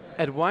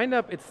 At Wind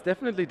Up, it's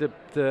definitely the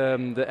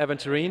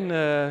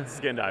Aventurine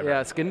Skin Diver.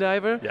 Yeah, Skin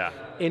Diver. Yeah.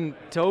 In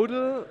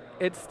total,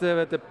 it's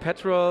the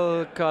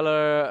petrol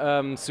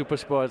color Super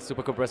Sport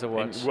Super Compressor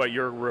watch. And what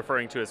you're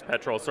referring to as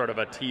petrol, sort of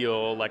a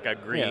teal, like a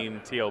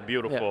green teal,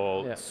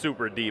 beautiful,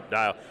 super deep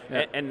dial.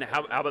 Yeah. And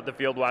how about the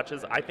field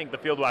watches? I think the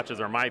field watches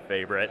are my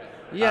favorite.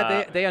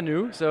 Yeah, they are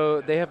new,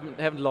 so they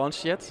haven't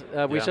launched yet.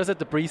 We just had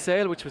the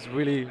pre-sale, which was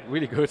really,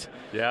 really good.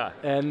 Yeah.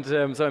 And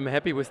so I'm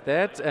happy with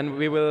that, and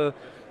we'll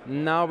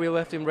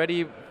have them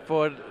ready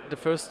for the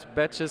first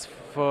batches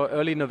for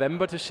early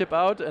November to ship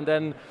out, and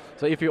then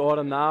so if you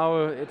order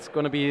now, it's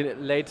going to be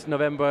late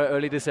November,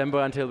 early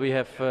December until we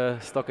have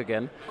stock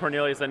again.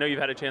 Cornelius, I know you've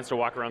had a chance to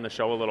walk around the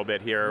show a little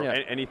bit here. Yeah.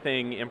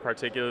 Anything in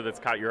particular that's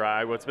caught your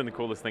eye? What's been the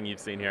coolest thing you've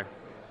seen here?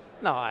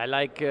 No, I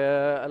like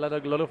a lot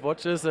of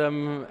watches.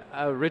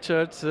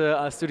 Richard,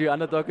 our Studio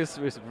Underdog is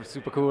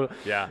super cool.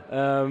 Yeah.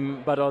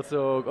 But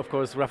also, of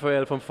course,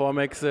 Raphael from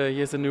Formex.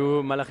 He has a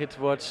new Malachit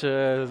watch,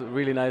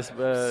 really nice,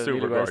 super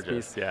really gorgeous. nice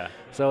piece. Yeah.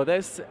 So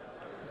there's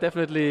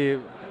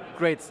definitely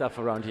great stuff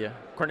around here.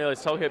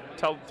 Cornelius, tell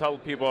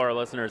people, our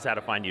listeners, how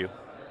to find you.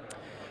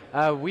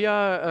 We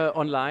are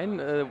online,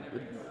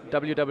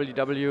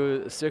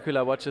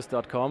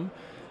 www.circularwatches.com.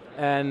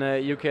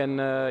 And you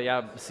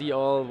can see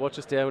all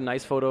watches there,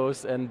 nice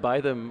photos, and buy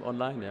them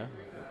online. Yeah.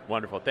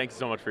 Wonderful. Thank you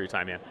so much for your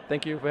time, man.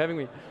 Thank you for having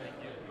me.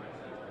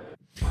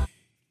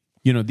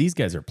 You know, these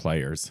guys are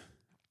players.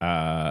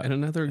 And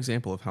another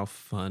example of how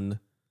fun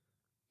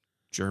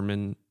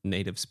German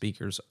native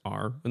speakers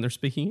are when they're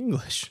speaking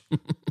English.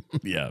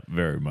 Yeah,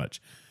 very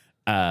much.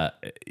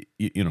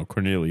 You know,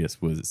 Cornelius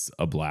was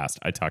a blast.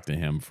 I talked to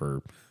him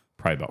for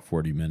probably about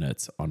 40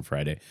 minutes on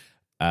Friday.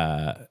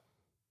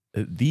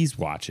 These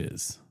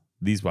watches,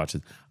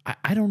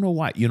 I don't know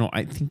why. You know,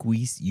 I think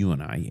you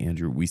and I,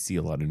 Andrew, we see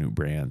a lot of new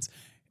brands,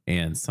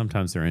 and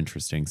sometimes they're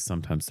interesting,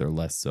 sometimes they're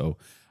less so.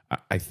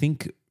 I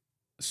think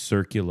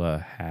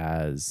Circula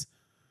has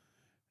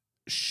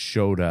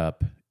showed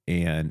up,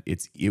 and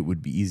it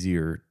would be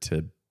easy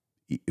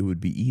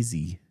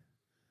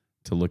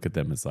to look at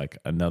them as like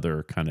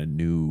another kind of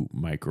new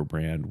micro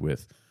brand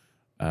with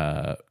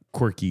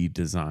quirky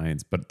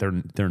designs, but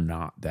they're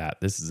not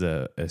that. This is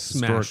a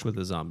Smash with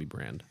a zombie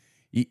brand.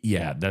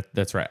 Yeah,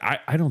 that's right.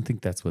 I don't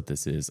think that's what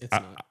this is.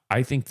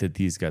 I think that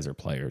these guys are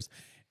players,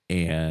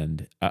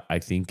 and I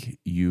think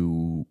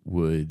you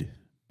would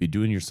be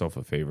doing yourself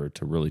a favor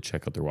to really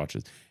check out their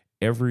watches.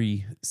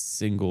 Every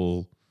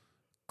single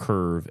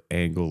curve,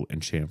 angle,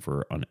 and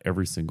chamfer on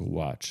every single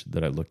watch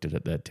that I looked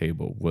at that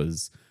table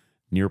was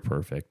near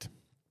perfect.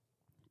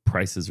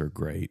 Prices are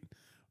great.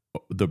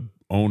 The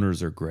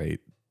owners are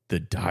great. The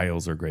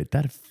dials are great.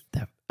 That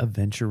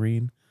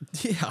Aventurine.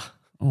 Yeah.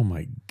 Oh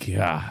my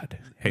God.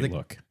 Hey,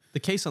 look. The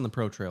case on the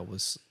Pro Trail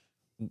was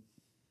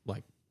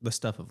like the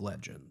stuff of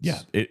legends.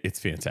 Yeah, it's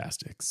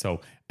fantastic.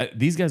 So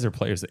these guys are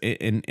players,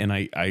 and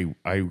I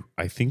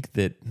think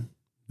that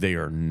they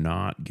are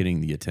not getting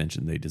the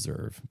attention they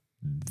deserve.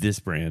 This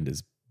brand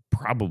is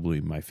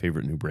probably my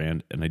favorite new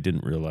brand, and I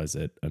didn't realize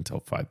it until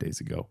 5 days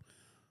ago.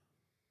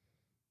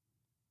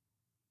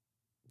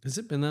 Has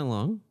it been that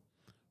long?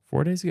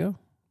 4 days ago?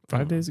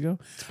 5 days ago?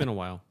 It's been a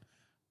while.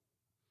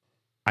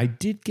 I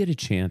did get a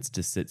chance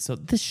to sit. So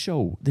this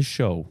show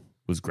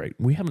was great.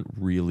 We haven't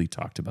really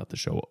talked about the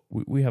show.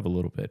 We have a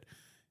little bit.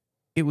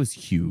 It was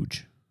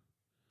huge.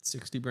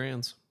 60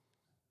 brands.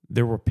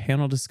 There were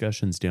panel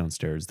discussions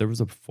downstairs. There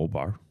was a full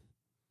bar.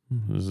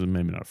 This is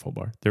maybe not a full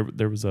bar.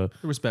 There was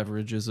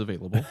beverages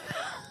available.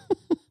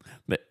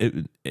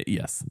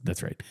 Yes,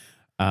 that's right.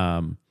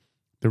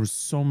 There was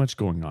so much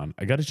going on.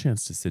 I got a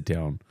chance to sit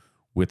down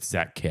with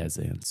Zach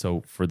Kazan.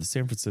 So for the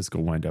San Francisco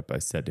Wind-Up, I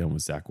sat down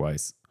with Zach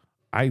Weiss.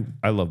 I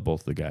love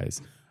both the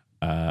guys.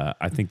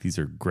 I think these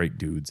are great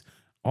dudes.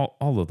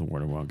 All of the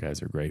Warner Well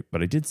guys are great.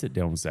 But I did sit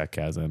down with Zach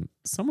Kazan,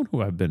 someone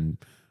who I've been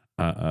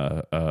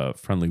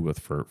friendly with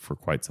for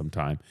quite some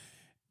time.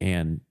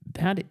 And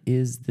that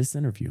is this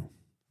interview.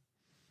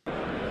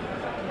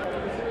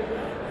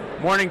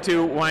 Morning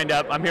to Wind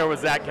Up. I'm here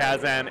with Zach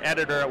Kazan,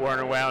 editor at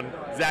Warner Well.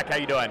 Zach, how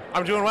you doing?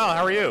 I'm doing well.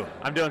 How are you?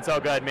 I'm doing so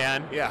good,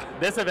 man. Yeah.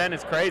 This event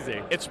is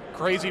crazy. It's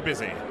crazy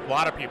busy. A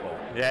lot of people.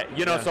 Yeah.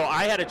 So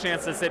I had a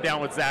chance to sit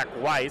down with Zach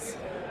Weiss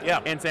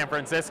in San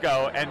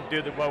Francisco and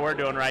do what we're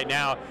doing right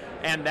now.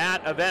 And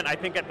that event, I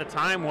think at the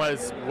time,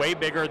 was way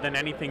bigger than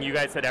anything you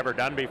guys had ever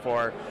done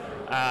before.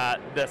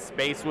 The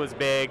space was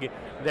big.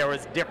 There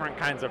was different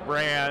kinds of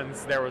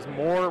brands. There was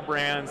more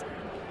brands.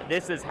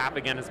 This is half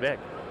again as big.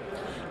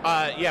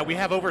 We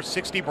have over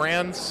 60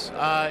 brands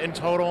in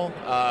total.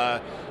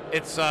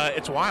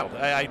 It's wild.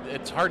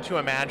 It's hard to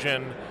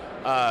imagine,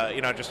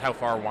 just how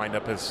far Wind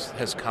Up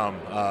has come.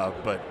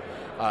 But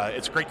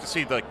it's great to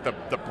see the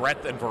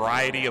breadth and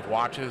variety of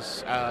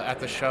watches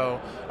at the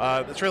show.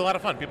 It's really a lot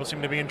of fun. People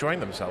seem to be enjoying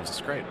themselves. It's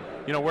great.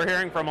 We're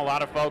hearing from a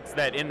lot of folks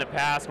that in the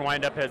past,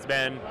 Wind Up has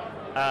been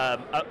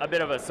a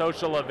bit of a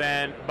social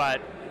event, but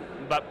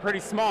but pretty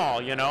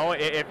small. You know,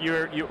 if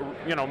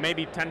you know,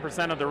 maybe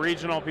 10% of the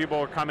regional people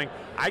are coming.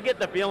 I get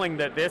the feeling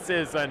that this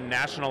is a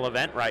national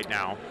event right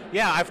now.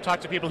 Yeah, I've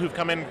talked to people who've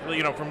come in,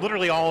 you know, from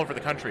literally all over the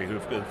country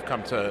who've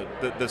come to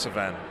this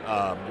event,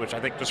 which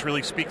I think just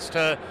really speaks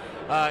to,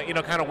 you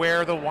know, kind of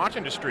where the watch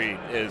industry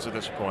is at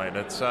this point.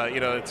 It's, you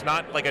know, it's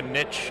not like a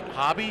niche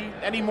hobby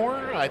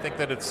anymore. I think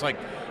that it's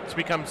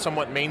become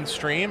somewhat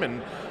mainstream,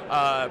 and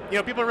you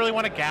know, people really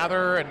want to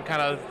gather and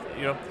kind of,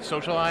 you know,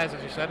 socialize,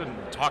 as you said,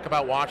 and talk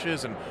about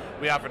watches, and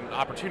we have an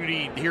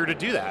opportunity here to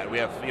do that. We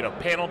have, you know,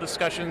 panel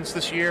discussions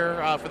this year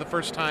for the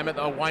first time at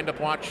the Wind Up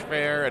Watch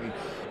Fair, and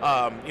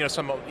you know,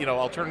 some, you know,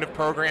 alternative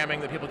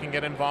programming that people can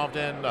get involved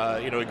in,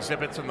 you know,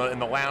 exhibits in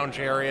the lounge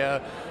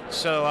area.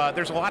 So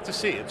there's a lot to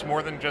see. It's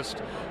more than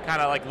just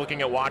kind of like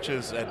looking at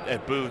watches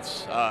at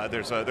booths.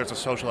 There's a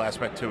social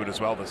aspect to it as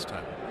well this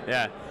time.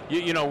 Yeah,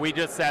 you know, we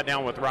just sat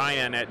down with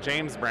Ryan at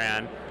James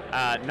Brand,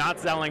 not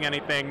selling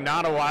anything,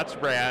 not a watch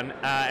brand,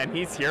 and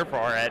he's here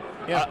for it.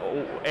 Yeah.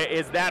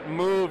 Is that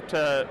move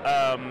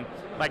to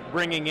like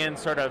bringing in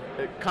sort of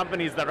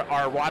companies that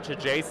are watch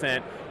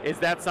adjacent? Is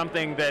that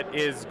something that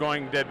is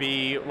going to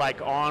be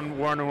like on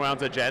Warner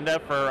Wound's agenda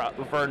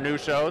for new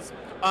shows?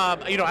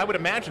 You know, I would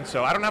imagine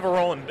so. I don't have a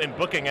role in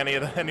booking any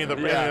of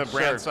the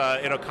brands.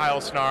 You know,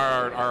 Kyle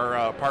Snar,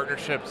 our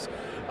partnerships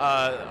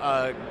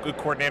good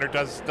coordinator,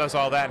 does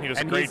all that, and he does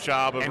a great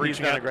job of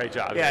reaching out. He's done a great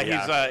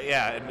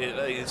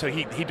job. So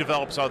he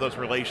develops all those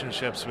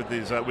relationships with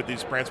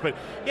these brands. But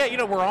yeah, you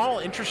know, we're all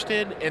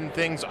interested in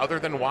things other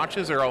than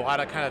watches. There are a lot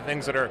of kind of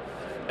things that are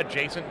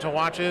adjacent to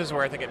watches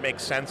where I think it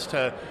makes sense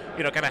to,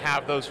 you know, kind of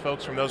have those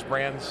folks from those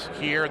brands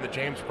here, and the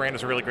James brand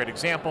is a really great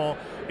example.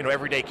 You know,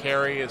 Everyday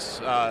Carry is,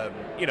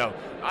 you know,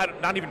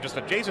 not even just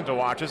adjacent to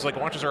watches, like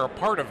watches are a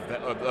part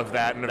of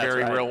that in a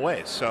very real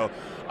way. So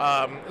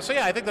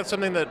yeah, I think that's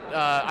something that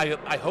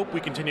I hope we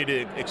continue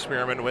to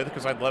experiment with,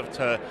 because I'd love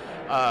to,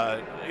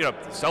 you know,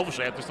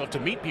 selfishly, I'd just love to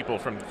meet people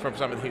from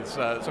some of these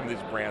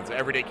brands,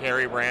 Everyday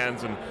Carry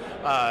brands, and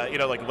you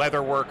know, like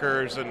leather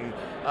workers and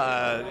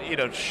you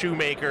know,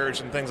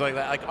 shoemakers and things like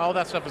that. Like all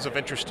that stuff is of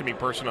interest to me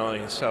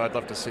personally, so I'd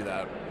love to see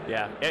that.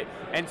 Yeah,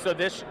 and so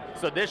this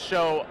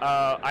show,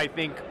 I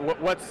think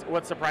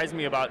what surprised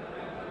me about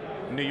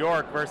New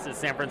York versus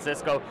San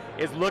Francisco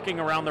is looking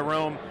around the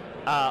room.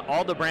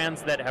 All the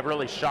brands that have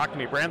really shocked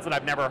me, brands that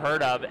I've never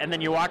heard of, and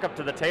then you walk up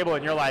to the table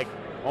and you're like,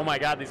 oh my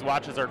God, these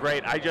watches are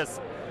great. I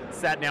just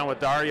sat down with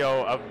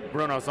Dario of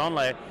Bruno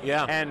Zonle,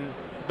 and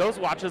those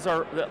watches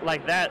are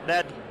like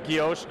that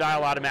Guilloche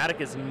dial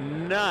automatic is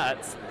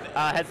nuts.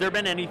 Has there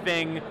been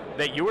anything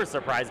that you were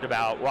surprised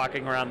about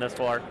walking around this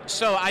floor?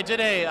 So I did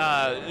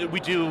we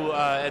do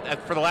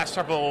for the last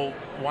several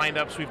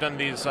wind-ups, we've done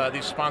these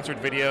sponsored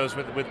videos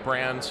with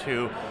brands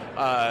who,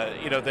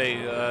 you know,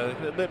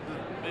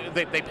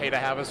 they pay to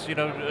have us, you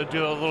know,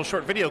 do a little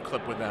short video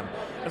clip with them.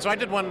 And so I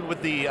did one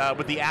with the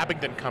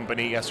Abingdon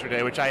Company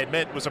yesterday, which I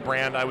admit was a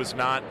brand I was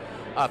not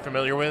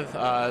familiar with.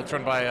 It's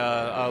run by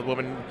a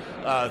woman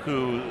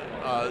who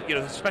you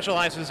know,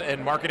 specializes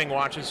in marketing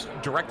watches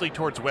directly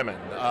towards women,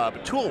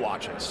 but tool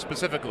watches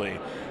specifically.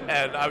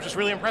 And I was just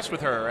really impressed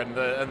with her and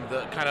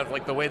the kind of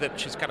like the way that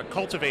she's kind of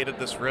cultivated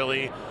this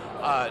really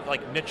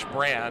like niche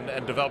brand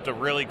and developed a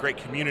really great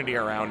community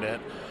around it.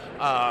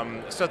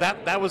 So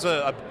that was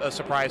a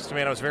surprise to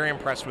me, and I was very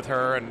impressed with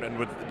her and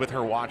with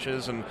her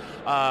watches. And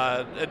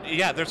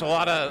yeah, there's a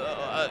lot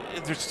of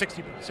there's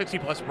 60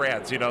 plus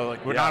brands. You know,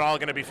 like we're not all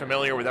going to be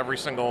familiar with every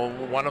single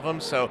one of them.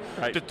 So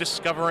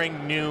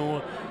discovering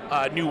new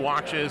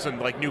watches and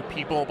like new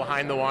people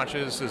behind the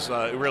watches is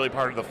really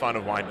part of the fun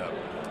of Wind Up.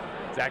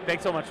 Zach,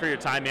 thanks so much for your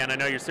time, man. I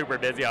know you're super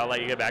busy. I'll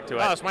let you get back to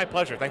it. Oh, it's my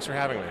pleasure. Thanks for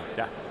having me.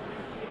 Yeah.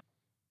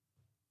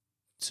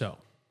 So,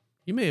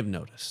 you may have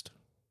noticed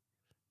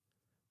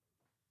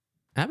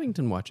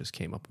Abingdon watches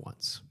came up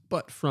once,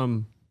 but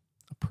from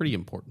a pretty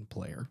important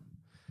player.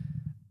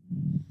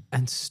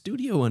 And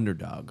Studio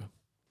Underdog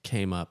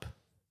came up,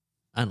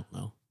 I don't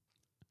know,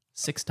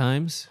 6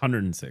 times?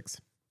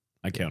 106.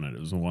 I counted. It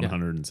was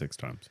 106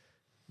 times.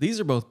 These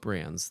are both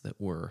brands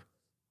that were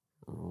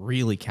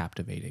really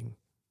captivating.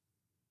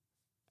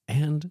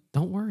 And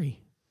don't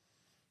worry,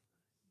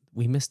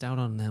 we missed out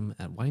on them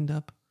at Wind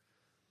Up.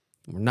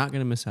 We're not going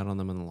to miss out on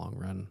them in the long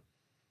run.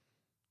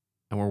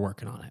 And we're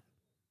working on it.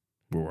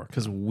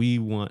 Because we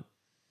want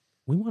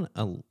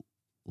a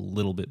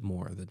little bit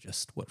more than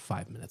just what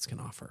 5 minutes can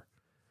offer.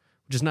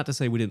 Which is not to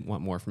say we didn't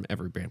want more from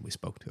every brand we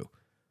spoke to.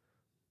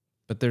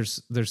 But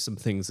there's some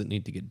things that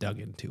need to get dug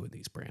into in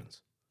these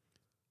brands.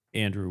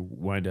 Andrew,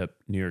 Wind Up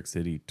New York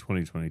City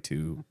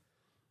 2022.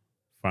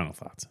 Final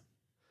thoughts.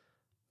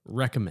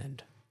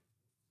 Recommend.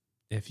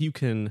 If you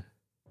can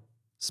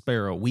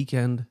spare a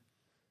weekend,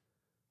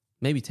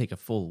 maybe take a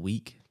full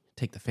week,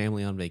 take the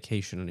family on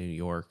vacation in New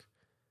York,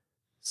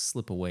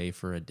 slip away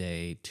for a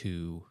day,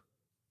 2,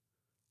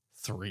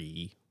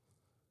 3,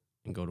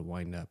 and go to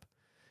Wind Up.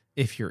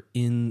 If you're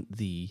in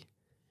the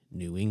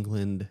New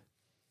England,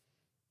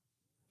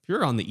 if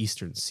you're on the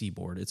Eastern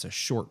Seaboard, it's a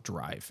short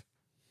drive.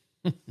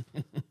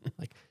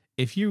 Like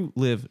if you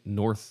live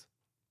north,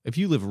 if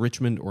you live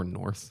Richmond or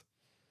north,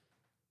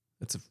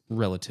 It's a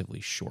relatively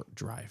short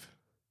drive.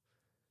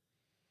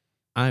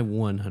 I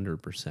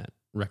 100%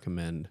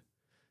 recommend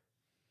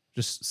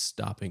just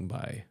stopping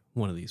by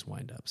one of these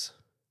windups.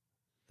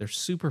 They're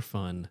super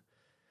fun.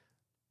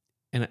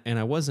 And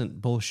I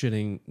wasn't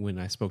bullshitting when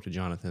I spoke to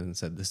Jonathan and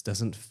said this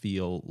doesn't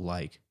feel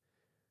like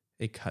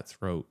a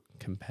cutthroat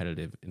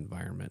competitive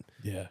environment.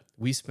 Yeah.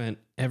 We spent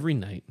every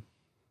night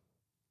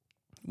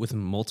with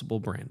multiple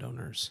brand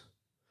owners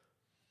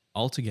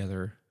all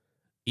together,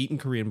 eating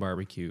Korean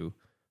barbecue,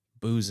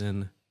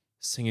 boozing,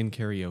 singing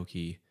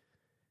karaoke,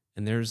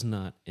 and there's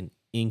not an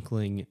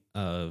inkling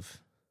of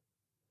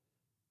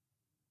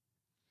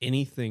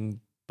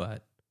anything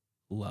but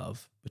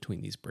love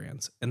between these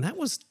brands. And that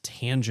was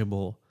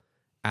tangible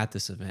at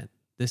this event.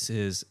 This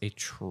is a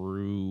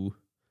true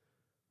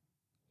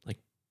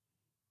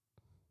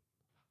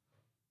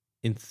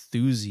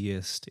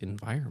enthusiast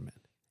environment.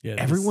 Yeah,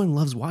 everyone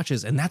loves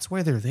watches, and that's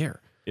why they're there.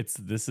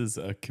 This is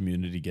a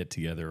community get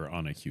together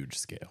on a huge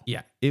scale.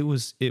 Yeah, it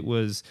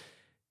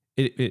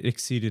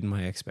exceeded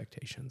my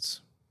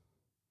expectations.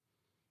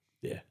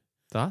 Yeah.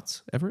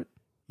 Thoughts, Everett?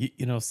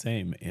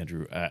 Same,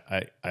 Andrew.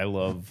 I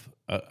love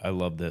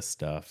this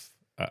stuff.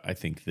 I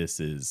think this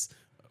is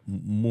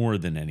more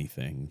than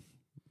anything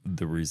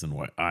the reason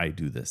why I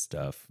do this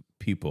stuff.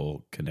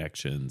 People,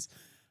 connections,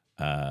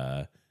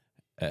 having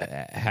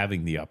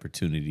the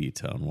opportunity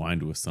to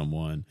unwind with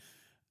someone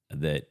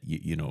that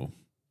you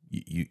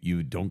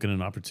don't get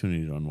an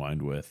opportunity to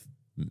unwind with,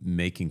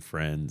 making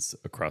friends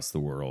across the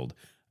world.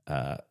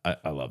 I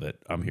love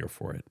it. I'm here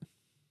for it.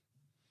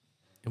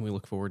 And we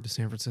look forward to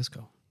San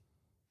Francisco.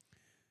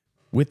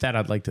 With that,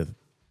 I'd like to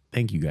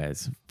thank you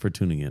guys for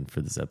tuning in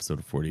for this episode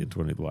of 40 and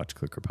 20, the Watch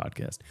Clicker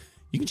podcast.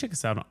 You can check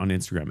us out on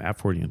Instagram at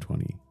 40 and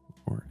 20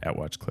 or at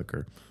Watch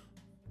Clicker.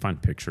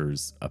 Find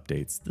pictures,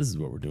 updates. This is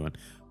what we're doing.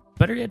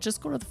 Better yet,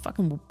 just go to the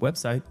fucking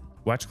website,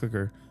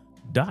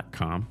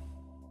 watchclicker.com.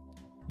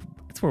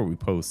 It's where we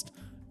post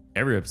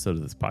every episode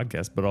of this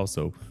podcast, but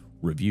also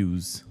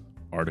reviews,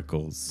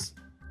 articles,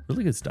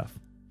 really good stuff.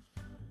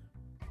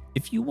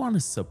 If you want to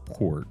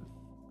support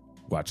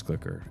Watch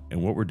Clicker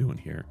and what we're doing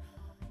here,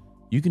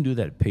 you can do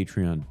that at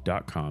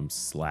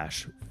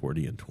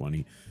patreon.com/40 and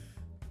 20.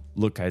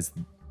 Look, guys,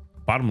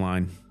 bottom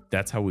line,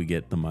 that's how we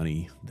get the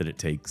money that it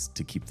takes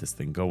to keep this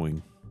thing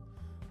going.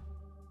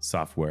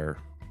 Software,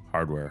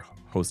 hardware,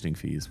 hosting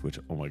fees, which,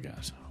 oh my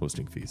gosh,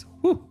 hosting fees.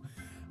 Woo!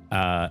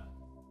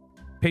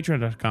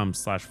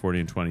 Patreon.com/40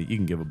 and 20. You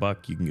can give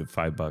 $1, you can give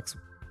 $5,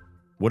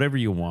 whatever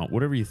you want,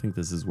 whatever you think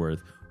this is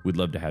worth. We'd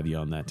love to have you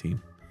on that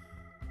team.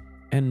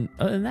 And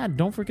other than that,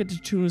 don't forget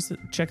to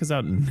check us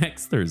out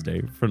next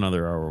Thursday for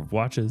another hour of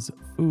watches,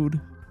 food,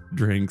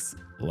 drinks,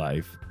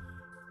 life,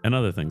 and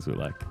other things we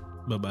like.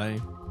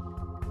 Bye-bye.